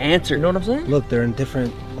lock answer. You know what I'm saying? Look, they're in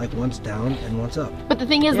different, like one's down and one's up. But the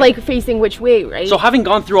thing is, like, facing which way, right? So having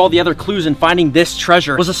gone through all the other clues and finding this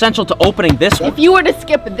treasure was essential to opening this one. If you were to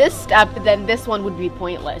skip this step, then this one would be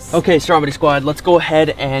pointless. Okay, Stromedy Squad, let's go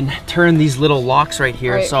ahead and turn these little locks right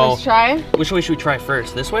here. All right, so let's try. Which way should we try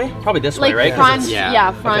first? This way? Probably this Like way, right? front, Yeah.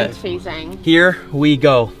 yeah, front Okay. facing. Here we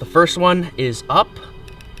go. The first one is up.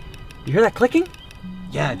 You hear that clicking?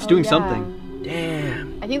 Yeah, it's doing something.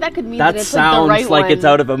 Damn. I think that could mean That that it's sounds like, the right like one. it's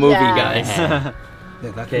out of a movie, Yeah. guys. Yeah,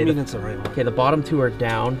 that Okay, could mean it's the right one. Okay, the bottom 2 are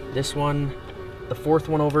down. This one, the 4th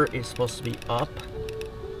one over is supposed to be up.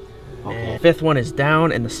 Okay. And 5th one is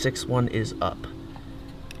down, and the 6th one is up.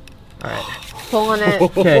 All right. Pulling it.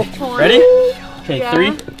 Okay, Pulling ready? it. Okay, Yeah.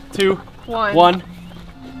 3, 2, 1. 1.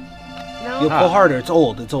 No. You'll pull harder. It's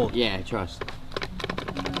old. It's old. Yeah, I trust.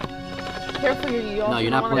 Careful, you also No, you're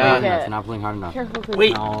don't not wanna pulling hard break enough. it. You're not pulling hard enough. Careful, 'cause-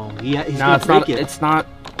 Wait. No, he's No, gonna it's not. break it. It's not.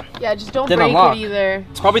 Yeah, just don't Didn't break unlock. it either.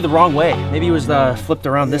 It's probably the wrong way. Maybe it was flipped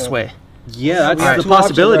around this way. Yeah, that's Alright. the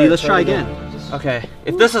possibility. Let's try again. Okay.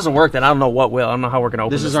 If this doesn't work, then I don't know what will. I don't know how we're gonna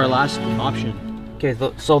open this. This is our thing. last option. Okay,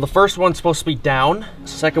 so the first one's supposed to be down.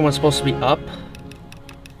 Second one's supposed to be up.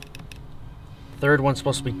 Third one's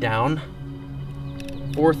supposed to be down.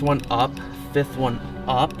 4th one up. 5th one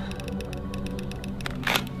up.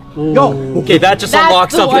 Go. Okay, that just That's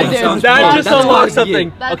unlocked the something. one, dude. That just That's unlocked what I did.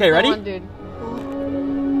 something. That's Okay, the ready? one, dude.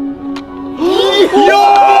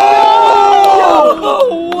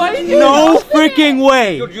 No freaking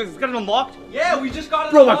way. Yo, you just got it unlocked? Yeah, we just got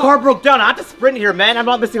it. Bro, my car broke down. I had to sprint here, man. I'm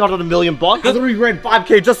not missing out on $1 million. I literally ran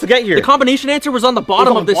 5K just to get here. The combination answer was on the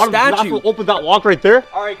bottom of this statue. Open that lock right there.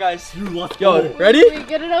 All right, guys. Let's Yo, ready? We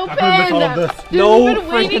get it open. miss all of this. Dude, No we've been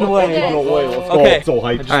waiting freaking for way. this. No way. Let's go. Okay. I'm so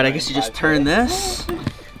hyped. All right, I guess you just turn this.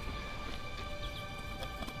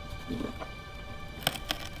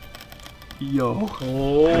 Yo.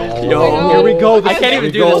 Yo. Here we go. I can't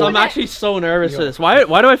even do this. I'm actually so nervous for this. Why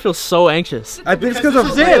do I feel so anxious? I think it's because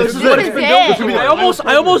of This is it. I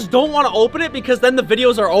almost don't want to open it because then the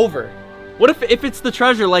videos are over. What if it's the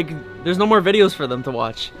treasure, like there's no more videos for them to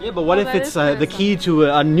watch? Yeah, but what if that it's is the awesome. key to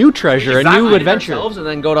a new treasure, a new adventure? And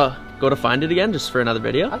then go to go to find it again just for another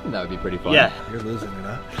video? I think that would be pretty fun. Yeah. You're losing it,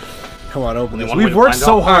 huh? Come on, open this. We've We've worked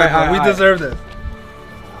so hard. Right, we deserve this.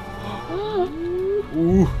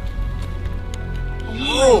 Ooh.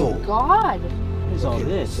 Oh my god. What is all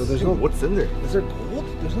this? So there's no. What's in there? Is there gold?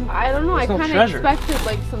 There's no. I don't know. I no kind of treasure. expected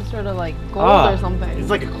like some sort of like gold or something. It's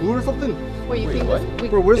like a clue or something? Wait, you think this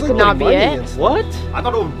Bro, where's it like could not be money it? and stuff? What? I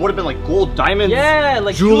thought it would have been like gold, diamonds, Yeah,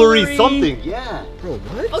 like jewelry, something. Yeah. Bro,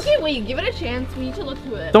 what? Okay, wait. Give it a chance. We need to look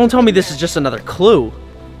through it. Don't tell me this is just another clue.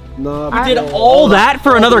 No. You did all that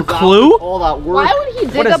for another clue? All that work. Why would he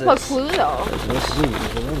dig What is up a this? clue though? Let's see.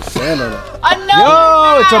 There's a lot of sand on it. Another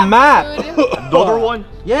Yo, it's a map. dude. Another one?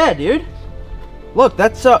 Yeah, dude. Look,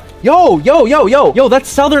 that's yo, that's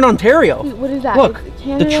Southern Ontario. Wait, what is that? Look, It's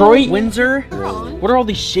Canada? Detroit, Windsor. Wrong. What are all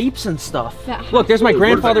these shapes and stuff? That has Look, there's my to be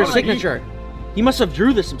grandfather's Detroit. signature. He must have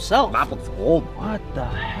drew this himself. Map looks old. What the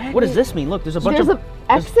heck? What does this mean? Look, there's a bunch There's of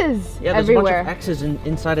X's yeah, there's everywhere. a bunch of X's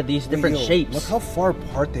inside of these different Yo, shapes. Look how far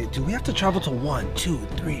apart they do. We have to travel to 1, 2,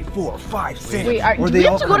 3, 4, 5, 6. Wait, Where do they we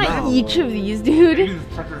have all to go come to out. each of these, dude?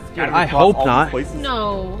 I hope not.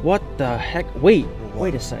 No. What the heck? Wait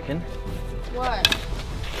a second. What?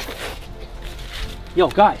 Yo,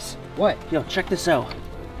 guys. What? Yo, check this out.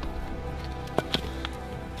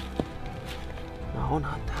 No,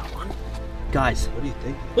 not that one. Guys, What do you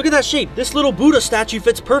think? look at that shape. This little Buddha statue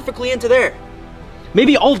fits perfectly into there.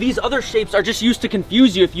 Maybe all these other shapes are just used to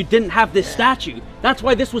confuse you if you didn't have this statue. That's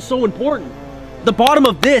why this was so important. The bottom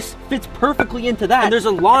of this fits perfectly into that. And there's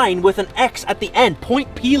a line with an X at the end.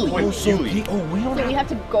 Point Peely. We don't So we have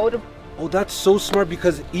to go to. Oh, that's so smart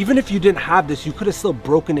because even if you didn't have this, you could have still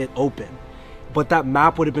broken it open. But that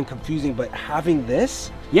map would have been confusing. But having this,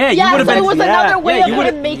 Yeah, you Yeah, would have so been. it was another way yeah, of you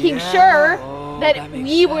would've- him making sure that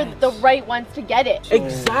we were the right ones to get it.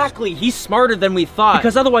 Exactly. He's smarter than we thought.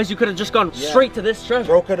 Because otherwise you could have just gone straight to this treasure.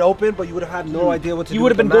 broke it open, but you would have had no idea what to do. You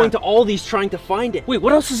would have with been the going map. to all these trying to find it. Wait,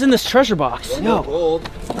 what else is in this treasure box? No gold.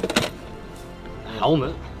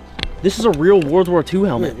 Helmet. This is a real World War II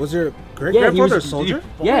helmet. Wait, was your great Yeah, he grandfather a was- soldier?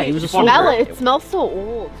 Yeah, he was a Smell soldier. it. It smells so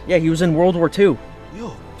old. Yeah, he was in World War II.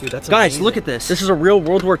 Yo, dude, that's Guys, amazing. look at this. This is a real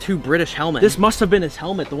World War II British helmet. This must have been his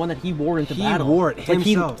helmet, the one that he wore into He battle. wore it It's like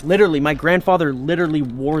himself. literally, my grandfather literally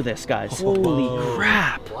wore this, guys. Holy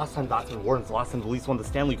crap. Last time that's been worn, the last time the Leafs won the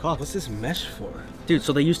Stanley Cup. What's this mesh for? Dude,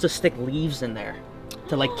 so they used to stick leaves in there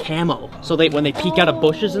to like camo. So they when they peek out of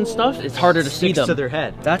bushes and stuff, it's harder to see Sticks them. to their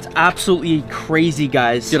head. That's absolutely crazy,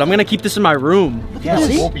 guys. Dude, I'm gonna keep this in my room. Yeah,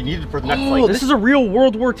 See? it won't be needed for the next Oh, like. this is a real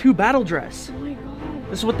World War II battle dress. Oh my god.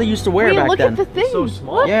 This is what they used to wear Wait, back look then. at the thing. So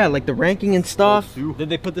small. Yeah, like the ranking and stuff. Did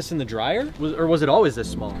they put this in the dryer? Or was it always this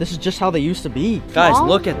small? This is just how they used to be. Guys, Small?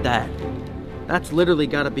 look at that. That's literally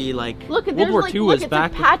gotta be like Look, World there's War like, II look, was it's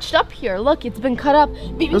back. like patched up here. Look, it's been cut up.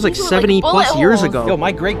 Maybe It was like these were, 70 plus bullet years holes. ago. Yo,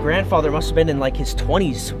 my great grandfather must have been in like his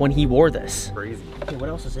 20s when he wore this. Crazy. Okay, what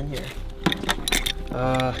else is in here?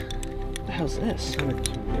 What the hell's this?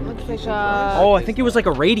 Looks like a. Oh, I think it was like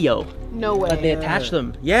a radio No way. that they attached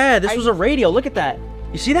them. Yeah, this was a radio. Look at that.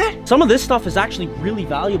 You see that? Some of this stuff is actually really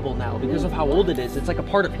valuable now because of how old it is. It's like a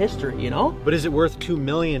part of history, you know? But is it worth $2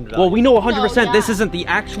 million? Well, we know 100% this yeah. isn't the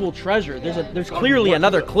actual treasure. There's clearly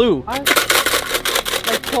another clue. Like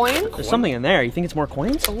coins? There's something in there. You think it's more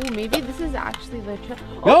coins? Oh, maybe this is actually the treasure.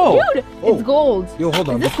 Yo! Oh, dude, Oh. it's gold. Yo, hold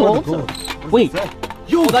on. Is this Before the gold? gold. Wait.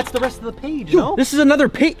 Yo, that's the rest of the page, no? This is another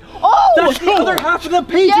page. Oh! That's the other half of the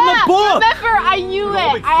page in the book. Remember, I knew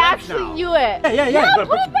it. I actually knew it. Yeah.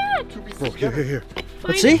 Put it back. Bro, here.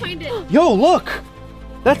 Let's see. Find it. Yo, look.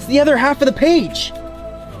 That's the other half of the page.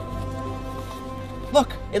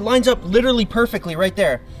 Look, it lines up literally perfectly right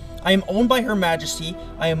there. I am owned by Her Majesty.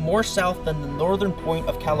 I am more south than the northern point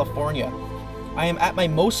of California. I am at my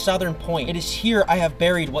most southern point. It is here I have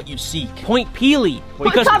buried what you seek. Point Peely.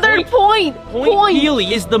 Because Southern Point. Point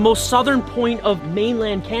Peely is the most southern point of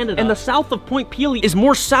mainland Canada. And the south of Point Peely is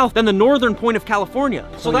more south than the northern point of California.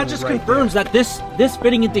 So that just confirms that this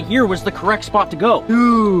fitting into here was the correct spot to go.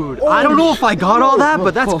 Dude, I don't know if I got all that,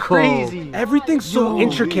 but that's crazy. Everything's so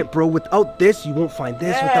intricate, bro. Without this, you won't find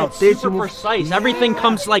this. Without this, super you won't. precise. Everything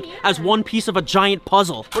comes like as one piece of a giant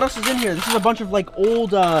puzzle. What else is in here? This is a bunch of like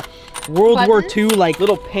old World War II like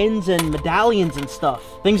little pins and medallions and stuff.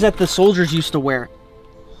 Things that the soldiers used to wear.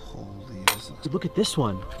 Dude, look at this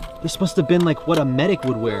one. This must have been like what a medic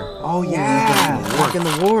would wear. Oh yeah. Back in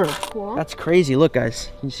the war. Cool. That's crazy. Look,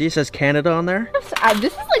 guys. You see it says Canada on there? This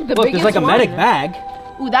is like the Look, biggest there's like a one. medic bag.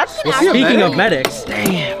 Ooh, that's Well, actually. speaking of medics.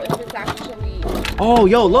 Damn. If it's actually. Oh,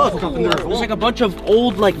 yo, look. There's like a bunch of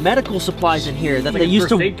old like medical supplies in here that they used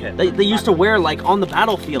to they used to wear like on the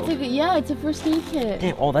battlefield. It's like yeah, it's a first aid kit.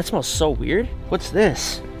 Damn, oh, that smells so weird. What's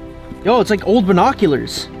this? Yo, it's like old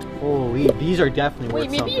binoculars. Holy, these are definitely Wait,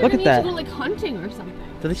 worth maybe something. you're Look gonna at need that. to go like hunting or something.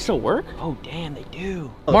 Do they still work? Oh, damn, they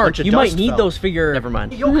do. Mark, you might need those for your... Never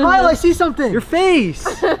mind. Yo, Kyle, I see something. Your face.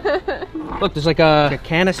 Look, there's like a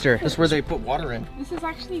canister. That's where they put water in. This is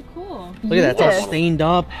actually cool. Look at that, it's all stained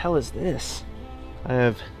up. Hell is this? I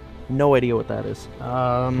have no idea what that is.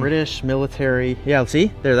 British military. Yeah,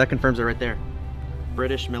 see? There, that confirms it right there.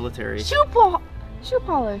 British military. Shoe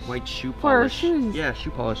polish. White shoe For our polish. shoes. Yeah,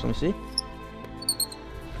 shoe polish. Let me see.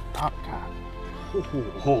 Top God.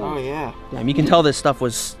 Oh yeah. Yeah, you can tell this stuff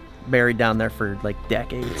was buried down there for like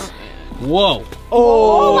decades. Whoa.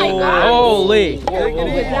 Oh my God. Holy. Look at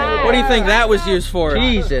that. What do you think that was used for?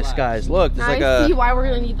 Jesus, guys, look. There's like I see a... why we're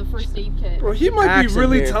gonna need the first aid kit. Bro, he might be accent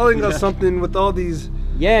really here. telling us something with all these.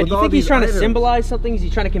 Yeah, do you think he's trying to items. symbolize something? Is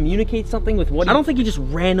he trying to communicate something with what? I don't think he just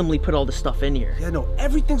randomly put all this stuff in here. Yeah, no,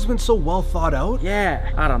 everything's been so well thought out.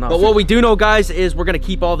 Yeah, I don't know. But what we do know, guys, is we're gonna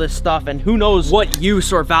keep all this stuff, and who knows what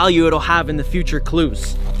use or value it'll have in the future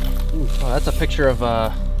clues. Ooh, oh, that's a picture of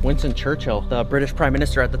Winston Churchill, the British Prime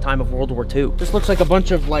Minister at the time of World War II. This looks like a bunch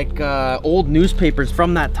of like old newspapers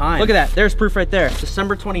from that time. Look at that, there's proof right there.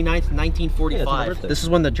 December 29th, 1945. Yeah, this is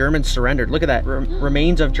when the Germans surrendered. Look at that,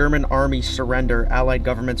 remains of German army surrender. Allied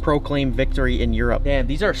governments proclaim victory in Europe. Damn,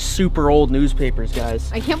 these are super old newspapers,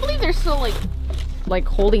 guys. I can't believe they're still like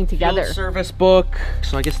holding together. Field service book.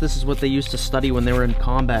 So I guess this is what they used to study when they were in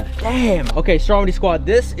combat. Damn. Okay, Stromedy Squad,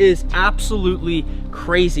 this is absolutely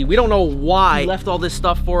crazy. We don't know why he left all this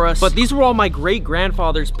stuff for us, but these were all my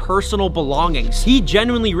great-grandfather's personal belongings. He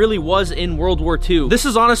genuinely really was in World War II. This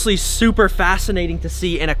is honestly super fascinating to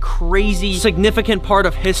see and a crazy, significant part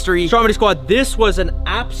of history. Stromedy Squad, this was an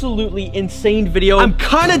absolutely insane video. I'm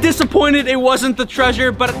kind of disappointed it wasn't the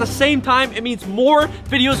treasure, but at the same time, it means more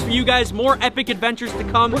videos for you guys, more epic adventures to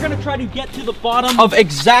come. We're gonna try to get to the bottom of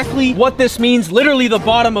exactly what this means, literally the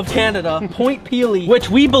bottom of Canada, Point Pelee, which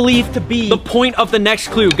we believe to be the point of the next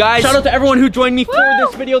clue. Guys, shout out to everyone who joined me for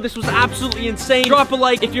this video. This was absolutely insane. Drop a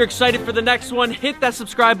like if you're excited for the next one. Hit that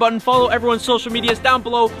subscribe button. Follow everyone's social medias down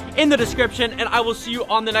below in the description, and I will see you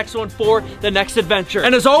on the next one for the next adventure.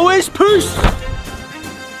 And as always, peace!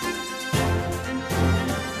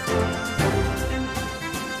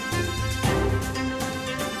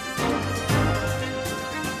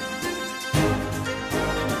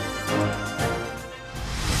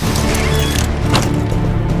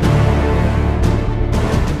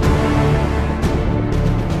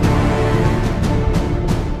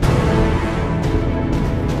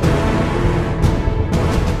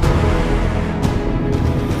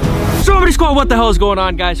 Squad, what the hell is going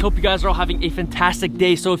on, guys? Hope you guys are all having a fantastic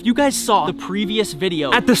day. So if you guys saw the previous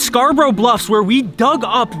video at the Scarborough Bluffs where we dug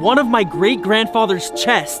up one of my great-grandfather's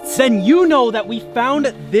chests, then you know that we found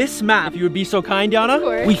this map. If you would be so kind,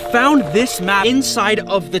 Yana. We found this map inside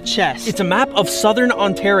of the chest. It's a map of southern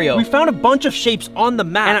Ontario. We found a bunch of shapes on the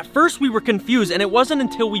map, and at first we were confused, and it wasn't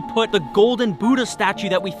until we put the golden Buddha statue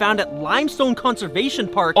that we found at Limestone Conservation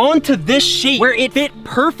Park onto this shape where it fit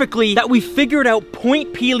perfectly that we figured out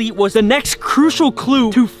Point Pelee was the next crucial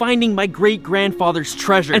clue to finding my great-grandfather's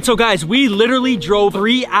treasure. And so guys, we literally drove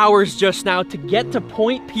 3 hours just now to get to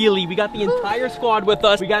Point Pelee. We got the entire squad with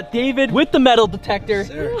us. We got David with the metal detector.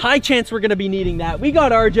 High chance we're gonna be needing that. We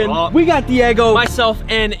got Arjun, we got Diego, myself,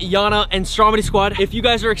 and Yana, and Stromedy Squad. If you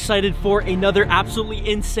guys are excited for another absolutely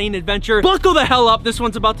insane adventure, buckle the hell up. This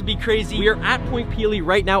one's about to be crazy. We are at Point Pelee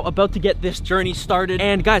right now, about to get this journey started.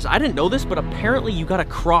 And guys, I didn't know this, but apparently you gotta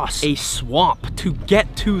cross a swamp to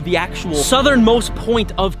get to the actual southernmost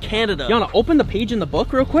point of Canada. Yana, open the page in the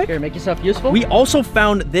book real quick. Here, make yourself useful. We also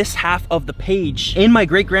found this half of the page in my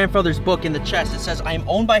great-grandfather's book in the chest. It says, I am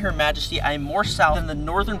owned by Her Majesty. I am more south than the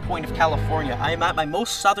northern point of California. I am at my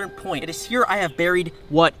most southern point. It is here I have buried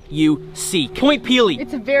what you seek. Point Pelee.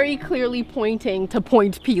 It's very clearly pointing to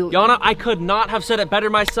Point Pelee. Yana, I could not have said it better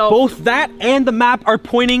myself. Both that and the map are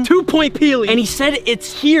pointing to Point Pelee. And he said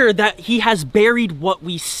it's here that he has buried what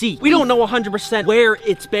we seek. We don't know 100% where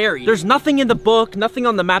it's buried. There's nothing in the book, nothing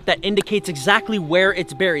on the map that indicates exactly where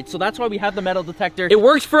it's buried. So that's why we have the metal detector. It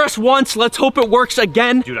worked for us once. Let's hope it works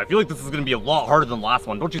again. Dude, I feel like this is gonna be a lot harder than the last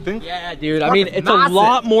one, don't you think? Yeah, dude. I mean, it's a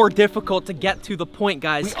lot more difficult to get to the point,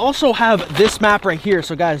 guys. We also have this map right here.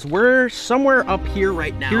 So guys, we're somewhere up here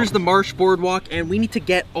right now. Here's the Marsh Boardwalk, and we need to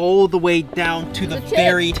get all the way down to the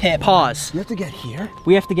very tip. Pause. You have to get here?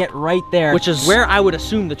 We have to get right there, which is where I would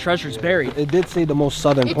assume the treasure's buried. It did say the most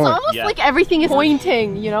southern It's point. almost like everything is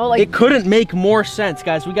pointing, you know? Like it couldn't couldn't make more sense,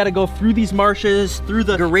 guys. We gotta go through these marshes, through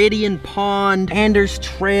the Garadian Pond, Anders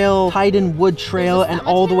Trail, Hayden Wood Trail, and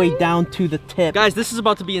all the way down to the tip. Guys, this is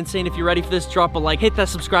about to be insane. If you're ready for this, drop a like, hit that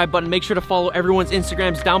subscribe button, make sure to follow everyone's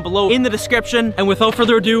Instagrams down below in the description. And without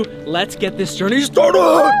further ado, let's get this journey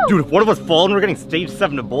started. Dude, if one of us fall and we're getting stage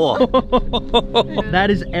 7 Ebola.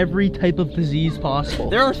 That is every type of disease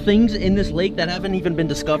possible. There are things in this lake that haven't even been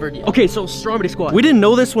discovered yet. Okay, so Stromedy squad. We didn't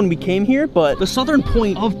know this when we came here, but the southern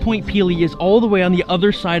point of Point Pelee is all the way on the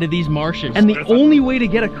other side of these marshes. And the only way to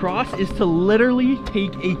get across is to literally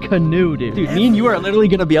take a canoe, dude. Dude, me and you are literally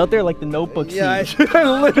gonna be out there like the Notebook scene. Yeah,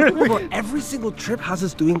 literally. Every single trip has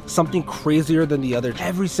us doing something crazier than the other.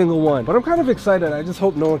 Every single one. But I'm kind of excited. I just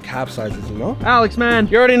hope no one capsizes, you know? Alex, man,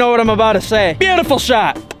 you already know what I'm about to say. Beautiful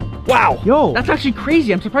shot. Wow. Yo, that's actually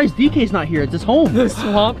crazy. I'm surprised DK's not here. It's his home. The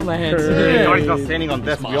swampland. Nobody's not standing on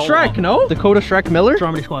this. Shrek, no? Dakota Shrek Miller?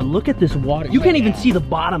 Stromedy squad, look at this water. You can't even see the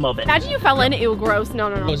bottom of it. Imagine you fell in it, was gross. No,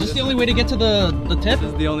 no, no. Oh, is this the only way to get to the tip?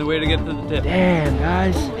 This is the only way to get to the tip. Damn,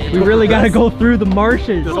 guys. We really gotta go through the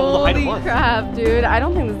marshes. Holy crap, dude. I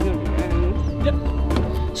don't think this is gonna be good.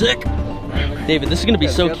 Yep. Sick. David, this is gonna be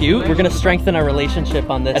so cute. We're gonna strengthen our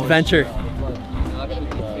relationship on this adventure.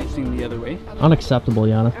 Facing the other way. Unacceptable,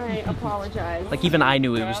 Yana. Alright, apologize. Like, even I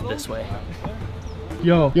knew it was this way.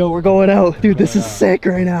 Yo, we're going out. Dude, this is sick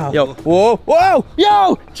right now. Yo, whoa,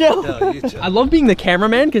 yo, chill. I love being the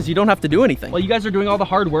cameraman because you don't have to do anything. Well, you guys are doing all the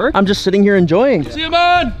hard work. I'm just sitting here enjoying. See you,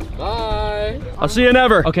 man. Bye. I'll see you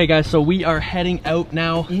never. Okay, guys, so we are heading out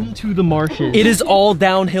now into the marshes. It is all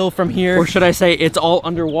downhill from here. Or should I say it's all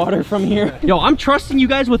underwater from here. Yo, I'm trusting you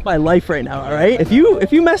guys with my life right now, all right? If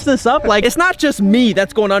you mess this up, like, it's not just me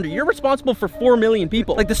that's going under. You're responsible for 4 million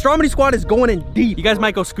people. Like, the Stromedy squad is going in deep. You guys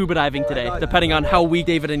might go scuba diving today, depending on how weak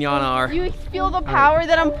David and Yana are. You feel the power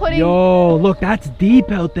that I'm putting? Yo, look, that's deep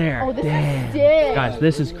out there. Oh, this is sick. Guys,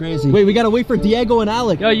 this is crazy. Wait, we gotta wait for Diego and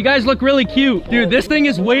Alec. Yo, you guys look really cute. Dude, this thing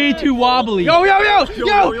is way too wobbly. Yo,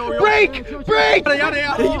 break! You need to get out of here.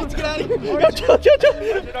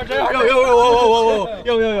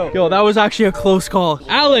 Yo, that was actually a close call.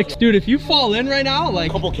 Alex, dude, if you fall in right now,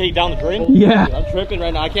 like... Couple K down the drain? Yeah. I'm tripping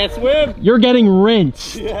right now. I can't swim. You're getting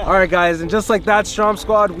rinsed. Yeah. All right, guys, and just like that, Strom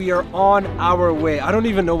Squad, we are on our way. I don't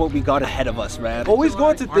even know what we got ahead of us, man. Always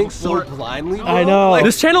going to things so blindly, bro. I know. Like,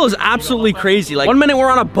 this channel is absolutely crazy. Like, one minute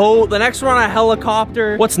we're on a boat, the next we're on a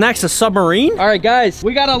helicopter. What's next, a submarine? All right, guys,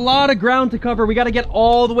 we got a lot of ground to cover. We got to get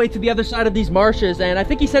all the way to the other side of these marshes, and I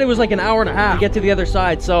think he said it was like an hour and a half to get to the other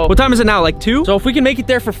side. So what time is it now? Like 2? So if we can make it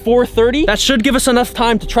there for 4:30, that should give us enough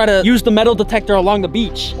time to try to use the metal detector along the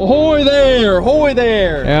beach. Ahoy there! Ahoy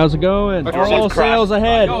there! Hey, how's it going? All sails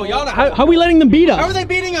ahead. Yo, how are we letting them beat us? How are they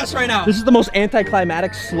beating us right now? This is the most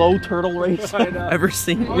anticlimactic slow turtle race I've ever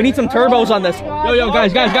seen. We need some turbos on this. Yo,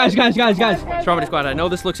 guys. Stromedy squad, I know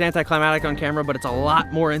this looks anticlimactic on camera, but it's a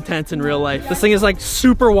lot more intense in real life. This thing is like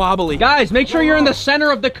super wobbly. Guys, make sure you're in the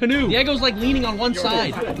center of the canoe. Diego's like leaning on one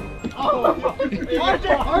side.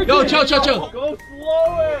 Yo, chill. Go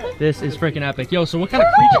slower. This is freaking epic. Yo, so what kind of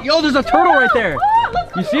creature? Yo, there's a turtle right there.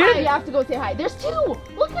 You see it? You have to go say hi. There's 2.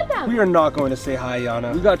 Look at them. We are not going to say hi,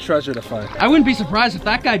 Yana. We got treasure to find. I wouldn't be surprised if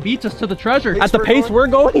that guy beats us to the treasure. At the pace we're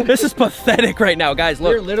going, this is pathetic right now, guys.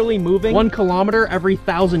 Look, we're literally moving 1 kilometer every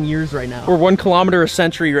 1,000 years right now. Or 1 kilometer a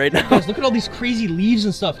century right now. Guys, look at all these crazy leaves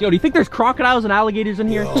and stuff. Yo, do you think there's crocodiles and alligators in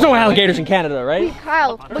here? There's no alligators in Canada, right? Hey,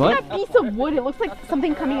 Kyle, look at that piece of wood. It looks like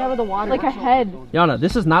something coming out of the water, like a head. Yana,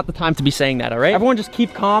 this is not the time to be saying that, all right? Everyone just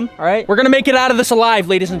keep calm, all right? We're gonna make it out of this alive,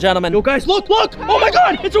 ladies and gentlemen. Yo, guys, look! Oh my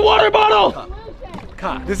God, it's a water bottle!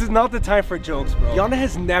 This is not the time for jokes, bro. Yana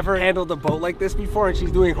has never handled a boat like this before, and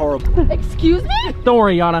she's doing horrible. Excuse me? Don't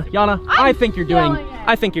worry, Yana. I think you're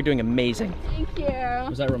doing amazing. Thank you.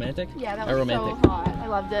 Was that romantic? Yeah, that was romantic. So hot. I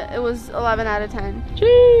loved it. It was 11 out of 10.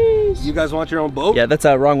 Jeez. You guys want your own boat? Yeah, that's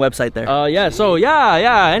a wrong website there.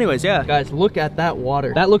 Anyways, guys, look at that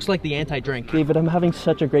water. That looks like the anti-drink. David, I'm having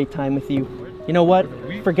such a great time with you. You know what?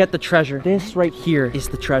 Forget the treasure. This right here is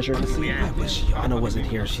the treasure. I wish Yana wasn't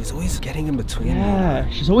here. She's always getting in between. Yeah,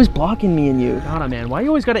 she's always blocking me and you. Yana, man, why you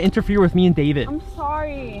always gotta interfere with me and David? I'm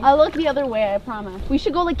sorry. I'll look the other way, I promise. We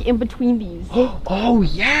should go like in between these. Oh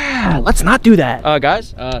yeah, let's not do that.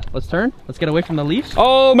 Guys, let's turn. Let's get away from the leaves.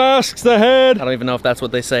 All masks ahead. I don't even know if that's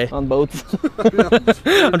what they say on boats.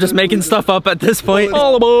 I'm just making stuff up at this point.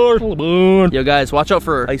 All aboard. All aboard. Yo guys, watch out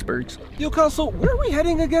for icebergs. Yo, Kyle, so where are we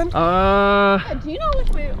heading again? Yeah, do you know which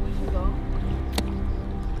way we should go?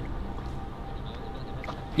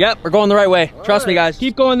 Yep, we're going the right way. Trust me, guys.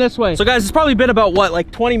 Keep going this way. So, guys, it's probably been about, what,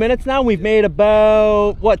 like 20 minutes now? We've made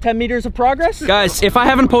about, what, 10 meters of progress? Guys, if I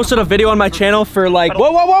haven't posted a video on my channel for, like,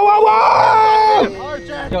 whoa!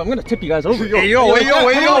 Yo, I'm gonna tip you guys over. Hey, yo,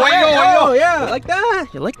 Yeah, like that.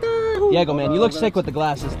 You like that? Diego, man, you look sick with the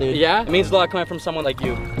glasses, dude. Yeah? It means a lot coming from someone like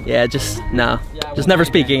you. Yeah, just never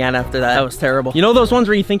speak again after that. That was terrible. You know those ones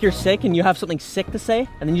where you think you're sick and you have something sick to say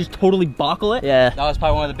and then you just totally buckle it? Yeah. That was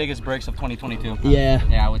probably one of the biggest breaks of 2022. Yeah.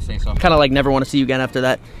 Yeah, I would say so. Kind of like never want to see you again after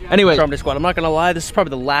that. Anyway, Stromedy Squad, I'm not gonna lie, this is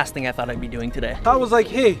probably the last thing I thought I'd be doing today. I was like,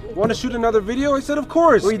 hey, want to shoot another video? I said, of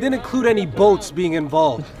course. We didn't include any boats being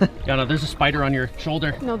involved. Yana, there's a spider on your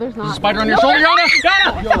shoulder. No, there's not. There's a spider on your shoulder, Yana!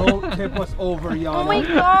 Yana! Yo, tip us over, Yana. Oh my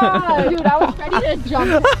god, dude, I was ready to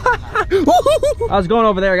jump. How's it going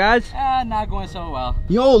over there, guys? Not going so well.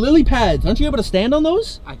 Yo, lily pads, aren't you able to stand on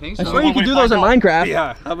those? I think so. I swear you can do those in Minecraft.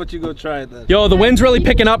 Yeah, how about you go try it then? Yo, the wind's really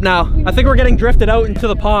picking up now. I think we're getting drifted out into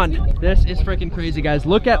the pond. This is freaking crazy, guys.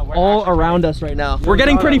 Look at all around us right now. We're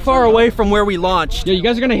getting pretty far away from where we launched. Yo, you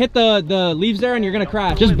guys are gonna hit the leaves there and you're gonna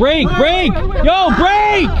crash. Just brake, brake! Yo,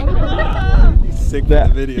 brake! Sick for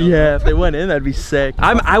the video. Yeah, if they went in, that'd be sick.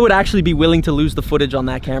 I would actually be willing to lose the footage on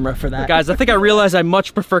that camera for that. Guys, I think I realized I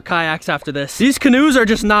much prefer kayaks after this. These canoes are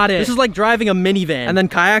just not it. This is like driving a minivan. And then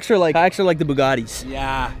kayaks are like the Bugattis.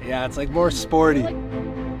 Yeah, it's like more sporty.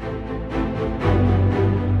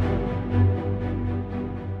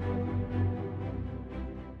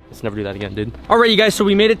 Let's never do that again, dude. All right, you guys, so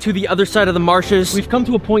we made it to the other side of the marshes. We've come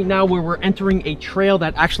to a point now where we're entering a trail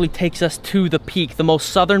that actually takes us to the peak, the most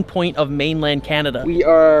southern point of mainland Canada. We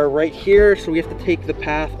are right here, so we have to take the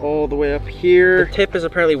path all the way up here. The tip is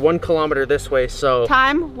apparently 1 kilometer this way, so.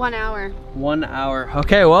 Time, 1 hour. 1 hour.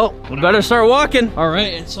 Okay, well, we better start walking. All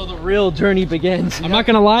right, and so the real journey begins. I'm not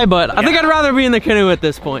gonna lie, but I think I'd rather be in the canoe at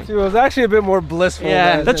this point. Dude, it was actually a bit more blissful.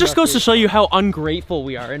 Yeah, that just goes to show you how ungrateful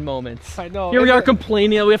we are in moments. I know. Here we are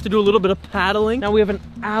complaining that we have to do a little bit of paddling. Now we have an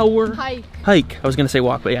hour hike. I was gonna say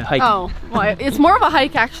walk, but yeah, hike. Oh, well, it's more of a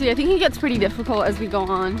hike actually. I think it gets pretty difficult as we go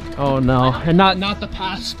on. Oh no, and not the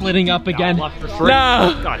path splitting up again. No,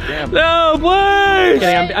 God damn. No, please.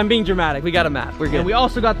 Kidding, I'm being dramatic. We got a map. We're good. And we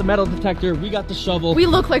also got the metal detector. We got the shovel. We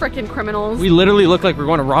look like freaking criminals. We literally look like we're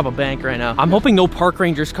going to rob a bank right now. I'm hoping no park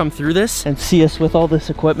rangers come through this and see us with all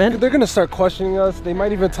this equipment. They're gonna start questioning us. They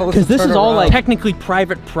might even tell us because to this turn is all around. like technically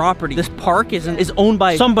private property. This park is owned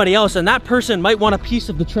by somebody else, and that person might want a piece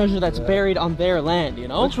of the treasure that's buried on their land, you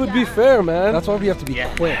know? Which would be fair, man. That's why we have to be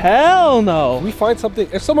quick. Hell no. If we find something,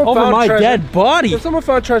 if someone over found my treasure, dead body. If someone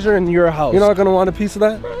found treasure in your house, you're not gonna want a piece of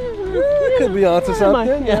that? Could be onto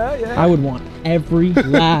something. Yeah. I would want every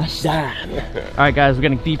last dime. All right, guys, we're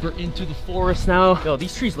getting deeper into the forest now. Yo,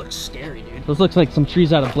 these trees look scary, dude. Those looks like some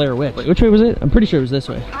trees out of Blair Witch. Wait, which way was it? I'm pretty sure it was this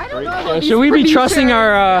way. I don't know. Should we be trusting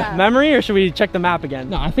our memory, or should we check the map again?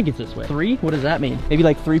 No, I think it's this way. 3? What does that mean? Maybe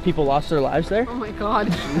like 3 people lost their lives there? Oh my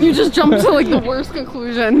god. You just jumped to like the worst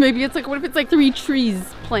conclusion. Maybe it's like, what if it's like 3 trees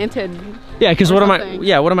planted? Yeah, because what am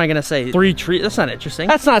I gonna say? 3 trees? That's not interesting.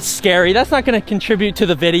 That's not scary. That's not gonna contribute to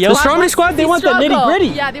the video. The Stromedy Squad, they want the nitty gritty.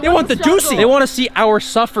 Yeah, they want the juicy. They want to see our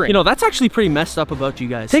suffering. You know, that's actually pretty messed up about you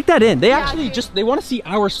guys. Take that in. They actually they want to see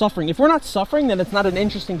our suffering. If we're not suffering, then it's not an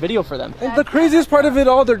interesting video for them. And the craziest part of it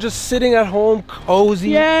all, they're just sitting at home, cozy.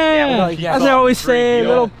 Yeah, as I always say,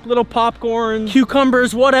 little popcorn,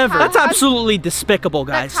 cucumbers, whatever. That's absolutely despicable,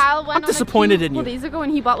 guys. I'm disappointed in you. A couple days ago,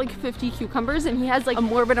 and he bought like 50 cucumbers, and he has like a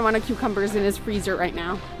morbid amount of cucumbers in his freezer right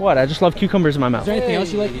now. What? I just love cucumbers in my mouth. Is there anything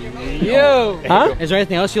else you like? Yo! Huh? Is there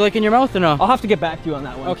anything else you like in your mouth or no? I'll have to get back to you on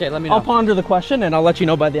that one. Okay, let me know. I'll ponder the question and I'll let you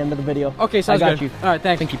know by the end of the video. Okay, sounds good. You. All right,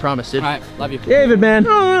 thanks. I think you promised it. All right, love you. David, man. I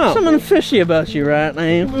don't know. Something fishy about you right now.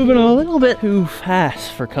 You're moving a little bit too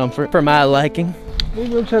fast for comfort, for my liking.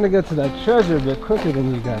 Maybe I'm trying to get to that treasure a bit quicker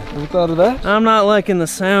than you guys. Have you thought of that? I'm not liking the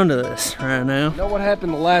sound of this right now. You know what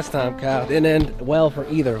happened the last time, Kyle? Didn't end well for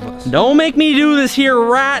either of us. Don't make me do this here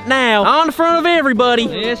right now, on front of everybody.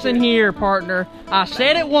 Listen here, partner. I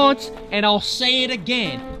said it once, and I'll say it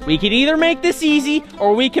again. We can either make this easy,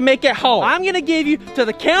 or we can make it hard. I'm gonna give you to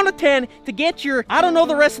the count of 10 to get your, I don't know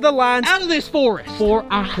the rest of the lines, out of this forest. Before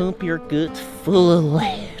I hump your guts full of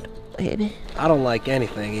lead, baby. I don't like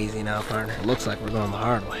anything easy now, partner. It looks like we're going the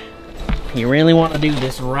hard way. You really want to do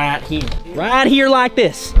this right here. Right here like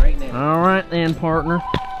this. Right now. All right then, partner.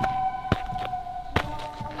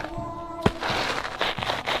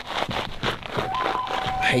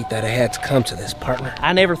 I hate that it had to come to this, partner.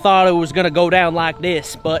 I never thought it was gonna go down like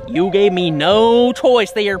this, but you gave me no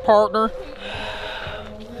choice there, partner.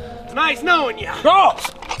 It's nice knowing you. Go!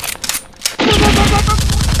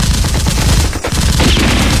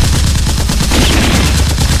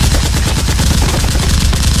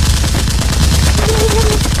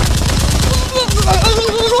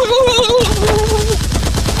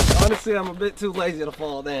 Honestly, I'm a bit too lazy to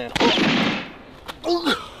fall down.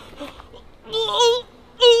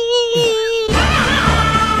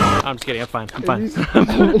 I'm just kidding. I'm fine. I'm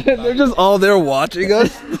fine. They're just all there watching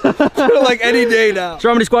us. They're like any day now.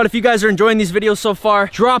 Stromedy Squad, if you guys are enjoying these videos so far,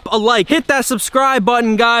 drop a like. Hit that subscribe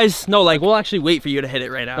button, guys. No, like, we'll actually wait for you to hit it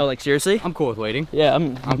right now. No, like, seriously? I'm cool with waiting. Yeah,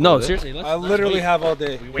 I'm no, seriously. I literally have all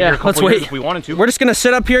day. Yeah, let's wait. If we wanted to. We're just gonna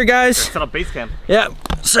sit up here, guys. Set up base camp. Yeah,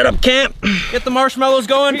 set up camp. Get the marshmallows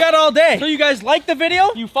going. We got all day. So you guys like the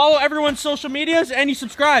video, you follow everyone's social medias, and you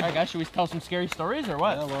subscribe. All right, guys, should we tell some scary stories or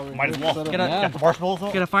what? Yeah, might as well. Get the marshmallows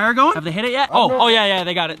up. Get a fire going? Have they hit it yet? Oh, yeah,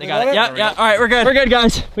 they got it. They got it. Yeah. All right, we're good. We're good,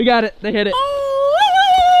 guys. We got it. They hit it.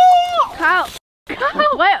 Kyle,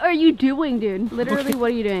 what are you doing, dude? Literally,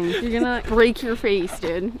 what are you doing? You're gonna break your face,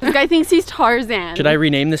 dude. This guy thinks he's Tarzan. Should I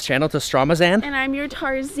rename this channel to Stromazan? And I'm your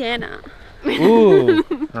Tarzana. Ooh.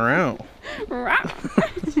 Around. Oh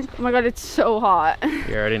my god, it's so hot.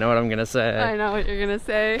 You already know what I'm gonna say. I know what you're gonna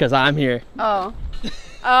say. Because I'm here. Oh.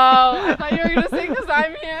 Oh, I thought you were gonna say because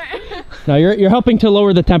I'm here. No, you're helping to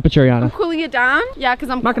lower the temperature, Yana. Cooling it down? Yeah,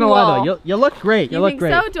 because I'm not gonna lie though, you look great. You look think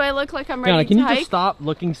great. So? Do I look like I'm ready Yana, can to you hike? just stop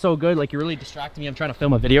looking so good? Like you're really distracting me. I'm trying to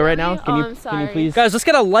film a video right now. I'm sorry. Can you please? Guys, let's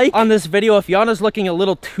get a like on this video if Yana's looking a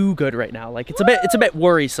little too good right now. Like it's a bit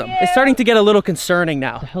worrisome. Yeah. It's starting to get a little concerning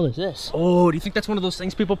now. What the hell is this? Oh, do you think that's one of those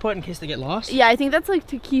things people put in case they get lost? Yeah, I think that's like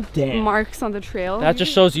to keep marks on the trail. That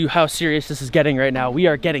just shows you how serious this is getting right now. We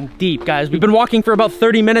are getting deep, guys. We've been walking for about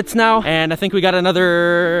 30 minutes now. And I think we got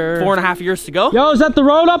another 4.5 years to go. Yo, is that the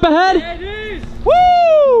road up ahead? Yeah, it is.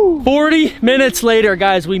 Woo! 40 minutes later,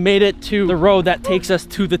 guys, we made it to the road that takes us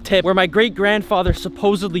to the tip where my great-grandfather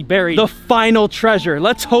supposedly buried the final treasure.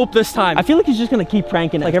 Let's hope this time. I feel like he's just gonna keep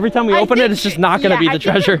pranking it. Like every time we open it, it's just not gonna be the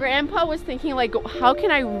treasure. Your grandpa was thinking like, how can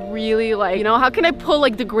I really like, you know, how can I pull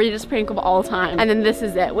like the greatest prank of all time? And then this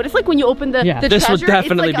is it. What if like when you open the treasure, this would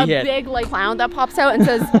definitely it's like be a big like clown that pops out and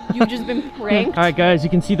says, you've just been pranked. All right, guys, you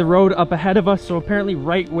can see the road up ahead of us. So apparently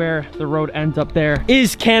right where the road ends up there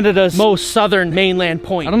is Canada's most southern mainland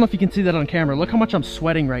point. I don't know if you can see that on camera. Look how much I'm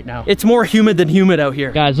sweating right now. It's more humid than humid out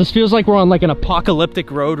here. Guys, this feels like we're on like an apocalyptic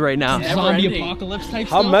road right now. Zombie apocalypse type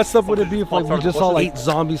stuff. How messed up would it be if like we just saw like 8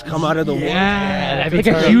 zombies come out of the woods? Yeah, like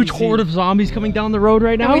a huge horde of zombies coming down the road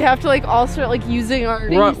right now. And we have to like all start like using our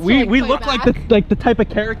we look like the type of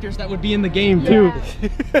characters that would be in the game too.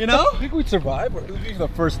 You know? I think we'd survive, or who'd be the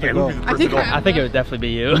first to go? I think it would definitely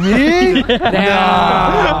be you. Me?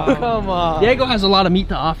 Damn. Come on. Diego has a lot of meat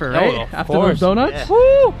to offer, right? After those donuts? Yeah.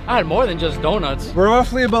 Woo! I had more than just donuts. We're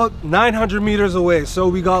roughly about 900 meters away, so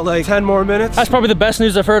we got like 10 more minutes. That's probably the best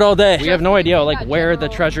news I've heard all day. We have no idea like where the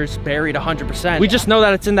treasure's buried 100%. We just know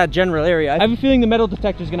that it's in that general area. I have a feeling the metal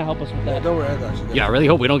detector is gonna help us with that. Don't worry, I got you. Yeah, I really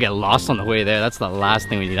hope we don't get lost on the way there. That's the last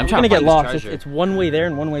thing we need. I'm trying to get lost. It's one way there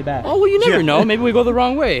and one way back. Oh, well, you never know. Maybe we go the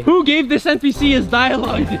wrong way. Who gave this NPC his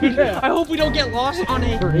dialogue, dude? I hope we don't get lost on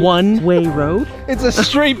a one-way road. It's a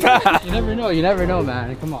straight path. You never know,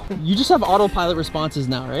 man. Come on. You just have autopilot responses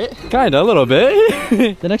now, right? Kinda, a little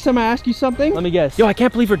bit. The next time I ask you something, let me guess. Yo, I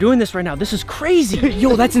can't believe we're doing this right now. This is crazy.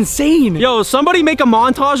 Yo, that's insane. Yo, somebody make a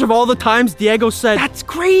montage of all the times Diego said, that's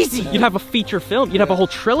crazy. You'd have a feature film. You'd have a whole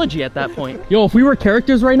trilogy at that point. Yo, if we were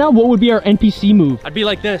characters right now, what would be our NPC move? I'd be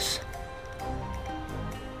like this.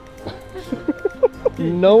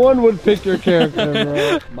 No one would pick your character,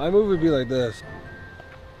 bro. My move would be like this.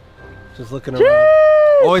 Just looking around.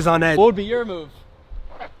 Always on edge. What would be your move?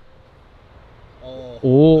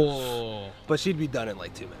 Oh. But she'd be done in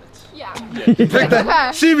like 2 minutes.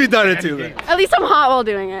 Yeah. She'd be done in 2 minutes. At least I'm hot while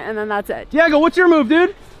doing it, and then that's it. Diego, what's your move,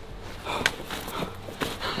 dude?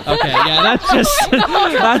 Okay, yeah, that's just...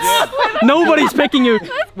 nobody's picking you.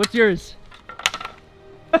 What's yours?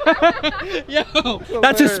 Yo,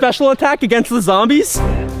 that's his special attack against the zombies?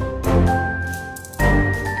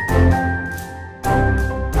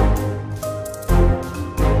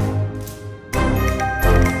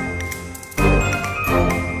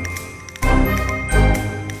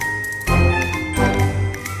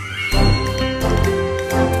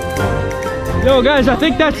 Yo guys, I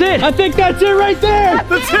think that's it. I think that's it right there.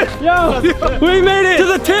 That's it. Yo, we made it to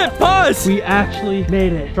the tip. Pause. We actually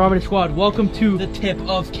made it. Stromedy Squad, welcome to the tip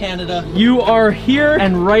of Canada. You are here,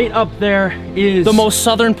 and right up there is the most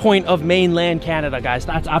southern point of mainland Canada, guys.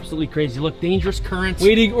 That's absolutely crazy. Look, dangerous currents.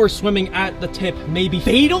 Wading or swimming at the tip may be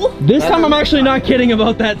fatal. This time I'm actually not kidding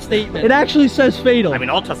about that statement. It actually says fatal. I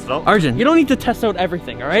mean, I'll test it out. Arjun, you don't need to test out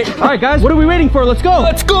everything, all right? All right, guys, what are we waiting for? Let's go.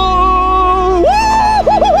 Let's go. Woo!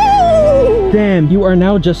 Damn, you are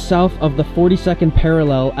now just south of the 42nd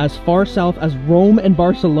parallel, as far south as Rome and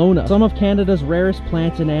Barcelona. Some of Canada's rarest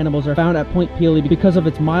plants and animals are found at Point Pelee because of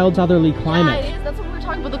its mild southerly climate. Yeah, it is. That's what we're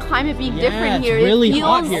talking about, the climate being different here. It's really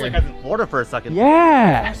hot here. Like I was in Florida for a second.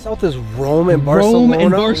 Yeah. South is Rome and Barcelona. Rome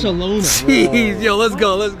and Barcelona. Jeez, yo, let's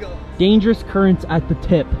go, let's go. dangerous currents at the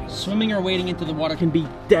tip. Swimming or wading into the water can be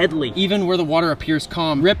deadly. Even where the water appears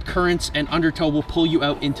calm, rip currents and undertow will pull you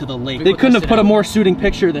out into the lake. They couldn't have put a more suiting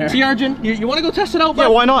picture there. See, Arjun, you want to go test it out? Yeah,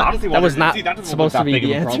 why not? That was not supposed to be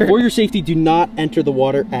the answer. For your safety, do not enter the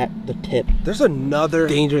water at the tip. There's another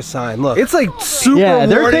dangerous sign. Look, it's like super. Yeah,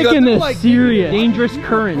 they're taking this like, serious. Dangerous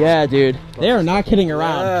current. Yeah, dude. They are not kidding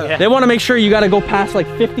around. Yeah. They want to make sure you got to go past like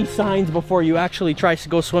 50 signs before you actually try to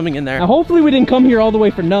go swimming in there. Now, hopefully we didn't come here all the way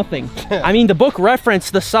for nothing. I mean, the book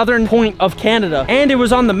referenced the southern point of Canada, and it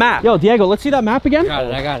was on the map. Yo, Diego, let's see that map again.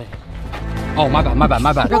 I got it. Oh, my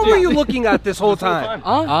bad. What were you looking at this whole time?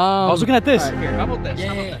 I was looking at this. Right, here, how about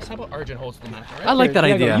this? How about Arjun holds the map? Right? I like that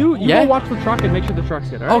idea. You go watch the truck and make sure the truck's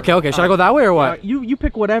good. Right? Okay. Should I go that way or what? You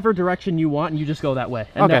pick whatever direction you want and you just go that way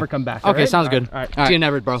and never come back. Okay, right? sounds good. All right. See you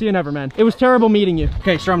never, bro. See you never, man. It was terrible meeting you.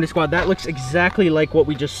 Okay, Stromedy squad, that looks exactly like what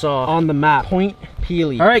we just saw on the map. Point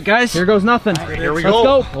Peely. All right, guys, here goes nothing. Here we go.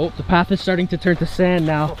 go. Oh, the path is starting to turn to sand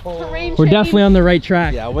now. We're definitely on the right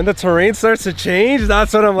track. Yeah, when the terrain starts to change,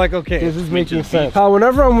 that's when I'm like, okay, this is making sense.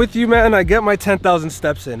 Whenever I'm with you, man, I get my 10,000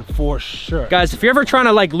 steps in for sure. Guys, if you're ever trying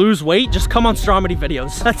to like lose weight, just come on Stromedy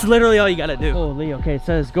videos. That's literally all you gotta do. Holy, okay, it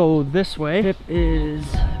says go this way. Tip is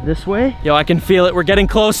this way. Yo, I can feel it. We're getting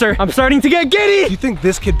closer. I'm starting to get giddy. Do you think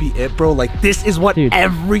this could be it, bro? Like, this is what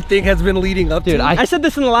everything has been leading up to? Dude, I said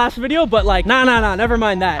this in the last video, but like, nah, never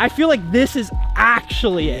mind that. I feel like this is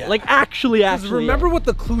actually it. Like, actually remember what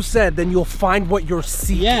the clue said, then you'll find what you're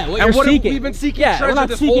seeking. Yeah, what you're seeking. We've been seeking treasure we're not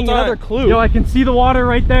this seeking whole time. another clue. Yo, I can see the water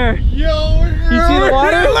right there. Yo, you see the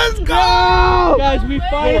water? Let's go! Guys, we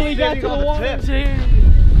finally got to the water.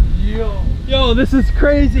 Yo, this is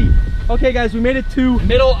crazy. Okay, guys, we made it to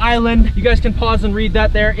Middle Island. You guys can pause and read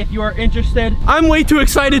that there if you are interested. I'm way too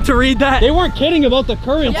excited to read that. They weren't kidding about the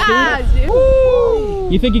currents, dude. Woo!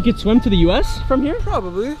 You think you could swim to the US from here?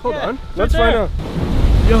 Probably. Hold on. Let's find out.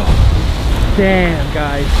 Yo. Damn,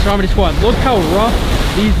 guys. Stromedy squad, look how rough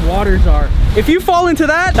these waters are. If you fall into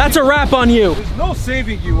that, that's a wrap on you. There's no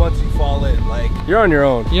saving you once you fall in. Like, you're on your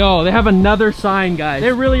own. Yo, they have another sign, guys.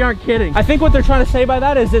 They really aren't kidding. I think what they're trying to say by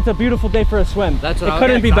that is it's a beautiful day for a swim. That's what it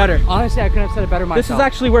couldn't be better. Honestly, I couldn't have said it better myself. This is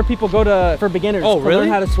actually where people go to for beginners. Oh, really? To learn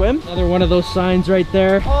how to swim. Another one of those signs right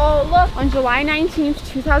there. Oh, look. On July 19th,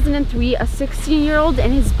 2003, a 16-year-old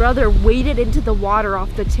and his brother waded into the water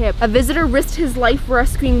off the tip. A visitor risked his life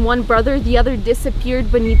rescuing one brother. The other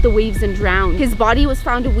disappeared beneath the waves and drowned. His body was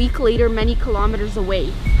found a week later, many kilometers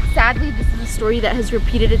away. Sadly, this is a story that has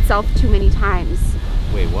repeated itself too many times.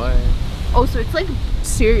 Wait, what? Oh, so it's like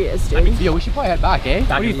serious, dude. I mean, yo, we should probably head back, eh?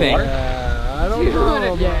 What do you think? I don't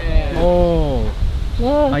know.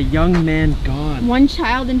 Oh, a young man gone. One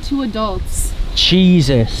child and 2 adults.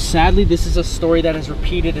 Jesus. Sadly, this is a story that has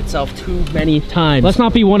repeated itself too many times. Let's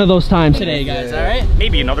not be one of those times today, guys, all right?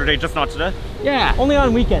 Maybe another day, just not today. Yeah, only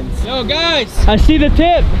on weekends. Yo, guys, I see the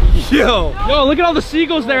tip. Yo, look at all the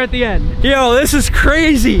seagulls there at the end. Yo, this is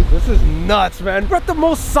crazy. This is nuts, man. We're at the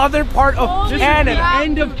most southern part of Canada. The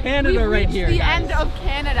end of Canada right here. The end of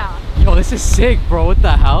Canada. Yo, this is sick, bro. What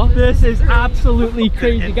the hell? This is absolutely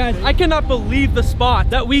crazy, guys. I cannot believe the spot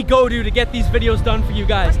that we go to get these videos done for you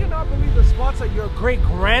guys. I cannot believe the spots that your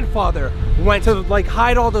great-grandfather went to, like,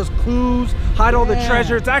 hide all those clues, hide all the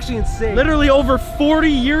treasure. It's actually insane. Literally over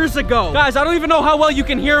 40 years ago. Guys, I don't even know how well you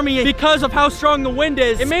can hear me because of how strong the wind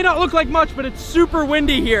is. It may not look like much, but it's super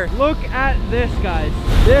windy here. Look at this, guys.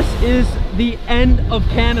 This is the end of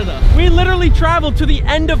Canada. We literally traveled to the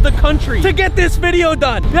end of the country to get this video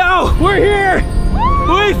done. Yo, we're here.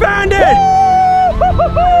 We found it.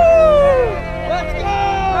 Let's go.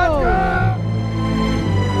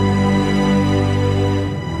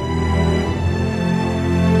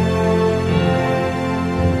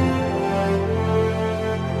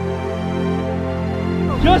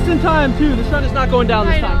 Just in time, too. The sun is not going down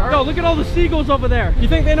this time. Yo, look at all the seagulls over there. You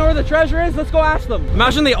think they know where the treasure is? Let's go ask them.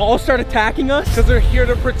 Imagine they all start attacking us. Because they're here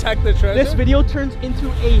to protect the treasure. This video turns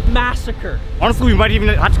into a massacre. Honestly, we might even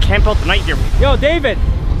have to camp out the night here. Yo, David,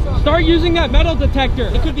 start using that metal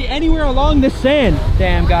detector. It could be anywhere along this sand.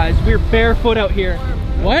 Damn, guys, we're barefoot out here.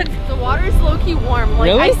 What? The water is low-key warm. Like,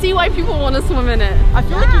 really? I see why people want to swim in it. I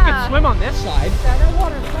feel like you could swim on this side. That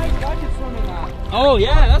water's nice. I could swim in that. Oh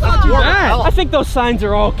yeah, that's not too bad. I think those signs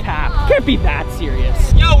are all capped. Can't be that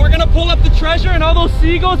serious. Yo, we're gonna pull up the treasure and all those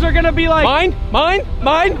seagulls are gonna be like, mine, mine,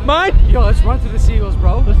 mine, mine. Yo, let's run to the seagulls,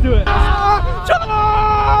 bro. Let's do it. For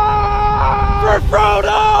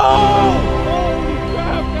Frodo! Holy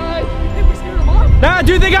crap, guys. You think we scared them off? Nah,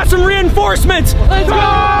 dude, they got some reinforcements. Let's go!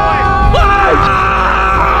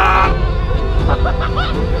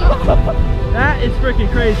 That is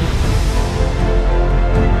freaking crazy.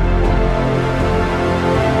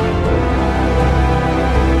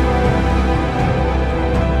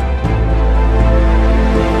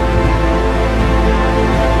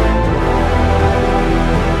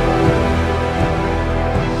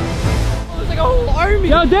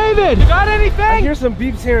 hear some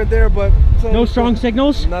beeps here and there, but no strong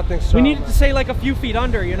signals. Nothing strong. We needed to stay like a few feet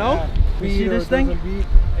under, you know. Yeah. You see this thing?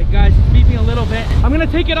 Hey guys, it's beeping a little bit. I'm gonna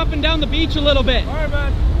take it up and down the beach a little bit. All right,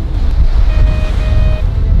 man.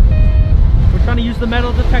 We're trying to use the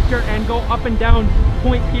metal detector and go up and down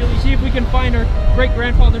Point Peely, see if we can find our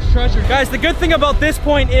great-grandfather's treasure. Guys, the good thing about this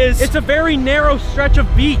point is it's a very narrow stretch of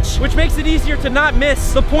beach, which makes it easier to not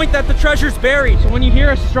miss the point that the treasure's buried. So when you hear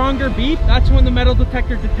a stronger beep, that's when the metal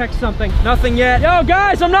detector detects something. Nothing yet. Yo,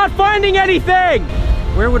 guys, I'm not finding anything!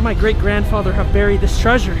 Where would my great-grandfather have buried this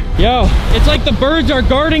treasure? Yo, it's like the birds are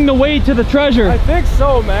guarding the way to the treasure. I think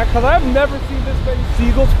so, man, because I've never seen this many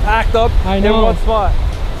seagulls packed up in one spot.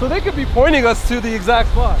 So they could be pointing us to the exact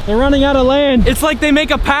spot. They're running out of land. It's like they make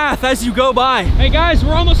a path as you go by. Hey guys,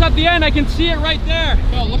 we're almost at the end. I can see it right there.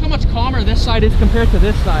 Yo, look how much calmer this side is compared to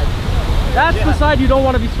this side. That's the side you don't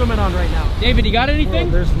want to be swimming on right now. David, you got anything?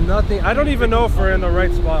 Bro, there's nothing. I don't even know if we're in the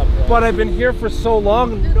right spot, bro. But I've been here for so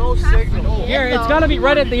long, no signal. Here, it's gotta be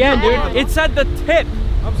right at the end, dude. It's at the tip.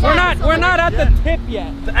 We're not at the tip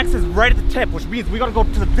yet. The X is right at the tip, which means we gotta go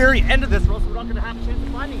to the very end of this, or else we're not gonna have a chance of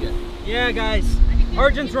finding it. Yeah, guys.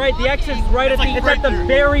 Arjun's right. The X is right at the. It's at the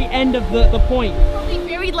very end of the point. Probably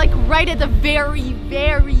buried like right at the very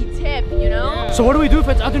tip, you know? Yeah. So what do we do if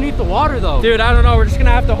it's underneath the water, though? Dude, I don't know. We're just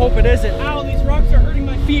gonna have to hope it isn't. Ow, these rocks are hurting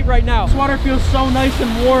my feet right now. This water feels so nice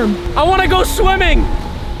and warm. I want to go swimming.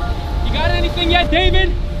 You got anything yet,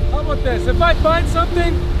 David? How about this? If I find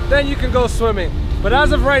something, then you can go swimming. But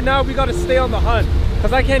as of right now, we gotta stay on the hunt,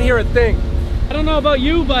 because I can't hear a thing. I don't know about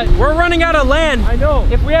you, but we're running out of land. I know.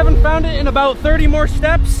 If we haven't found it in about 30 more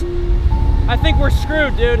steps, I think we're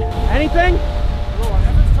screwed, dude. Anything? Bro, I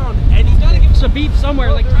haven't found anything. You gotta give us a beep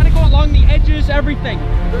somewhere. Like, try to go along the edges, everything.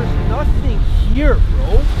 There's nothing here,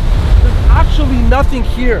 bro. There's actually nothing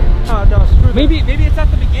here. No, screw Maybe it's at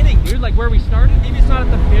the beginning, dude. Like where we started. Maybe it's not at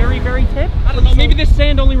the very tip. I don't know. Maybe this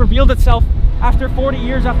sand only revealed itself after 40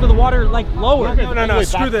 years after the water like lowered. No,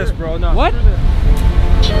 screw this, bro. No. What?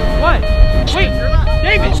 What? Wait,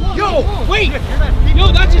 David! Yo, wait!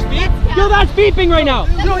 Yo, that's just beep. Yo, that's beeping right now.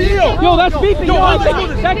 Yo, that's beeping. Yo, I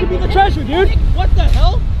think that could be the treasure, dude. What the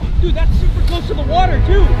hell? Dude, that's super close to the water,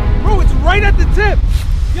 too. Bro, it's right at the tip.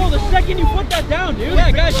 Yo, the second you put that down, dude.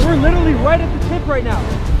 Yeah, guys, we're literally right at the tip right now.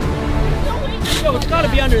 Yo, it's gotta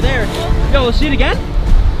be under there. Yo, let's see it again.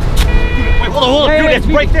 Wait, hold on, dude, it's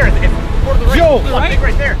right there. Yo,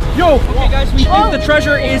 right there. Yo. Okay, guys, we think the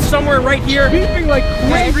treasure is somewhere right here. Beeping like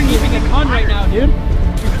crazy. Beeping a ton right now, dude.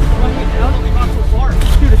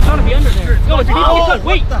 Dude, it's gotta be under there. Yo, it's beeping a ton.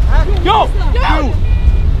 Wait. Yo.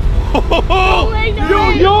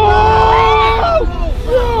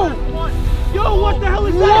 Yo, what the hell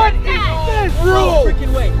is that? What is this, bro? No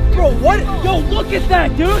freaking way. Bro, what? Yo, look at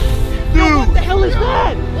that, dude. Yo, what the hell is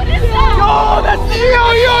that? What is that? Yo, that's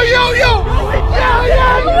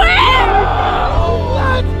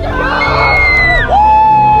Let's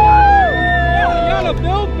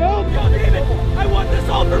go. Build. Yo, David, I want this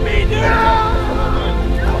all for me, dude.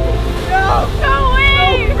 No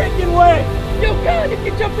way. No freaking way. Yo, God, you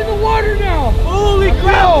can jump in the water now. Holy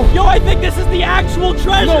crap. Yo, I think this is the actual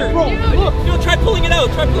treasure. No, bro, look. Yo, try pulling it out.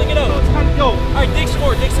 Yo, all right, dig some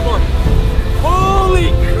more.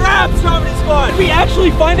 Holy crap, Stromedy Squad! Did we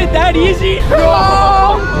actually find it that easy?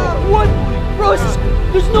 No! What? Bro,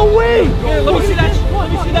 there's no way! Here, let me see that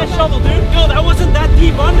shovel, dude. Yo, that wasn't that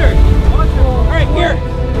deep under. Alright, here.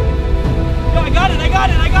 Yo, I got it. Get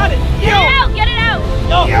it out.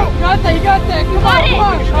 Yo, you got that. Come on.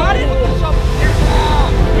 You got it?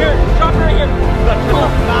 Here, drop it right here.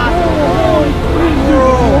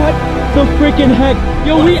 What the freaking heck?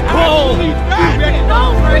 Yo, we actually found it.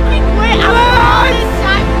 No freaking way.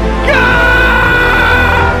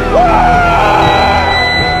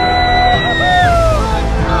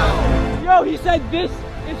 Yo, he said this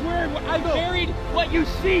is where I buried what you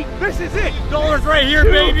see. This is it. $1 right here,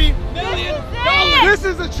 baby. $1 million. This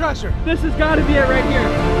is the treasure. This has got to be it right here.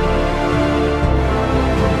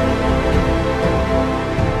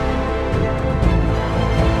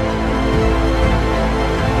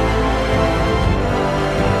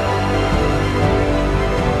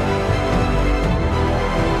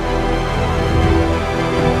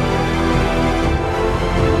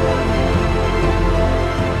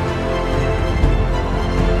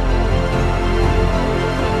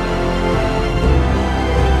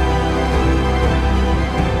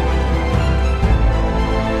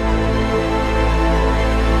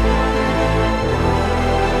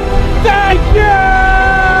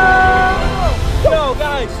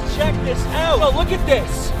 Look at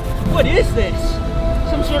this. What is this?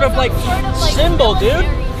 Some sort of like symbol, dude.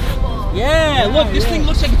 Yeah, look, this thing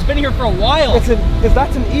looks like it's been here for a while.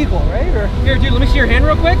 That's an eagle, right? Or here, dude, let me see your hand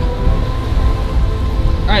real quick.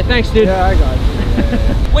 All right, thanks, dude. Yeah, I got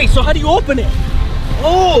it. Wait, so how do you open it?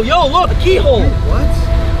 Oh, yo, look, a keyhole. What?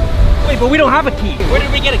 Wait, but we don't have a key. Where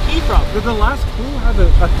did we get a key from? Did the last crew have a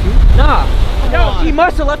key? Nah. No, he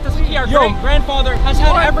must have left us a key. Our great-grandfather has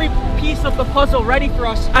had every piece of the puzzle ready for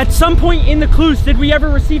us. At some point in the clues, did we ever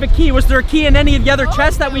receive a key? Was there a key in any of the other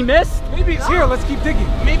chests that we missed? Maybe it's here. Let's keep digging.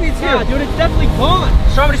 Maybe it's here. Yeah, dude, it's definitely gone.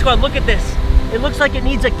 Stromedy squad, look at this. It looks like it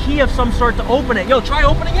needs a key of some sort to open it. Yo, try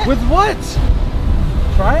opening it. With what?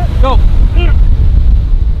 Try it? Go.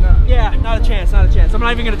 No. Yeah, not a chance, not a chance. I'm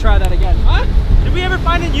not even gonna try that again. Huh? Did we ever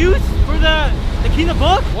find a use for the key in the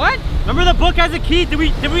book? What? Remember the book has a key? Did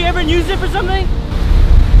we ever use it for something?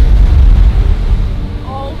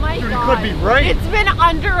 Oh my god. You could be right. It's been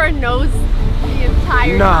under our nose the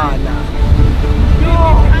entire time. Nah.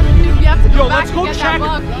 We have to go back let's go and get check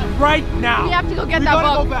that book. right now. We have to go get that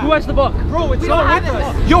book. Who has the book? Bro, it's We not don't with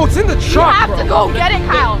have us. it. Yo, it's in the truck, You have to go get it,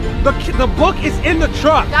 Kyle. The book is in the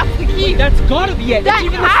truck. That's the key. That's gotta be it. That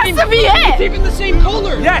It's even has to be it. It's even the same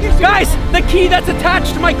color. Yes. Guys, the key that's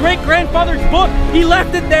attached to my great-grandfather's book, he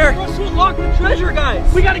left it there for us to unlock the treasure, guys.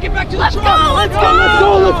 We gotta get back to the truck. Let's go.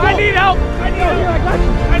 I need help. I need help. I got you.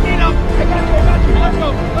 I need help. I got you. Let's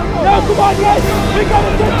go. No, come on, guys. We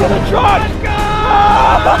gotta get to the truck. Let's go.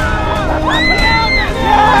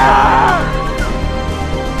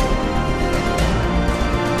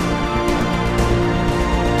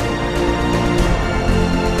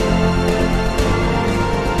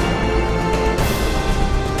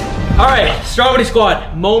 All right, Stromedy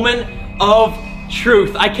squad, moment of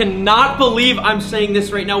truth. I cannot believe I'm saying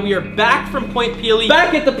this right now. We are back from Point Peely,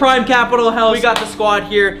 back at the Prime Capital House. We got the squad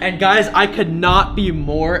here, and guys, I could not be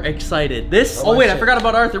more excited. Oh wait, I forgot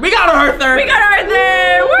about Arthur. We got Arthur! We got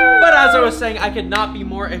Arthur! Woo! But as I was saying, I could not be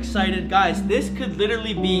more excited. Guys, this could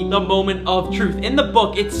literally be the moment of truth. In the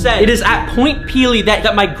book, it said, it is at Point Peely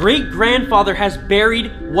that my great-grandfather has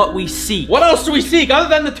buried what we seek. What else do we seek other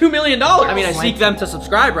than the $2 million? I mean, I seek them to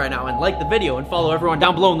subscribe right now and like the video and follow everyone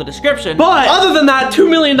down below in the description. But other than that, $2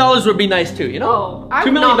 million would be nice too, you know?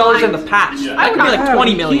 $2 million in the past. That could be like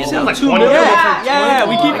 20 million. Like 2 million. Yeah,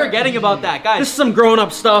 we keep forgetting about that. Guys, this is some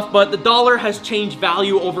grown-up stuff, but the dollar has changed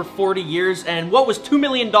value over 40 years, and what was $2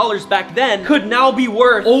 million back then could now be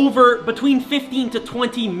worth over between 15 to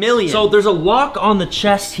 20 million. So there's a lock on the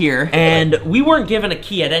chest here, and we weren't given a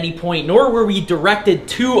key at any point, nor were we directed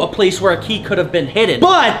to a place where a key could have been hidden.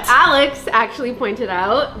 But Alex actually pointed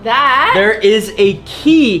out that there is a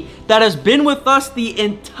key that has been with us the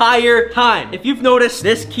entire time. If you've noticed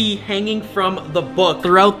this key hanging from the book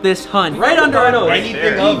throughout this hunt, right under our nose. We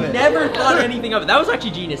never thought anything of it. That was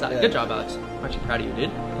actually genius. Good job, Alex. I'm actually proud of you,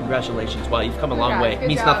 dude. Congratulations. Wow, you've come a long way. It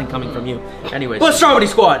means nothing coming from you. Anyways, but Stromedy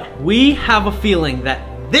squad, we have a feeling that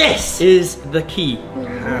this is the key.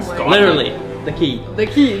 Literally. The key. The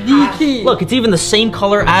key. Look, it's even the same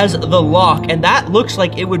color as the lock, and that looks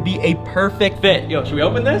like it would be a perfect fit. Yo, should we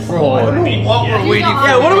open this? Bro, what are we waiting for?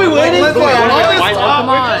 Yeah, what are we waiting for? Come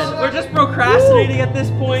on. We're just procrastinating at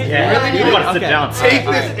this point. Yeah, you want to sit down. Take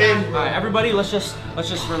this in. All right, everybody, let's just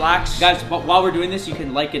relax. Guys, while we're doing this, you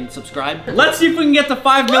can like and subscribe. Let's see if we can get to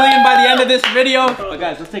 5 million by the end of this video. But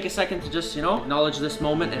guys, let's take a second to just, you know, acknowledge this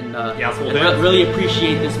moment and really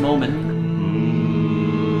appreciate this moment.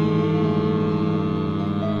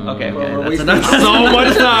 Okay, that's enough. So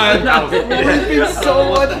much time. So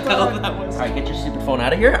much time. All right, get your stupid phone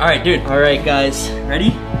out of here. All right, dude. All right, guys, ready?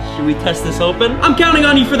 Should we test this open? I'm counting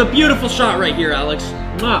on you for the beautiful shot right here, Alex.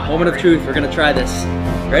 Moment of truth. We're gonna try this.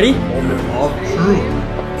 Ready? Moment of truth.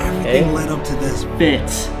 Everything led up to this.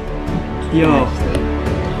 Fits. Yo.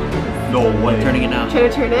 No way. I'm turning it now. Try to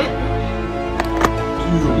turn it.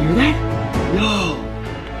 You hear that? Yo.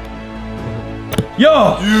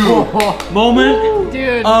 Yo! Moment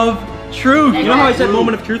of truth. You know how I said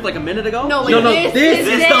moment of truth like a minute ago? No, this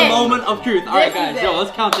is the moment of truth. All right, guys, yo,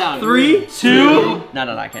 let's count down. 3, 2.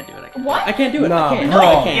 No, I can't do it. I can't do it. Nah, I can't. bro.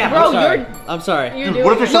 I can't. Bro, I'm sorry. Dude,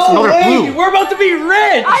 what if there's just another clue? We're about to be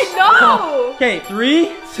rich. I know. Okay,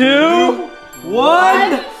 3, 2,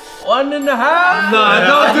 1. 1.5. No,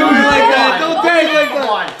 don't do me like that. Don't take it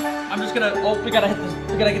like that. I'm just gonna. Oh, we gotta hit this.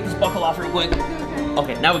 We gotta get this buckle off real quick.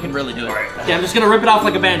 Okay, now we can really do it. Okay, I'm just gonna rip it off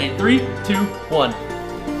like a band-aid. 3, 2, 1.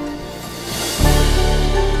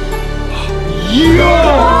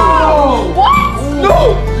 Yo! What?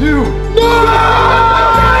 No! You! No!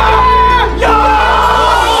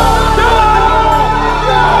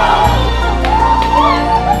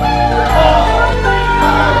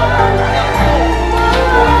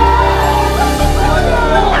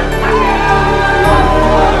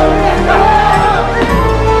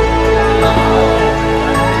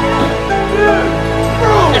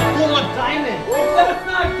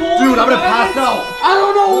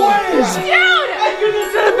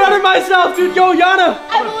 dude. Yo, Yana.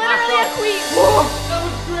 I'm literally a queen. Whoa, that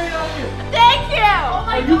was great on you. Thank you. Oh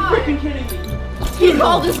my Are you God. freaking kidding me? He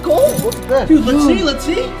called this gold. What's that? Dude, let's see, let's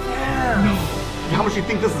see. How much do you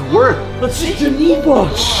think this is worth? Let's see. Geneva.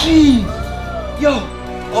 Jeez. Yo.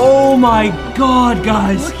 Oh my God,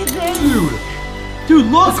 guys. Look at this. Dude,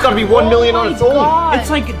 look. It's gotta be 1 million on its own. God. It's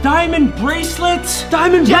like diamond bracelets.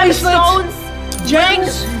 Diamond bracelets. Gemstones.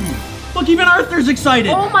 Gems. Look, even Arthur's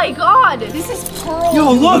excited. Oh my God. This is pearl.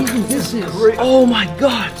 Yo, look. This is great. Oh my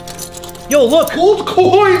God. Yo, look. Gold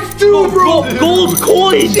coins, too, bro. Gold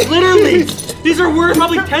coins, literally. These are worth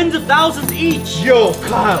probably tens of thousands each. Yo,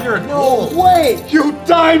 Kyle. You're No way. You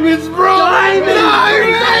diamonds, bro.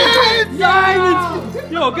 Diamonds.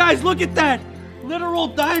 Diamonds. Yo, guys, look at that. Literal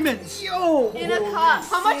diamonds. Yo. In a cup.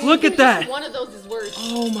 How much? Look do you at think that. One of those is worth.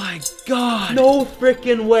 Oh my God. No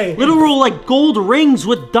freaking way. Literal like gold rings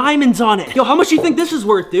with diamonds on it. Yo, how much do you think this is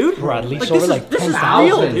worth, dude? Bro, at least Like, over this is 10,000.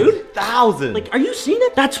 real, dude. 1,000. Like, are you seeing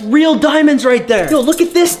it? That's real diamonds right there. Yo, look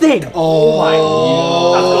at this thing. Oh my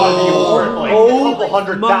God. That's gotta be worth like a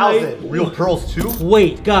couple $100,000. my- Real pearls too?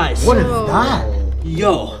 Wait, guys. What is that?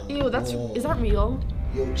 Yo. Ew, is that real?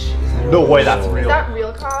 No way that's real. Is that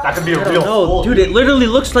real, Kyle? That could be a I real don't know, skull. dude. It literally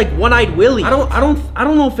looks like One-Eyed Willie. I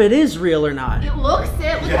don't know if it is real or not. It looks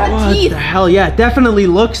it. Look at the What teeth. the hell? Yeah, it definitely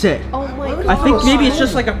looks it. Oh my God. I think maybe it's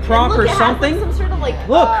just like a prop And or look, it has, like, something. some sort of like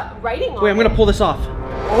Look. writing on Wait, I'm gonna it. pull this off.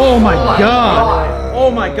 Oh my God.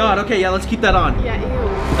 Oh my God. Okay, yeah, let's keep that on. Yeah, ew.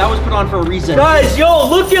 That was put on for a reason. Guys, yo,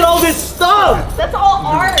 look at all this stuff. That's all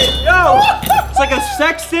art. Yo, it's like a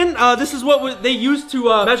sextant. This is what they used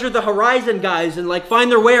to measure the horizon, guys, and like find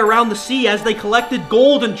their way around the sea as they collected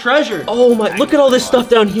gold and treasure. Oh my, look at all this stuff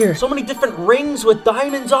down here. So many different rings with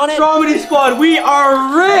diamonds on it. Stromedy squad, we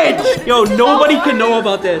are rich. Yo, nobody can know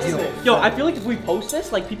about this. Yo, I feel like if we post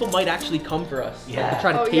this, like people might actually come for us. Yeah. Like, to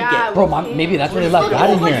try to take it. Bro, maybe that's what they left Look, out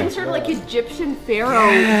it in looks like here. some sort of like Egyptian pharaoh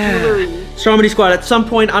jewelry. Stromedy squad, at some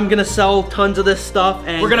point I'm gonna sell tons of this stuff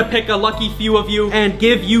and we're gonna pick a lucky few of you and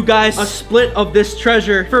give you guys a split of this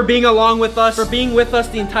treasure for being along with us, for being with us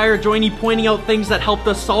the entire journey, pointing out things that helped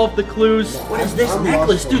us solve the clues. What is this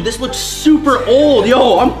necklace? Dude, this looks super old.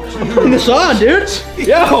 Yo, I'm putting this on, dude.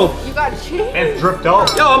 Yo. You got chains. It's dripped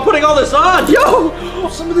off. Yo, I'm putting all this on. Yo.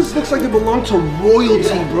 Some of this looks like it belonged to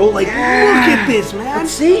royalty, bro. Like, look at this, man.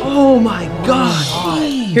 Let's see. Oh my God.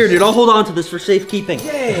 Here, dude, I'll hold on to this for safekeeping.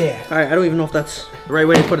 Yeah. All right, I don't even know if that's the right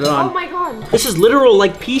way to put it on. Oh my God. This is literal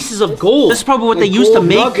like pieces of gold. This is probably what they used to gold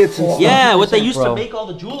make. nuggets and stuff. Yeah, what they used to Bro. make all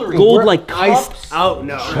the jewelry. Gold like cups. Out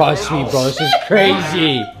now. Trust me, bro. This is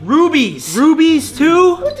crazy. Rubies. Rubies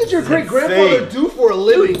too. What did your great grandfather do for a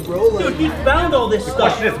living, bro? Like, Dude, he found all this stuff.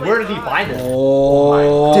 Question is, where did he find it?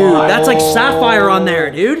 Dude, that's like sapphire on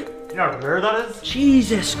there, dude. You know how rare that is?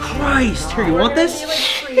 Jesus Christ. Here, you want this?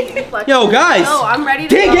 Yo, Yo, guys. No, I'm ready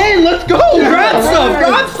to Dig go. in, let's go. Grab some,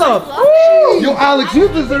 grab some. yo, Alex, you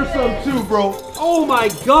deserve some too, bro. Oh my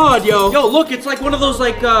God, yo. Yo, look, it's like one of those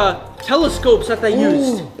like telescopes that they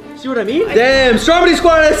used. See what I mean? Damn, Stromedy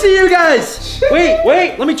squad, I see you guys.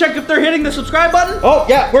 Wait, let me check if they're hitting the subscribe button. Oh,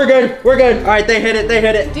 yeah, we're good, we're good. All right, they hit it,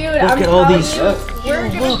 Dude, Look I'm at all telling these. you, we're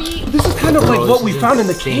gonna be. This is kind of like what we found in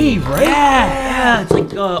the cave, right? Yeah, it's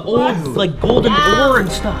like old, like golden ore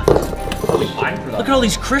and stuff. Look at all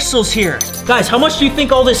these crystals here. Guys, how much do you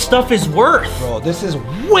think all this stuff is worth? Bro, this is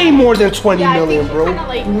way more than 20 Yeah, I million, think bro. you're kinda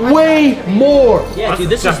like- Way more. Yeah, dude,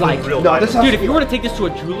 this is like, real. No, this has dude, to if you were to take this to a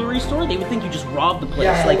jewelry store, they would think you just robbed the place.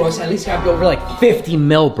 Yeah, Like, bro, it's at least gotta be over like 50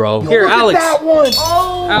 mil, bro. here, Look at Alex. that one.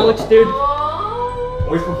 Oh. Alex, dude.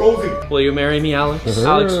 Always proposing. Will you marry me, Alex?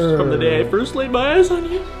 Alex, from the day I first laid my eyes on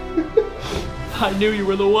you, I knew you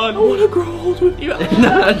were the one. I want to grow old with you.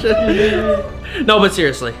 No, but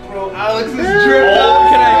seriously. Bro, Alex is dripped out.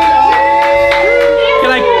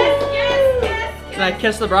 Can I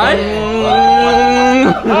kiss the bride?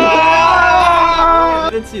 I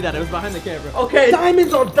didn't see that. It was behind the camera. Okay.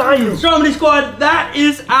 Diamonds on diamonds. Stromedy squad, that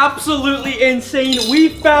is absolutely insane. We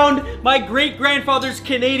found my great-grandfather's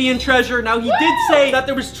Canadian treasure. Now, he did say that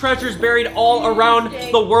there was treasures buried all around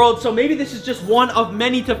the world, so maybe this is just one of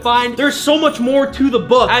many to find. There's so much more to the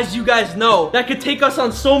book, as you guys know, that could take us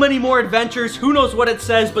on so many more adventures. Who knows what it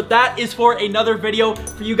says, but that is for another video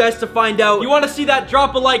for you guys to find out. If you want to see that,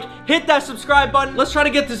 drop a like, hit that subscribe button. Let's try to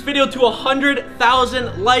get this video to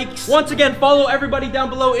 100,000 likes. Once again, follow everybody down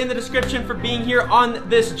below in the description for being here on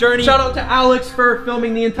this journey. Shout out to Alex for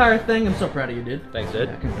filming the entire thing. I'm so proud of you, dude. Thanks, dude.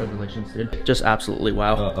 Yeah, congratulations. Congratulations, dude. Just absolutely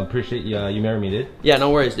wow. Appreciate you marrying me, dude. Yeah, no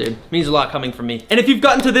worries, dude. Means a lot coming from me. And if you've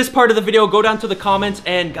gotten to this part of the video, go down to the comments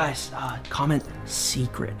and guys, comment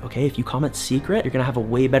secret, okay? If you comment secret, you're gonna have a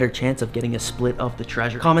way better chance of getting a split of the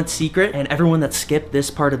treasure. Comment secret, and everyone that skipped this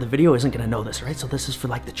part of the video isn't gonna know this, right? So this is for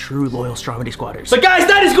like the true loyal Stromedy squatters. But guys,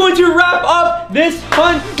 that is going to wrap up this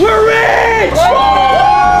hunt. We're rich!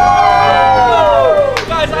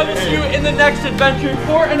 Guys, I will see you in the next adventure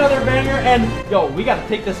for another banger. And yo, we gotta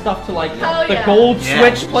take this stuff to like the gold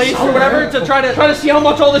switch place or whatever to try to see how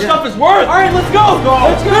much all this stuff is worth. All right, let's go.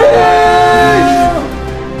 Let's go.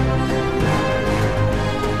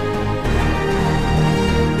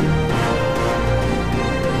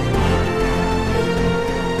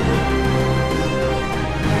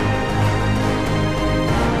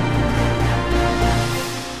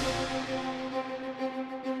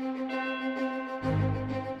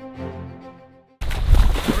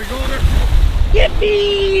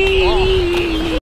 Yippee!